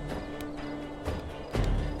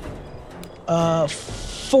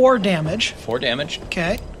 4 damage. 4 damage.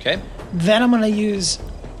 Okay. Okay. Then I'm gonna use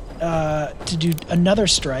to do another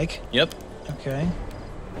strike. Yep. Okay.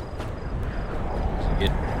 So you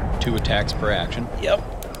get 2 attacks per action. Yep.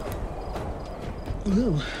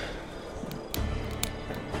 Ooh.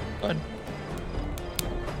 Go ahead.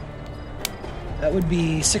 That would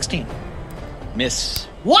be 16. Miss.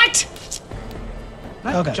 What?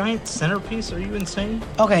 That Okay. giant centerpiece? Are you insane?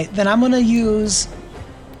 Okay, then I'm gonna use.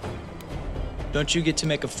 Don't you get to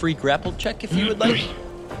make a free grapple check if you would like?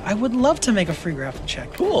 I would love to make a free grapple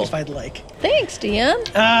check. Cool. If I'd like. Thanks, DM.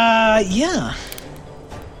 Yeah.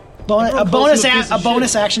 A bonus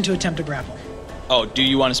action to attempt to grapple. Oh, do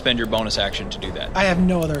you want to spend your bonus action to do that? I have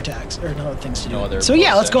no other attacks or no other things to do. No other So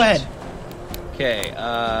yeah, bonus let's go actions. ahead. Okay,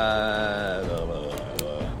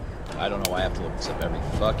 I don't know why I have to look this up every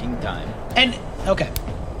fucking time. And okay.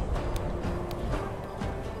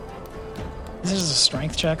 This is a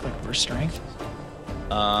strength check, like verse strength.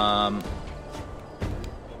 Or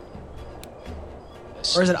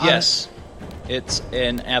is it yes. It's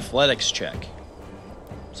an athletics check.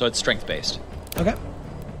 So it's strength based. Okay.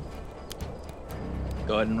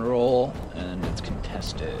 Go ahead and roll, and it's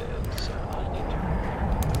contested. So I need to.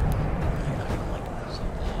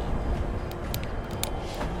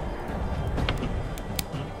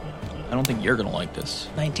 I don't think you're gonna like this.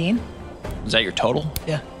 19. Is that your total?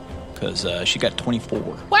 Yeah. Because she got 24.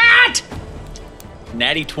 What?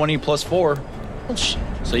 Natty 20 plus 4. Oh shit.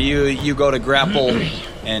 So you go to grapple,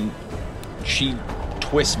 and she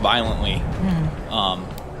twists violently to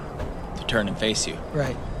turn and face you.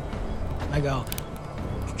 Right. I go.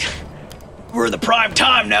 We're in the prime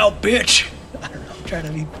time now, bitch. I don't know. I'm trying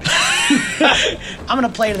to be. I'm gonna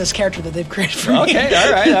play to this character that they've created for me.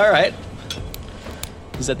 Okay, all right.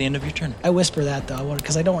 Is that the end of your turn? I whisper that though,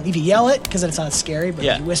 because I don't want if you yell it because it's not scary, but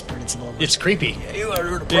Yeah. if you whisper it, it's a little. It's creepy. You are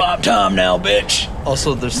in the prime time now, bitch.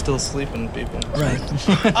 Also, they're still sleeping, people. Right.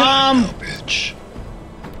 Bitch.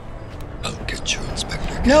 I'll get you,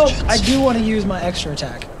 Inspector No, Gadgets. I do want to use my extra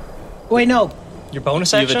attack. Wait, no. Your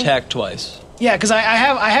bonus You've action? attacked twice. Yeah, because I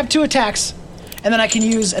have 2 attacks, and then I can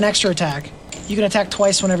use an extra attack. You can attack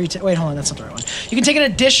twice whenever you. Wait, hold on, that's not the right one. You can take an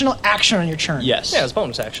additional action on your turn. Yes. Yeah, it's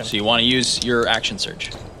bonus action. So you want to use your action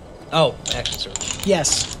surge. Oh, action surge.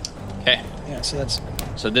 Yes. Okay. Yeah. So that's.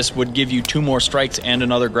 So this would give you 2 more strikes and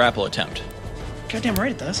another grapple attempt. Goddamn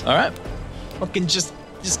right it does. All right. Fucking just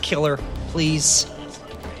kill her, please.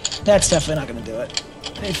 That's definitely not going to do it.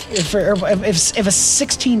 If a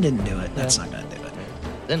 16 didn't do it, that's not going to do it.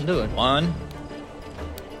 Didn't do it. 1.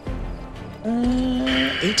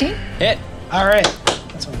 18. Hit. All right.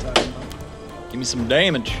 That's what I'm talking about. Give me some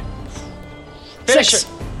damage. Finish 6. her.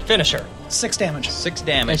 Finish her. 6 damage. 6 And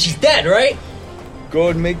damage. she's dead, right? Go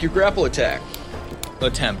ahead and make your grapple attack.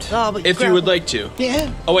 Attempt. Oh, but if you would like to.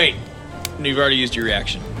 Yeah. Oh, wait. You've already used your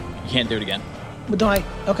reaction. You can't do it again. But don't I?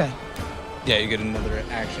 Okay. Yeah, you get another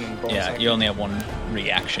action and bonus Yeah, action. you only have 1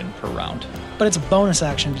 reaction per round. But it's a bonus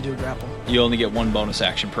action to do a grapple. You only get 1 bonus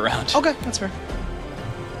action per round. Okay, that's fair.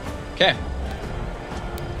 Okay.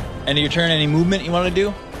 End of your turn, any movement you want to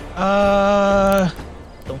do?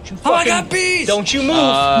 Don't you Oh, I fucking... got bees! Don't you move.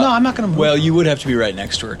 No, I'm not going to move. Well, you would have to be right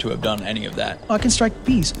next to her to have done any of that. I can strike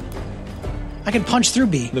bees. I can punch through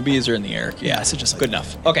bee. The bees are in the air. Yeah, so just like good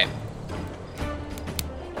enough. Okay.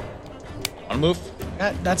 Want to move?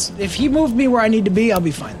 That's if he moved me where I need to be, I'll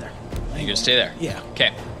be fine there. You can stay there. Yeah.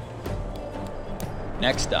 Okay.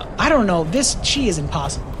 Next up, I don't know. She is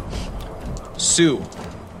impossible. Sue,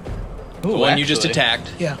 the one you just actually.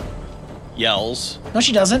 attacked, Yeah. yells. No,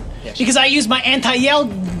 she doesn't. Because I used my anti-yell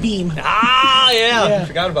beam. Ah, yeah. Yeah.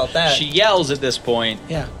 Forgot about that. She yells at this point,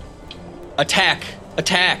 Yeah. attack,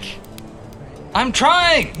 attack. I'm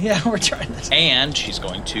trying! Yeah, we're trying this. And she's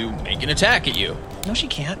going to make an attack at you. No, she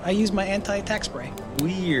can't. I used my anti-attack spray.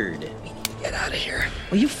 Weird. Get out of here.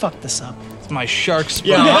 Well, you fucked this up. It's my shark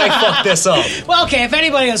spray. Yeah, I fucked this up. Well, okay, if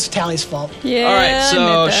anybody else, it's Tally's fault. Yeah. All right, I so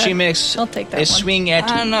admit that. she makes I'll take that a one. swing at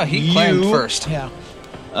I don't know, he you. claimed first. Yeah.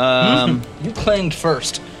 You claimed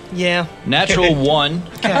first. Yeah. Natural 1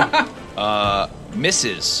 Okay.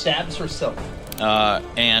 misses Stabs herself.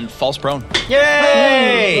 and falls prone.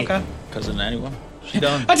 Yay! Okay. Because of anyone. She's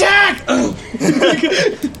done. Attack!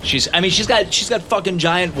 She's got fucking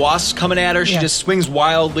giant wasps coming at her. She Yeah. just swings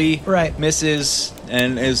wildly, Right. misses,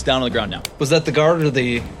 and is down on the ground now. Was that the guard or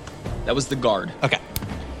the... That was the guard. Okay.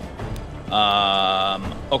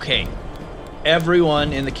 Okay.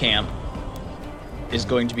 Everyone in the camp is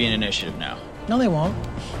going to be in initiative now. No, they won't.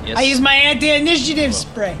 Yes. I used my anti-initiative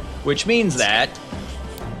spray. Which means that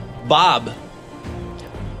Bob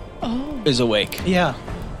is awake. Yeah.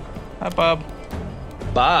 Hi, Bob.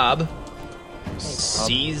 Bob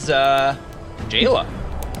sees Jayla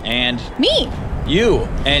and Me. you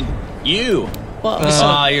and you.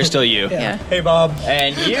 Well, You're still you. yeah. Hey, Bob.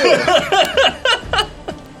 And you.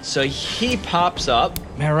 So he pops up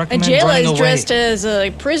May I And recommend Jayla running is away? dressed as a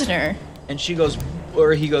prisoner. and he goes,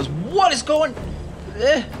 what is going?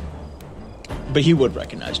 Eh. But he would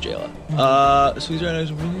recognize Jayla. So he's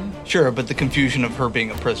right. Sure, but the confusion of her being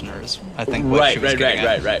a prisoner is, I think, what she was getting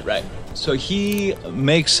at. Right. So he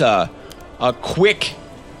makes a quick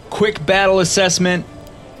battle assessment,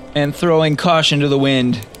 and throwing caution to the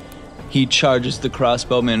wind, he charges the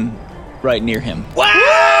crossbowman right near him.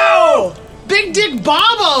 Wow! Big Dick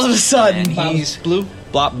Bob all of a sudden. And he's Blue?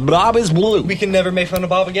 Bob is blue. We can never make fun of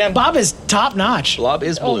Bob again. Bob is top notch. Bob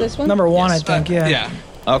is blue. Oh, this one? Number one, Yes. I think. Yeah. Yeah.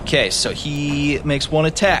 Okay, so he makes one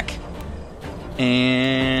attack,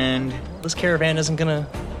 and This caravan isn't gonna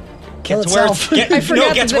Kill get to where itself. it's, I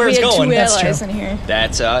forgot gets that where we it's had going. two That's allies true. in here.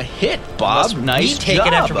 that's a hit, Bob. Nice we take job.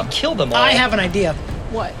 it after we kill them all. I have an idea.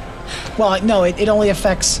 What? Well, no, it only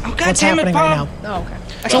affects God what's damn it, happening Bob. right now. Oh, okay.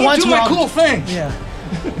 I So can't once do we're my all- cool thing. Yeah.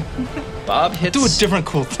 Bob hits Do a different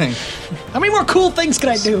cool thing. How many more cool things can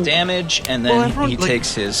I do? damage, and Well, then everyone, he like-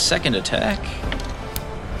 takes his second attack.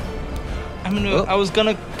 I mean, I was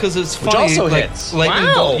gonna, because it's Which funny. also like, hits. lightning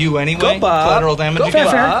Wow. bolt you anyway. Go, Bob. Collateral damage Go, again.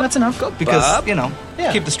 Fair. Bob. That's enough. Go, Because, Bob. you know,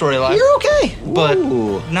 Yeah. keep the story alive. You're okay. But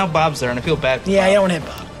Ooh. now Bob's there, and I feel bad. For Yeah, Bob. you don't hit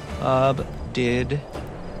Bob. Bob did.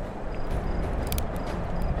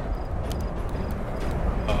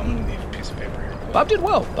 Oh, I'm gonna need a piece of paper here. Bob did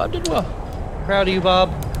well. Bob did well. Proud of you, Bob.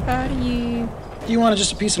 How do you... Do you want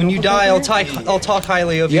just a piece of When you notebook die, paper? I'll talk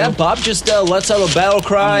highly of Yeah, you. Bob just lets out a battle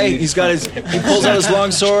cry. He's got his. He pulls out his long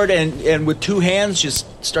sword and with two hands just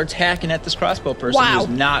starts hacking at this crossbow person Wow.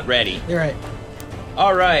 who's not ready. You're right.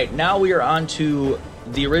 All right, now we are on to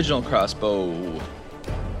the original crossbow,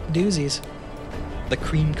 Doozies. The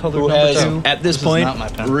cream colored who number has 2. at this is point not my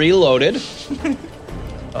pen. reloaded.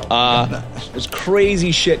 There's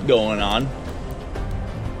crazy shit going on.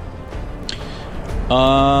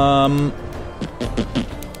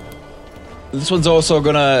 This one's also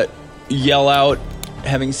gonna yell out,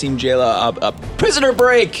 having seen Jayla, a prisoner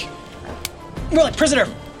break, We're like prisoner.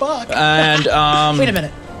 Fuck. and Wait a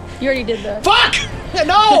minute. You already did that. Fuck!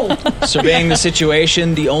 No! surveying the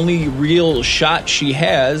situation, the only real shot she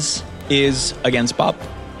has is against Bob.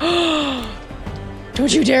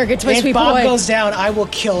 Don't you dare get to my if sweet Bob boy. goes down, I will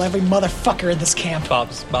kill every motherfucker in this camp.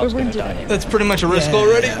 Bob's We're gonna gonna do that die. anyway. That's pretty much a risk Yeah,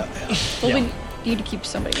 already. Well, we need to keep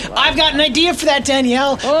somebody alive. I've got an idea for that,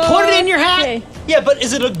 Danielle. Put it in your hat. Okay. Yeah, but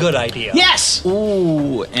is it a good idea? Yes.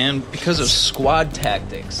 Ooh, and because of squad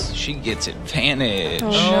tactics, she gets advantage.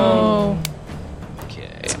 Oh, Okay.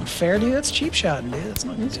 Fair, dude. That's cheap shot, dude. That's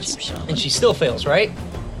not no. good. It's cheap shot. And she still fails, right?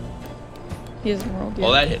 He hasn't rolled yet.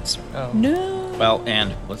 Well, that hits. No. Well,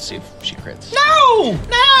 and let's see if she crits. No!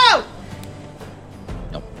 No!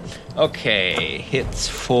 Nope. Okay, hits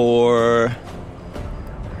for.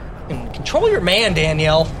 Control your man,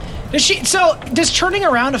 Danielle. Does turning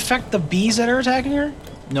around affect the bees that are attacking her?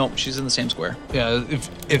 Nope, she's in the same square. Yeah,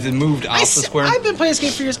 if it moved off the square. I've been playing this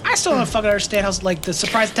game for years. I I still don't fucking understand how like the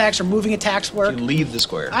surprise attacks or moving attacks work. You leave the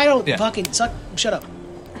square. I don't Yeah. fucking suck. Shut up.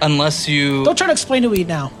 Unless you Don't try to explain to me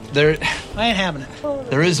now. there I ain't having it.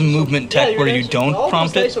 there is a movement tech where you don't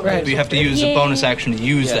prompt it, Right. but you have to use a Yay. bonus action to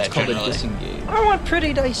use Yeah, that it's called a generally. disengage. I want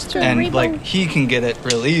pretty dice too. And like he can get it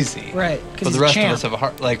real easy. Right, 'cause But he's the a rest champ. of us have a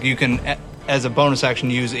hard like you can as a bonus action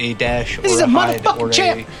use a dash He's or a a hide motherfucking or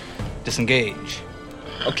champ. a disengage.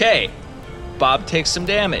 Okay. Bob takes some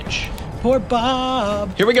damage. Poor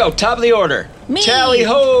Bob. Here we go. Top of the order. Me. Tally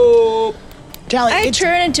ho! Tally, I it's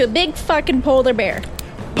turn into a big fucking polar bear.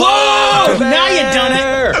 Boom! Now you done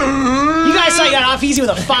it. You guys saw you got off easy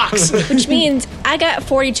with a fox. Which means I got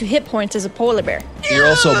 42 hit points as a polar bear. You're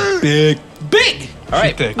also big. Big. All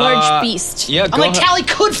right. Big. Large beast. Yeah, I'm go like ahead. Tally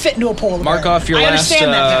could fit into a polar bear. Mark off your I last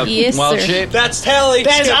understand that. Yes, wild sir. shape. That's Tally.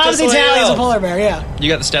 That is Skip obviously this way Tally as a out. polar bear. Yeah. You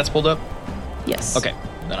got the stats pulled up? Yes. Okay.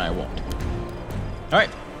 Then I won't. All right.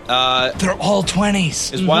 They're all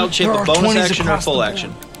 20s. Is wild shape There a are bonus 20s action or across full the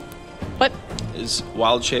action? What? Is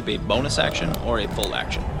wild shape a bonus action or a full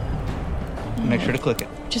action? Make sure to click it.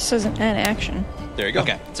 Just says an action. There you go.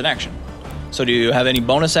 Okay. It's an action. So do you have any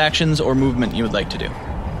bonus actions or movement you would like to do?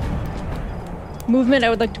 Movement, I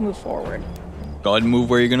would like to move forward. Go ahead and move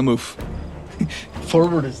where you're going to move.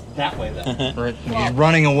 Forward is that way then. Right. He's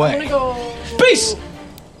running away. Peace.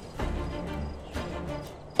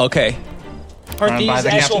 Okay. Aren't By these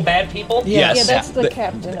the actual captain. bad people? Yeah. Yes. Yeah, that's the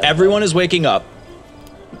captain of Everyone is waking up.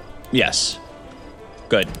 Yes.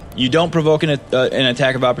 Good. You don't provoke an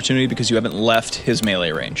attack of opportunity because you haven't left his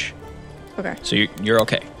melee range. Okay. So you're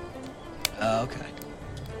okay. Okay.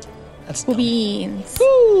 That's Cool beans.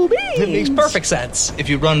 It makes perfect sense. If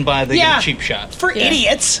you run by, they Yeah. get a cheap shot. for Yeah.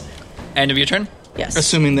 idiots. End of your turn. Yes.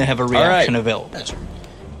 Assuming they have a reaction right. available.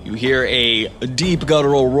 You hear a deep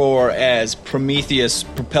guttural roar as Prometheus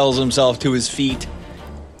propels himself to his feet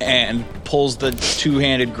and pulls the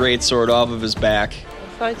two-handed greatsword off of his back.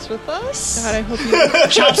 Fights with us. God, I hope you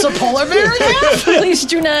Chops a polar bear in half. please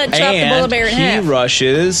do not chop the polar bear in he half.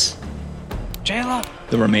 rushes Jayla.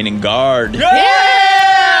 the remaining guard.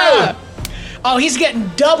 Yeah! Oh, he's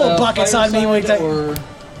getting double buckets on me when he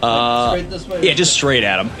Straight this way. Yeah, just straight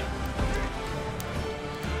at him.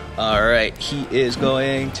 All right, he is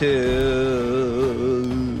going Good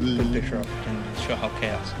to. picture opportunity to show how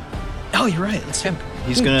chaos. Oh, you're right. Let's him.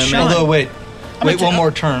 He's gonna Sean. make Although, wait gonna one ta-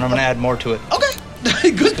 more turn. I'm going to add more to it. Okay.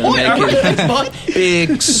 Good gonna point. make All right, it- thanks, bud.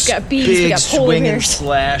 big, got bees, we big got polar swing and bears.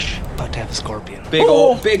 slash. About to have a scorpion. Big Oh,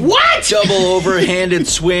 old, big what? double overhanded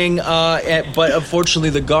swing. But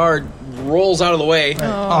unfortunately, the guard rolls out of the way,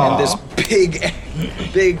 and this big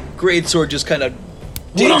greatsword just kind of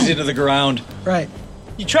digs into the ground. Right.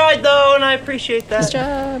 You tried though, and I appreciate Nice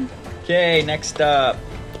that. job. Okay, next up,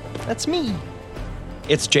 That's me.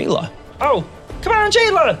 it's Jayla. Oh, come on,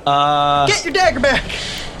 Jayla. Get your dagger back.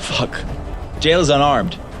 Fuck, Jayla's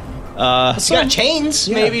unarmed. She got chains.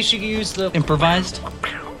 Yeah. Maybe she could use the. Improvised?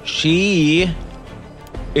 She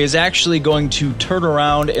is actually going to turn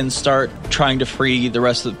around and start trying to free the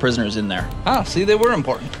rest of the prisoners in there. Ah, see, they were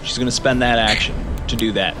important. She's going to spend that action to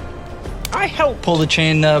do that. I help. Pull the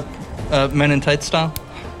chain Men in Tights style.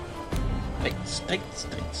 Thanks. Thanks.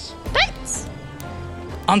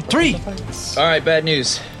 On 3. All right, bad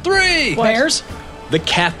news. 3. Bears. The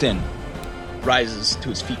captain rises to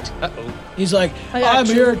his feet. He's like, I got I'm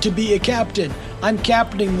you. here to be a captain. I'm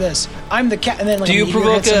captaining this. I'm the cat. And then like Do you a meteor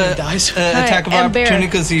provoke hits him and a he dies. attack of and bear. opportunity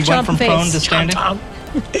because he Chomp went from face. prone to standing?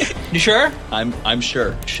 You sure? I'm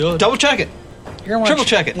sure. Double check it. You're gonna watch- Triple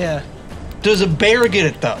check it. Yeah. Does a bear get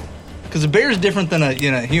it though? Because a bear is different than a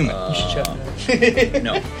human.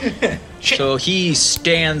 No. So he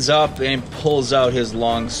stands up and pulls out his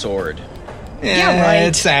long sword, Yeah, right.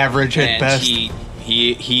 It's average at and best. he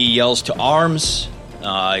yells to arms.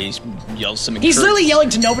 He yells some. He's literally yelling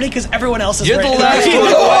to nobody because everyone else is You're the ready.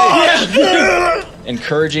 last one away.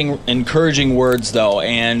 encouraging words though,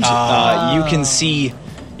 and you can see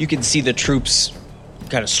the troops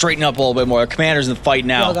kind of straighten up a little bit more. The commander's in the fight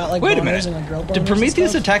They all now. got, like, Wait a boners minute. and, like, girl boners Did and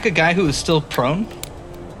Prometheus stuff. attack a guy who is still prone?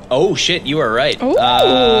 Oh shit, you are right. Ooh.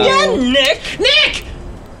 Yeah, Nick!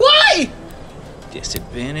 Why?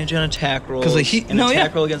 Disadvantage on attack rolls. 'Cause An no, attack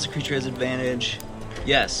yeah. roll against a creature has advantage.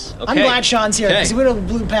 Yes. Okay. I'm glad Sean's here because Okay. we would have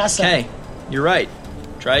blew past that. Okay, you're right.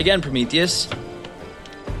 Try again, Prometheus.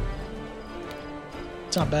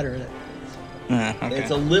 It's not better, is it? Okay.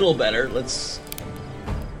 It's a little better. Let's.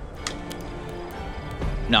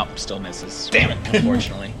 No, still misses. Damn it!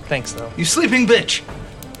 Unfortunately. Thanks though. You sleeping bitch.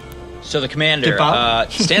 So the commander Did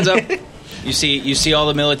Bob? stands up. You see all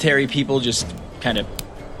the military people just kind of.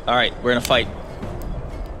 All right, we're gonna fight.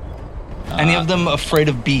 Any of them afraid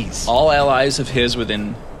of bees? All allies of his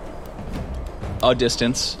within a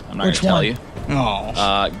distance. I'm not going Which to tell one? you.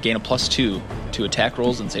 Oh. Gain a +2 to attack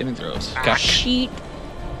rolls and saving throws. Cheat.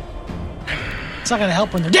 It's not gonna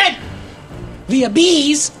help when they're dead. Via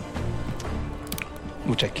bees.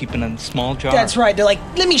 Which I keep in a small jar. That's right. They're like,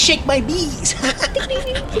 let me shake my bees.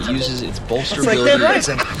 It uses its bolster It's like ability Dead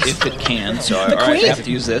Rising. if it can. So, all The right, I queen. have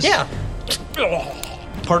to use this. Yeah.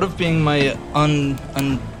 Part of being my I need to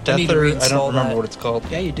undeather. I reinstall don't remember that. what it's called.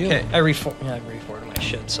 Yeah, you do. Okay. I reformatted my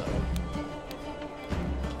shit, so.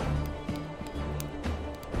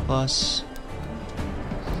 Plus.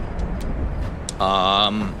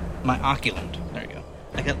 My Oculant. There you go.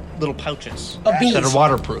 I got little pouches Of bees. that are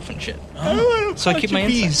waterproof and shit. So I keep my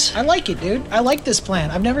insects. I like it, dude. I like this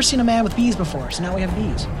plan. I've never seen a man with bees before, so now we have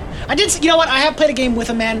bees. I did. You know what? I have played a game with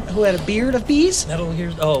a man who had a beard of bees, Metal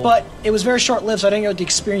Gear. Oh. but it was very short-lived, so I didn't get to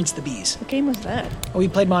experience the bees. What game was that? We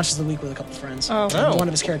played Monsters of the Week with a couple friends. Oh. And Oh. one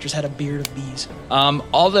of his characters had a beard of bees.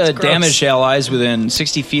 All the gross. damaged allies within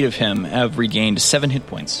 60 feet of him have regained 7 hit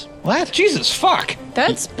points. What? Jesus fuck.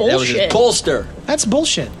 That's That was his bullshit. bolster. That's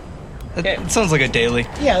bullshit. It sounds like a daily.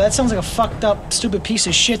 Yeah, that sounds like a fucked up, stupid piece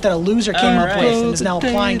of shit that a loser came up Alright. with and is now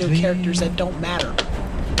applying to characters that don't matter.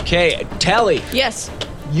 Okay, Tally, Yes,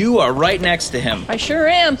 you are right next to him. I sure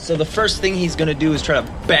am. So the first thing he's gonna do is try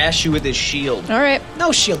to bash you with his shield. All right.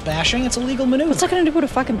 No shield bashing. It's a legal maneuver. What's that going to do with a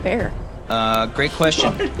fucking bear? Great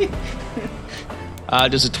question.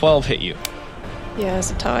 Does a 12 hit you?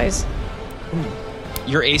 Yes, it ties.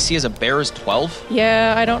 Your AC as a bear is 12?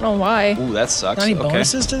 Yeah, I don't know why. Ooh, that sucks. Got any Okay.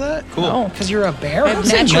 bonuses to that? Cool. No. Because you're a bear? I have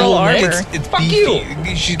How's that natural normal? armor. It's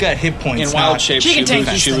beefy. She's got hit points. In wild not- shape, She she, can tank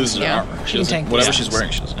loses, these she things. loses her Yeah. armor. She She can doesn't, tank whatever these she's things.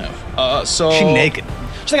 wearing, she doesn't have. So She's naked.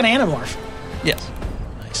 She's like an anamorph. Yes.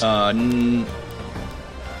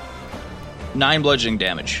 9 bludgeoning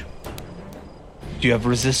damage. Do you have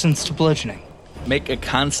resistance to bludgeoning? Make a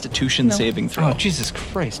Constitution No. saving throw. Oh, Jesus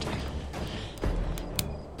Christ.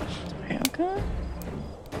 Okay.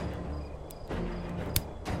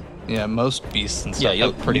 Yeah, most beasts and stuff Yeah,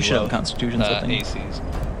 have pretty you should low have a Constitution saving. ACs.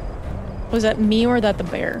 Was that me or that the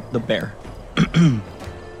bear? The bear.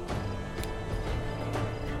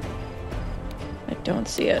 I don't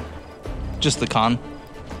see it. Just the con.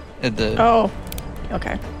 The Oh.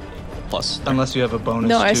 Okay. Plus. Unless you have a bonus.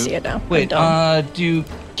 No, I too. see it now. Wait, I'm do you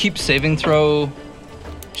keep saving throw?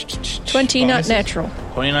 20 not bonuses? natural.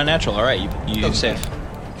 29 natural. All right, you Okay. save.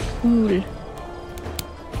 Cool.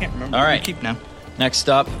 Can't remember. All what right. you keep now. Next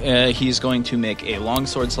up, he's going to make a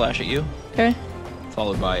longsword slash at you, Okay.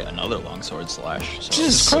 followed by another longsword slash. So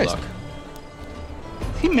Jesus good Christ. luck.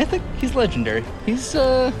 Is he mythic? He's legendary. He's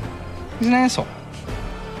an asshole.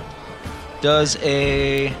 Does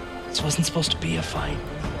a This wasn't supposed to be a fight.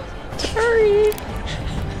 Sorry.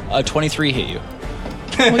 23 hit you?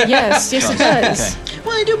 Well, yes. Yes, it does. Okay.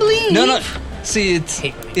 Well, I do believe. No. See, it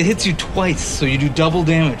hits you twice, so you do double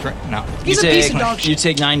damage, right? No. He's you a take, piece of dog You shit.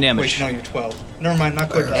 take 9 damage. Wait, no, you're 12. Never mind, not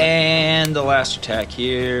quite. And the last attack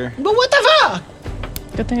here But what the fuck?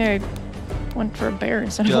 Good thing I went for a bear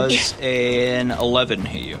instead of a does an 11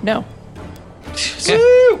 hit you. No.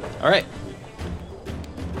 Okay. All right.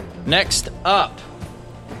 Next up,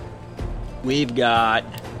 we've got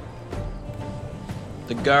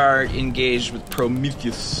the guard engaged with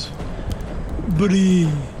Prometheus. Buddy,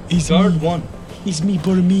 he's Guard 1. He's me,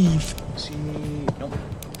 Prometheus. Nope.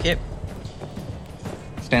 Okay.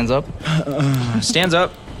 Stands up. Stands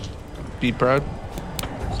up. Be proud.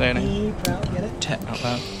 Standing. Proud, get it? Out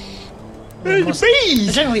loud. They're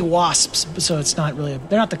technically wasps, so it's not really.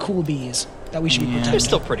 They're not the cool bees that we should be They're protecting.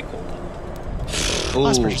 still pretty cool.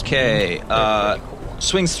 Last person's Okay.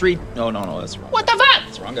 Swings 3. No, that's wrong. What the fuck?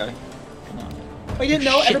 That's the wrong guy. I didn't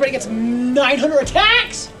know everybody gets 900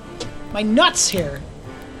 attacks. My nuts here.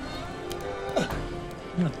 Ugh.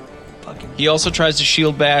 I'm gonna fucking. He also tries to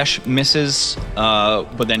shield bash, misses,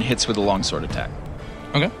 but then hits with a longsword attack.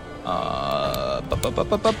 Okay.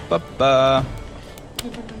 Ba-ba-ba-ba-ba-ba.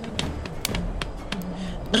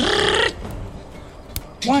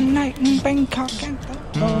 One night in Bangkok.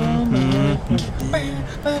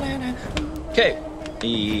 Okay.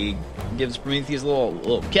 He gives Prometheus a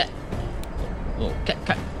little cat. Little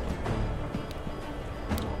cat.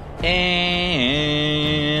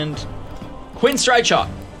 And Quinn Strideshot.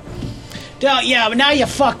 Yeah, but now you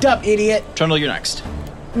fucked up, idiot. Trundle, you're next.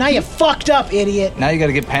 Now you fucked up, idiot. Now you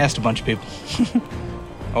gotta get past a bunch of people.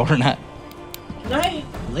 Or not.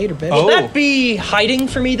 Later, bitch. Oh. Would that be hiding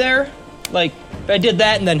for me there? Like, if I did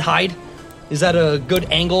that and then hide? Is that a good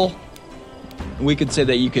angle? We could say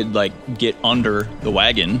that you could like get under the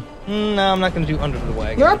wagon. No, I'm not going to do under the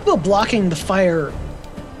wagon. You're up blocking the fire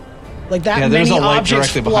Like that Yeah, there's many a light objects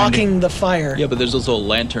directly behind blocking the fire. Yeah, but there's also a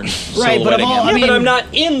lantern Right, but of silhouetting all, him. I mean, but I'm not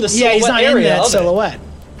in the silhouette yeah, he's not area in that of it. silhouette.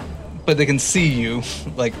 But they can see you.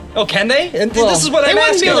 Like, Oh, can they? And Well, this is what they I'm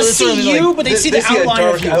wouldn't asking. be able to that's what I see mean, you, like, but they see the a outline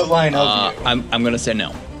dark of you. outline of you. I'm going to say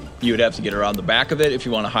no. You would have to get around the back of it if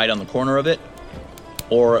you want to hide on the corner of it,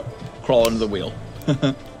 or crawl under the wheel.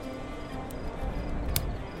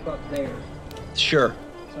 there. Sure.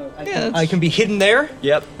 I can be hidden there?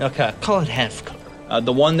 Yep. Okay. Call it half cover.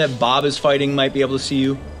 The one that Bob is fighting might be able to see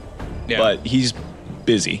you, but he's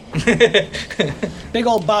busy. Big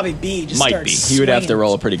old Bobby B just Might starts be. He would have to swinging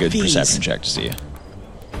roll a pretty good fees. perception check to see you.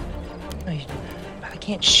 I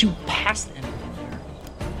can't shoot past them.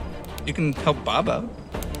 You can help Bob out.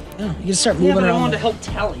 Yeah, you can start Yeah, moving but I around. wanted to help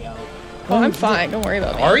Tally out. Oh, I'm fine. Don't worry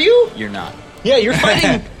about me. Are you? You're not. Yeah, you're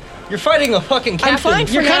fighting. You're fighting a fucking captain. I'm fine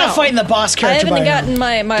for You're kind now. of fighting the boss I character. haven't by now. gotten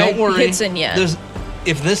my Don't worry. hits in yet.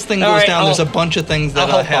 If this thing goes All right, down, there's a I'll- bunch of things that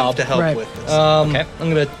I'll I help have Bob. to help Right. with this. Okay. I'm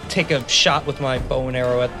gonna take a shot with my bow and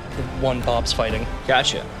arrow at the one Bob's fighting.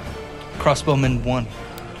 Gotcha. Crossbowman 1.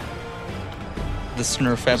 The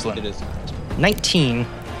Snurf Evelyn. It is. 19,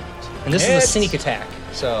 and this is Hits. a sneak attack.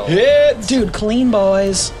 So Dude, clean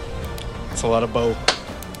boys. It's a lot of bow.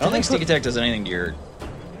 I don't think sneak attack does anything to your.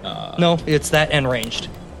 no, it's that and ranged.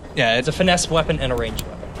 Yeah, It's a finesse weapon and a ranged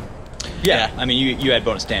weapon. Yeah. I mean, you add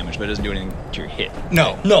bonus damage, but it doesn't do anything to your hit.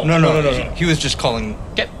 No. He was just calling.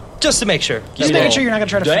 Okay. Just to make sure. Just making sure you're not gonna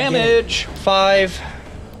try to forget. Damage. 5.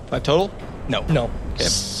 5 total. No. No. Okay.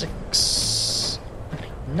 6.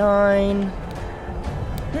 9.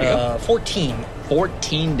 14.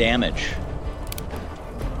 14 damage.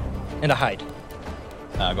 And a hide.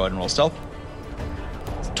 Go ahead and roll stealth.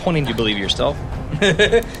 29. You believe your stealth?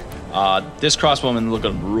 This crossbowman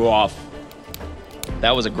looking rough.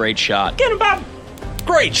 That was a great shot. Get him, Bob!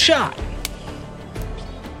 Great shot.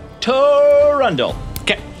 Torundle.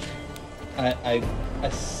 Okay.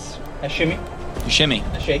 I shimmy. You shimmy.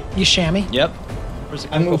 I shake. You chamois. Yep. Where's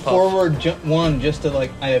the I move Cocoa Puff? forward one just to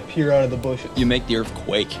I appear out of the bushes. You make the earth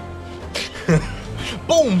quake.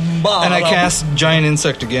 Boom! Bob! And I cast Giant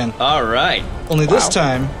Insect again. All right. Only this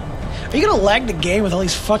time. Are you gonna lag the game with all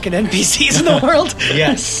these fucking NPCs in the world?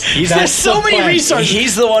 Yes. There's so many resources.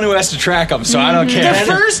 He's the one who has to track them, so I don't The care.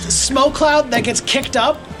 first smoke cloud that gets kicked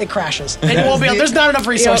up, it crashes. And it won't be. There's not enough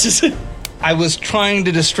resources. I was trying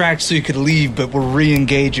to distract so you could leave, but we're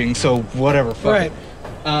re-engaging, so whatever. Fuck Right.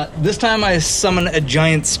 it. This time I summon a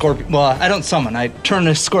giant scorpion. Well, I don't summon. I turn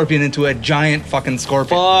a scorpion into a giant fucking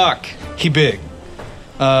scorpion. Fuck. He big.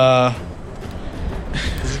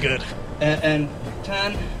 This is good. And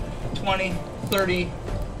 10, 20, 30.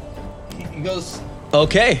 He goes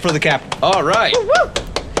Okay. for the captain. All right.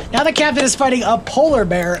 Now the captain is fighting a polar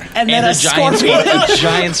bear and then a giant scorpion. A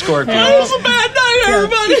giant scorpion. was a bad night,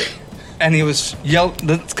 everybody. And he was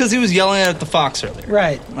That's because he was yelling at the fox earlier.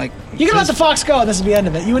 Right. Like You can let the fox go, and this is the end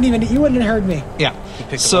of it. You wouldn't have heard me. Yeah.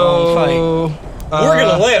 picked the So wrong We're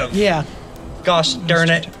gonna live. Yeah. Gosh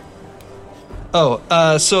darn it.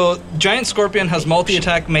 So giant scorpion has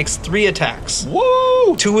multi-attack, makes 3 attacks.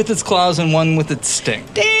 Woo! 2 with its claws and 1 with its sting.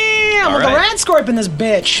 Damn, All with a right. rat scorpion, this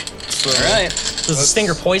bitch. All right. Does the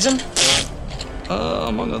stinger poison?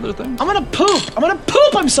 Among other things. I'm gonna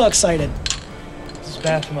poop. I'm so excited. This is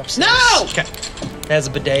bathroom upstairs. No! Okay. It has a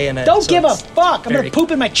bidet in it. Don't so give a it's fuck. I'm very- gonna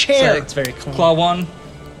poop in my So chair. it's very clean. Claw 1,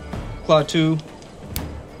 claw 2,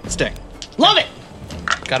 sting. Love it.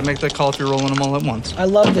 Gotta make that call if you're rolling them all at once. I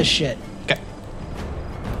love this shit. Okay.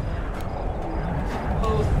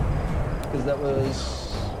 Because that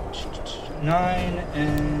was 9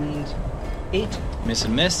 and 8. Miss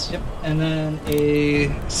and miss. Yep. And then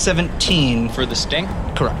a 17. For the sting,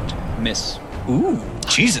 Correct. miss. Ooh,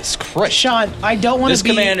 Jesus Christ. Sean, I don't want This to be.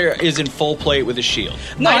 commander is in full plate with a shield.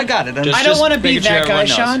 No, I got it. Just- I don't want to be making sure that guy,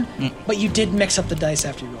 everyone Sean. But you did mix up the dice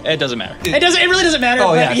after you rolled. It doesn't matter. It doesn't. It really doesn't matter. Oh,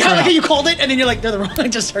 but yeah, you, turn like off. you called it, and then you're like, they're the wrong. I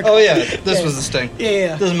just heard. Oh, yeah. This was the sting.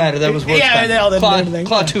 Yeah. Doesn't matter. That was worse. Yeah, they all did everything.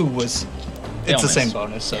 Claw Yeah. 2 was. They It's all the same miss.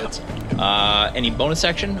 bonus, so it's. Any bonus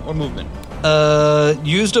action or movement?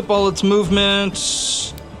 Used up all its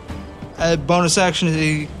movement. Bonus action,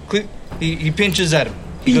 he pinches at him.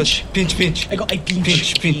 He goes, pinch, pinch. I go, I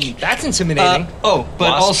Pinch. That's intimidating. But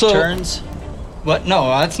Wasp also. turns. What? No,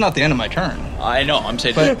 that's not the end of my turn. I know. I'm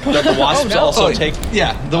saying that the wasps also take.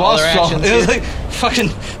 Yeah, the all wasps. their actions It was here. like, fucking.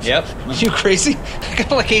 Yep. You crazy? I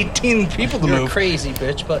got like 18 people to You're move. crazy,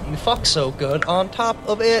 bitch, but you fuck so good on top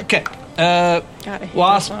of it. Okay. God, I hate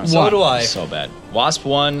Wasp this 1. So do I. So bad. Wasp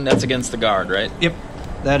 1. That's against the guard, right? Yep.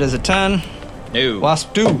 That is a 10. No.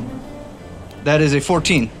 Wasp 2. That is a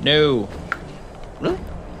 14. No. Really?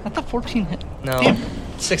 I thought 14 hit. No. Damn.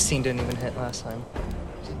 16 didn't even hit last time.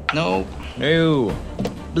 No. No.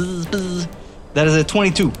 Buzz, buzz. That is a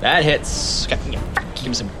 22. That hits. Give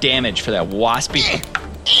him some damage for that waspy.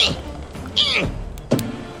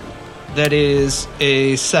 That is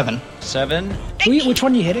a 7. 7. Which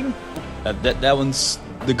one are you hitting? That one's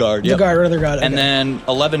the guard. The Yep. guard or the guard. And okay. then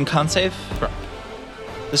 11 con save.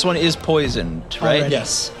 This one is poisoned, right? Already.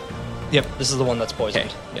 Yes. Yep. This is the one that's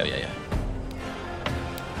poisoned. Okay.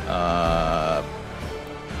 Yeah.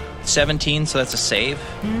 17, so that's a save.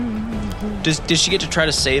 Does she get to try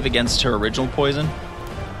to save against her original poison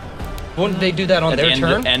Wouldn't they do that on at the their end,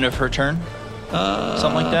 turn? end of her turn?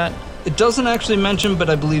 Something like that. It doesn't actually mention, but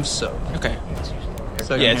I believe so. Okay.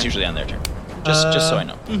 Second Yeah, hand. it's usually on their turn. Just so I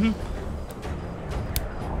know.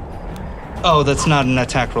 Oh, that's not an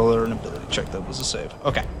attack roll or an ability check. That was a save.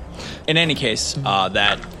 Okay. In any case,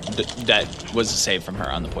 that was a save from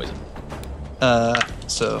her on the poison.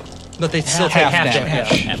 So But they still Half take half damage.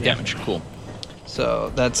 damage. Half damage. Cool.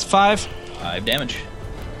 that's 5, 5 damage.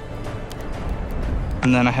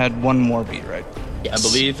 and then I had one more beat, right? I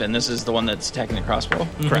believe, and this is the one that's attacking the crossbow.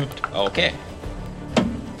 Correct. Okay.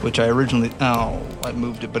 Which I originally... I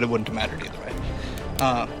moved it, but it wouldn't have mattered either way.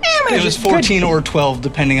 It was 14 or 12,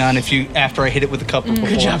 depending on if you... After I hit it with a couple before.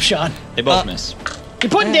 Good job, Sean. They both miss. You're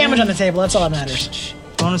putting damage on the table. That's all that matters.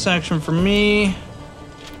 Bonus action for me.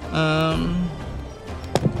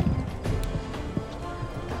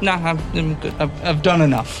 Nah, I'm good. I've done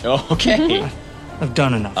enough. Okay. I've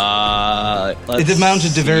done enough. Let's It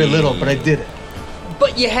amounted to very see. little, but I did it.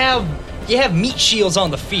 But you have meat shields on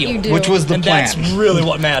the field. You do. Which was the And plan. that's really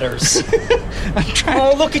what matters.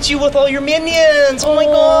 Oh, look at you with all your minions! Oh my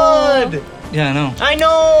god! Yeah, I know. I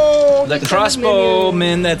know! The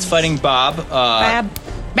crossbowman that's fighting Bob Bab.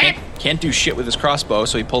 can't do shit with his crossbow,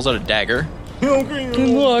 so he pulls out a dagger All right,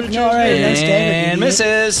 nice dagger, and idiot.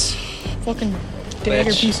 misses. Fucking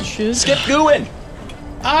dagger Bitch. piece of shit. Skip gooing.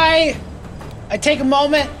 I take a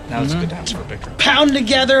moment, Now it's a good time for victory. pound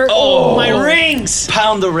together my rings.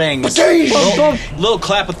 Pound the rings. Little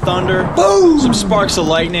clap of thunder. Boom. Some sparks of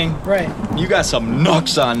lightning. Right, You got some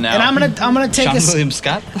knocks on now. and I'm gonna take Sean a William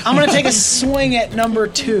Scott. I'm gonna take a swing at number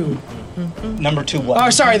 2. Number 2 what? Oh,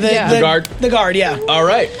 sorry, the guard? The guard, yeah. All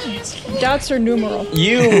right. Dots are numeral.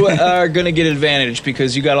 You are going to get advantage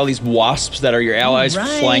because you got all these wasps that are your allies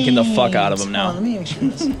flanking the fuck out of them Hold on, let now. me make sure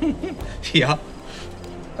this. Yeah.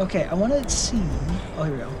 Okay, I want to see. Oh,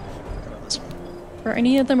 here we go. Go to this one. Are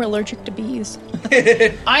any of them allergic to bees?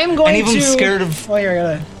 I am going Any of them to. scared of Oh, here I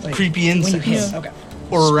gotta. Wait. creepy When you insects? hit. Okay.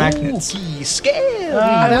 Or arachnids? Spooky, scary.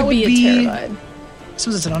 I that would be be. terrified. So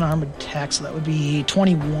it's an unarmed attack, so that would be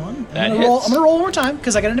 21. That I'm gonna hits. roll one more time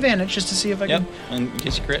because I got an advantage just to see if I Yep. can. In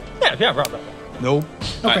case you crit. Yeah, right. Nope.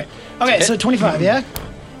 Okay. Okay, so 25, yeah?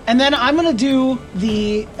 And then I'm going to do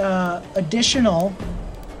the additional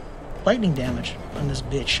lightning damage on this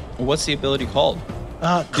bitch. What's the ability called?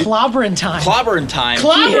 Clobbering time. Clobbering time.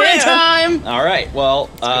 Clobbering Yeah. time! All right. Well,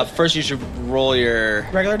 first you should roll your.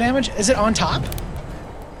 Regular damage? Is it on top?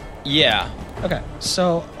 Yeah. Okay,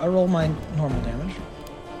 so I roll my normal damage.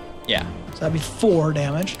 Yeah. So that'd be 4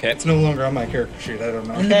 damage. Okay. It's no longer on my character sheet. I don't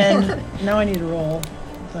know. And then now I need to roll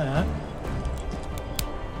that.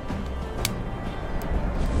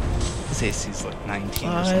 His AC's like 19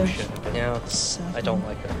 or some 5. shit. Yeah, Seven. I don't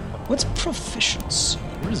like it. What's proficiency?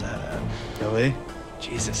 Where is that at? Really?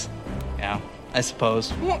 Jesus. Yeah. I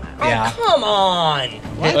suppose. Oh, Yeah. come on!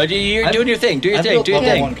 You're doing your thing. Do your thing. Do your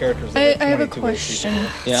level thing. One character's I like have a 22 question.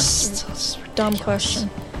 Yeah. Dumb question.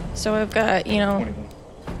 So I've got, 21.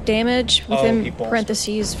 damage Oh, within he balls.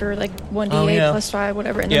 parentheses for like 1d8 Oh, yeah. plus 5,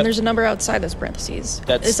 whatever, and Yep. then there's a number outside those parentheses.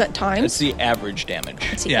 Is that times? It's the average damage.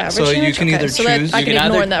 It's the Yeah, average so you damage? can Okay, either so that, choose- I you can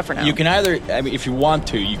ignore that for now. You can either, I mean, if you want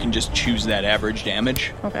to, you can just choose that average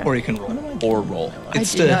damage Okay. Or you can roll. or roll.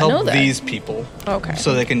 It's did to not know help that. these people. Okay.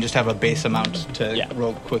 So they can just have a base amount to Yeah.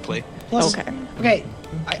 roll quickly. Plus, Okay. Okay,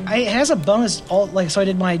 it has a bonus, so I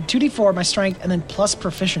did my 2d4, my strength, and then plus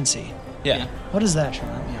proficiency. Yeah. What is that, Sean?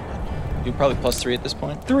 Help me out. You're probably +3 at this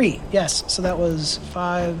point. 3, yes. So that was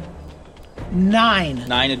 5, 9.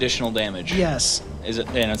 9 additional damage. Yes, Is it?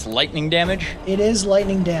 And it's lightning damage. it is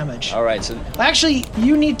lightning damage. All right. So Actually,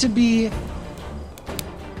 you need to be.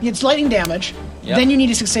 It's lightning damage. Yep. Then you need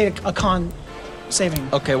to succeed a con saving.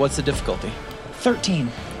 okay. What's the difficulty? 13.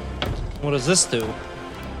 What does this do?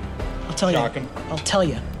 I'll tell Shocking. you. I'll tell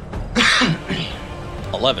you.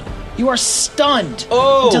 11. You are stunned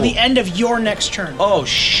Oh. until the end of your next turn. Oh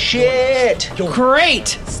shit!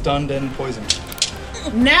 Great. Stunned and poisoned.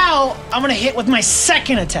 Now I'm gonna hit with my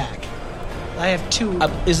second attack. I have 2.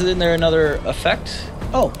 Isn't there another effect?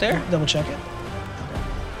 Oh, there. Double check it.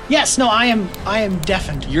 Yes, no, I am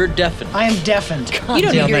deafened. You're deafened. I am deafened. You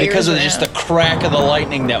don't need your because of ears just now. the crack of the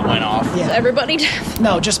lightning that went off. Yeah. Is everybody deaf?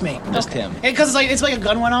 No, just me. Just him. Because it's like a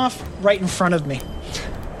gun went off right in front of me.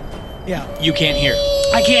 Yeah. You can't hear.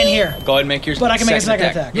 I can't hear. Go ahead and make your But I can make a second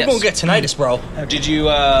attack. You're Yes. gonna get tinnitus, bro. Did you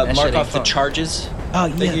shit mark ain't off the fun. charges? Oh,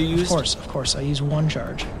 that yeah, you used? of course. I use one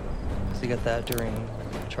charge. So you got that during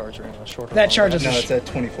charge during a shorter. That charge is No, it's at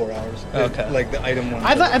 24 hours. Okay. Like the item one.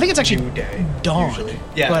 I think it's actually new day. dawn. Usually.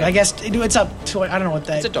 But I guess it's up to, I don't know what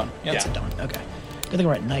that... It's at dawn. Yeah. It's at dawn, okay. Good thing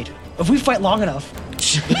we're at night. If we fight long enough...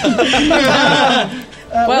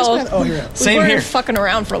 Well, oh, here we go. Same we were here. fucking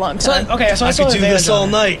around for a long time. Okay, so I I still could have do this advantage all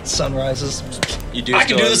on night. Sunrises. You do. I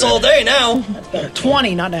can do this all day now. it.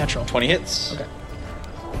 20, not natural. 20 hits. Okay.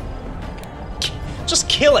 Just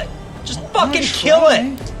kill it. Just fucking Try. kill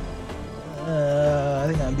it. I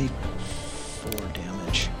think that'd be 4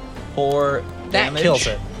 damage. 4 That damage. kills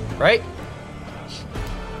it, right?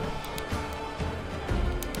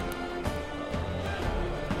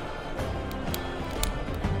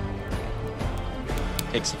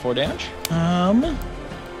 Takes the 4 damage.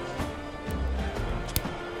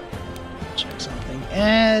 Check something.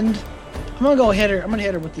 And I'm gonna go hit her. I'm gonna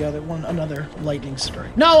hit her with the other one, another lightning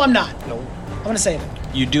strike. No, I'm not. No. I'm gonna save it.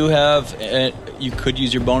 You do have. You could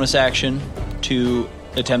use your bonus action to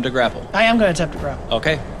attempt to grapple. I am gonna attempt to grapple.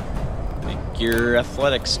 Okay. Make your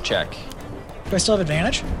athletics check. Do I still have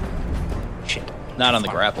advantage? Shit. Not on the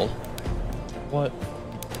grapple. What?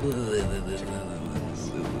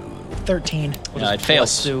 13. No, it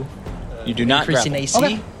fails. Do? You do not Increasing grapple.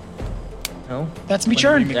 AC? Okay. No. That's me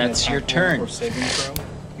Whenever you turn. make an That's attack your roll turn. Or saving throw,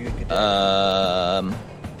 you get but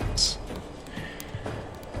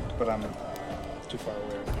I'm too far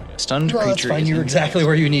away. Stunned Well, that's creature. fine. is You're in- exactly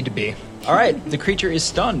where you need to be. All right. The creature is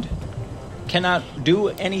stunned. Cannot do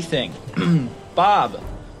anything. Bob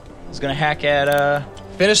is gonna hack at.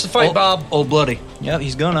 Finish the fight, Bob. Old bloody. Yep,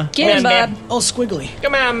 he's gonna. Get him, Come on, Bob. Oh, squiggly.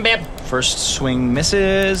 Come on, babe. First swing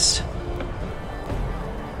misses.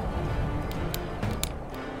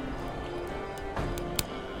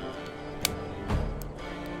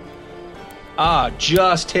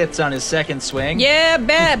 Just hits on his second swing. Yeah,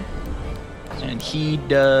 Bab. And he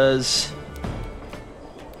does.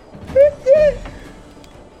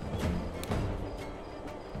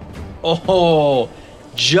 Oh,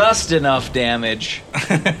 just enough damage.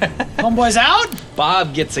 Homeboy's out.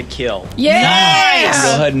 Bob gets a kill. Yeah.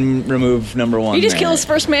 Go ahead and remove number 1. You just there. kill his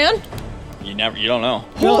first man? You don't know.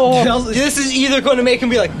 This is either going to make him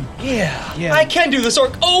be like, Yeah. I can do this,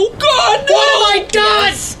 or oh god, no! What have I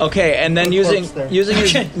done? Okay, and then using corpse there.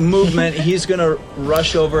 his movement, he's gonna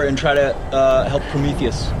rush over and try to help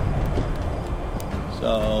Prometheus.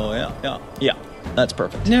 So yeah, that's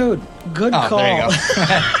perfect. Dude, good call. There you go.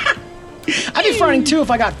 I'd be fronting too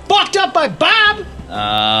if I got fucked up by Bob.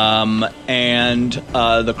 And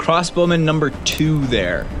the crossbowman number 2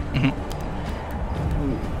 there.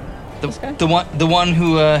 The one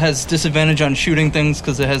who has disadvantage on shooting things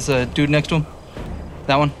because it has a dude next to him.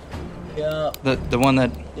 That one. Yeah, The one that.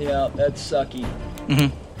 that's sucky.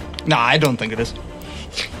 Nah, I don't think it is.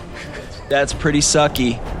 That's pretty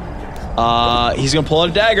sucky. He's gonna pull out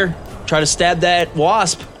a dagger, try to stab that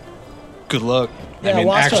wasp. Good luck. Yeah, I mean,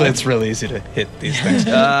 wasp actually, are- it's really easy to hit these things.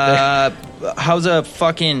 How's a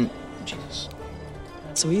fucking Jesus?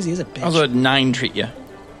 Not so easy, is it, bitch? How's a 9 treat you?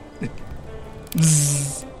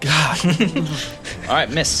 God. All right,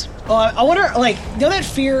 miss. I wonder, like, you know that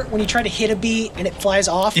fear when you try to hit a bee and it flies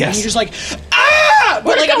off, and Yes. you're just like, ah!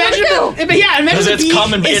 But like, imagine imagine Because the it's bee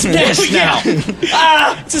coming, is it's pissed now.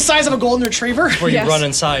 It's the size of a golden retriever. Where Yes. you run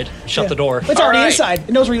inside, shut the door. It's already All right. inside.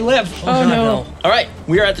 It knows where you live. Oh, no. All right,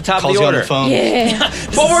 we are at the top Calls of the you on order. the phone. Yeah.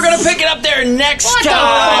 But we're gonna pick it up there next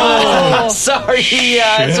time. Sorry,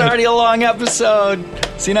 it's already a long episode.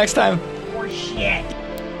 See you next time.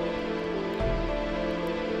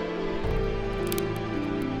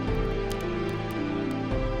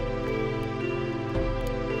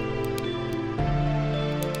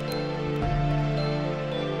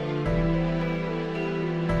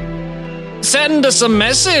 Send us a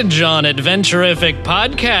message on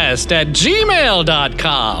adventurificpodcast at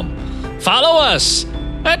gmail.com. Follow us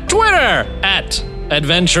at Twitter at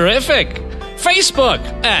Adventurific, Facebook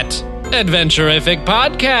at Adventurific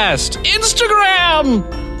Podcast, Instagram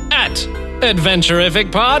at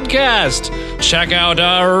Adventurific Podcast. Check out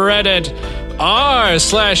our Reddit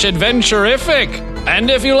r/Adventurific. And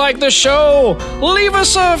if you like the show, leave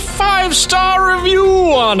us a 5-star review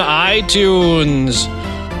on iTunes.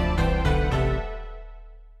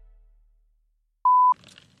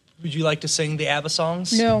 Would you like to sing the ABBA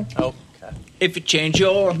songs? No. Oh. If you change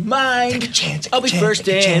your mind, I'll be first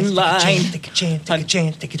in line. Do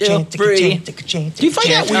you find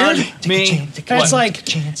that weird? Me. That's like,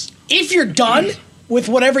 if you're done with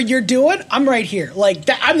whatever you're doing, I'm right here. Like,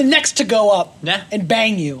 I'm the next to go up and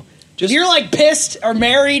bang you. If you're like pissed or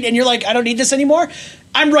married and you're like, I don't need this anymore,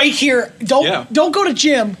 I'm right here. Don't go to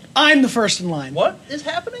gym. I'm the first in line. What is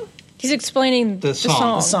happening? He's explaining the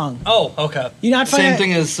song. The song. Oh, okay. You not Same find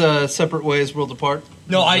thing as Separate Ways, World Apart.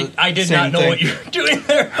 No, I did not know what you were doing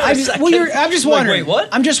there. I'm just wondering. Wait, what?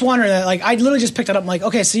 I'm just wondering that. Like, I literally just picked it up. I'm like,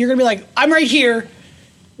 okay, so you're gonna be like, I'm right here.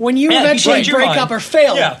 When you eventually break up or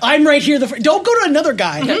fail, I'm right here. Don't go to another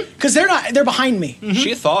guy because they're not. They're behind me.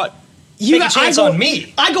 She thought. Take a chance on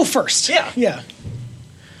me. I go first. Yeah.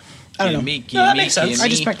 I don't know. That makes sense. I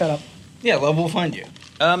just picked that up. Yeah, love will find you.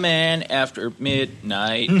 A man after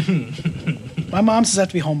midnight. My mom says I have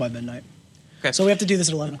to be home by midnight. Okay. So we have to do this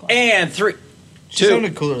at 11 o'clock. And 3, She 2.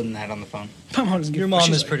 sounded cooler than that on the phone. My mom doesn't give Your a mom fuck.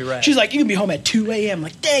 She's is like- pretty rad. She's like, you can be home at 2 a.m. I'm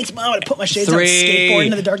like, thanks, Mom. I'm going to put my shades on, 3, skateboard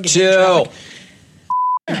into the dark and get 2. in traffic.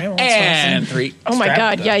 All right, well, that's And fine. 3. Oh my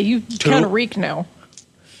god, yeah, you kind of reek now.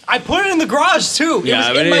 I put it in the garage too. Yeah, it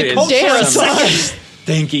was but in my it is coat for a some- second.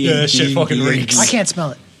 Stinky. Yeah, shit fucking reeks. I can't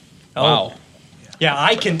smell it. Wow. Yeah,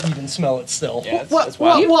 I can even smell it still. Yeah, What? that's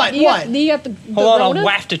wild. What? You got the Hold on, Rona? I'll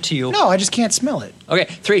waft it to you. No, I just can't smell it. Okay,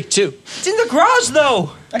 3, 2. It's in the garage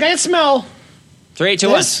though. I can't smell. 3, 2,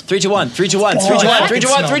 1. This? 3, 2, 1. 3, 2, 1. 3, 2, Oh, 1. I 3, 2,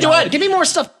 can 1. 3, 2, smell 1. Give me more stuff.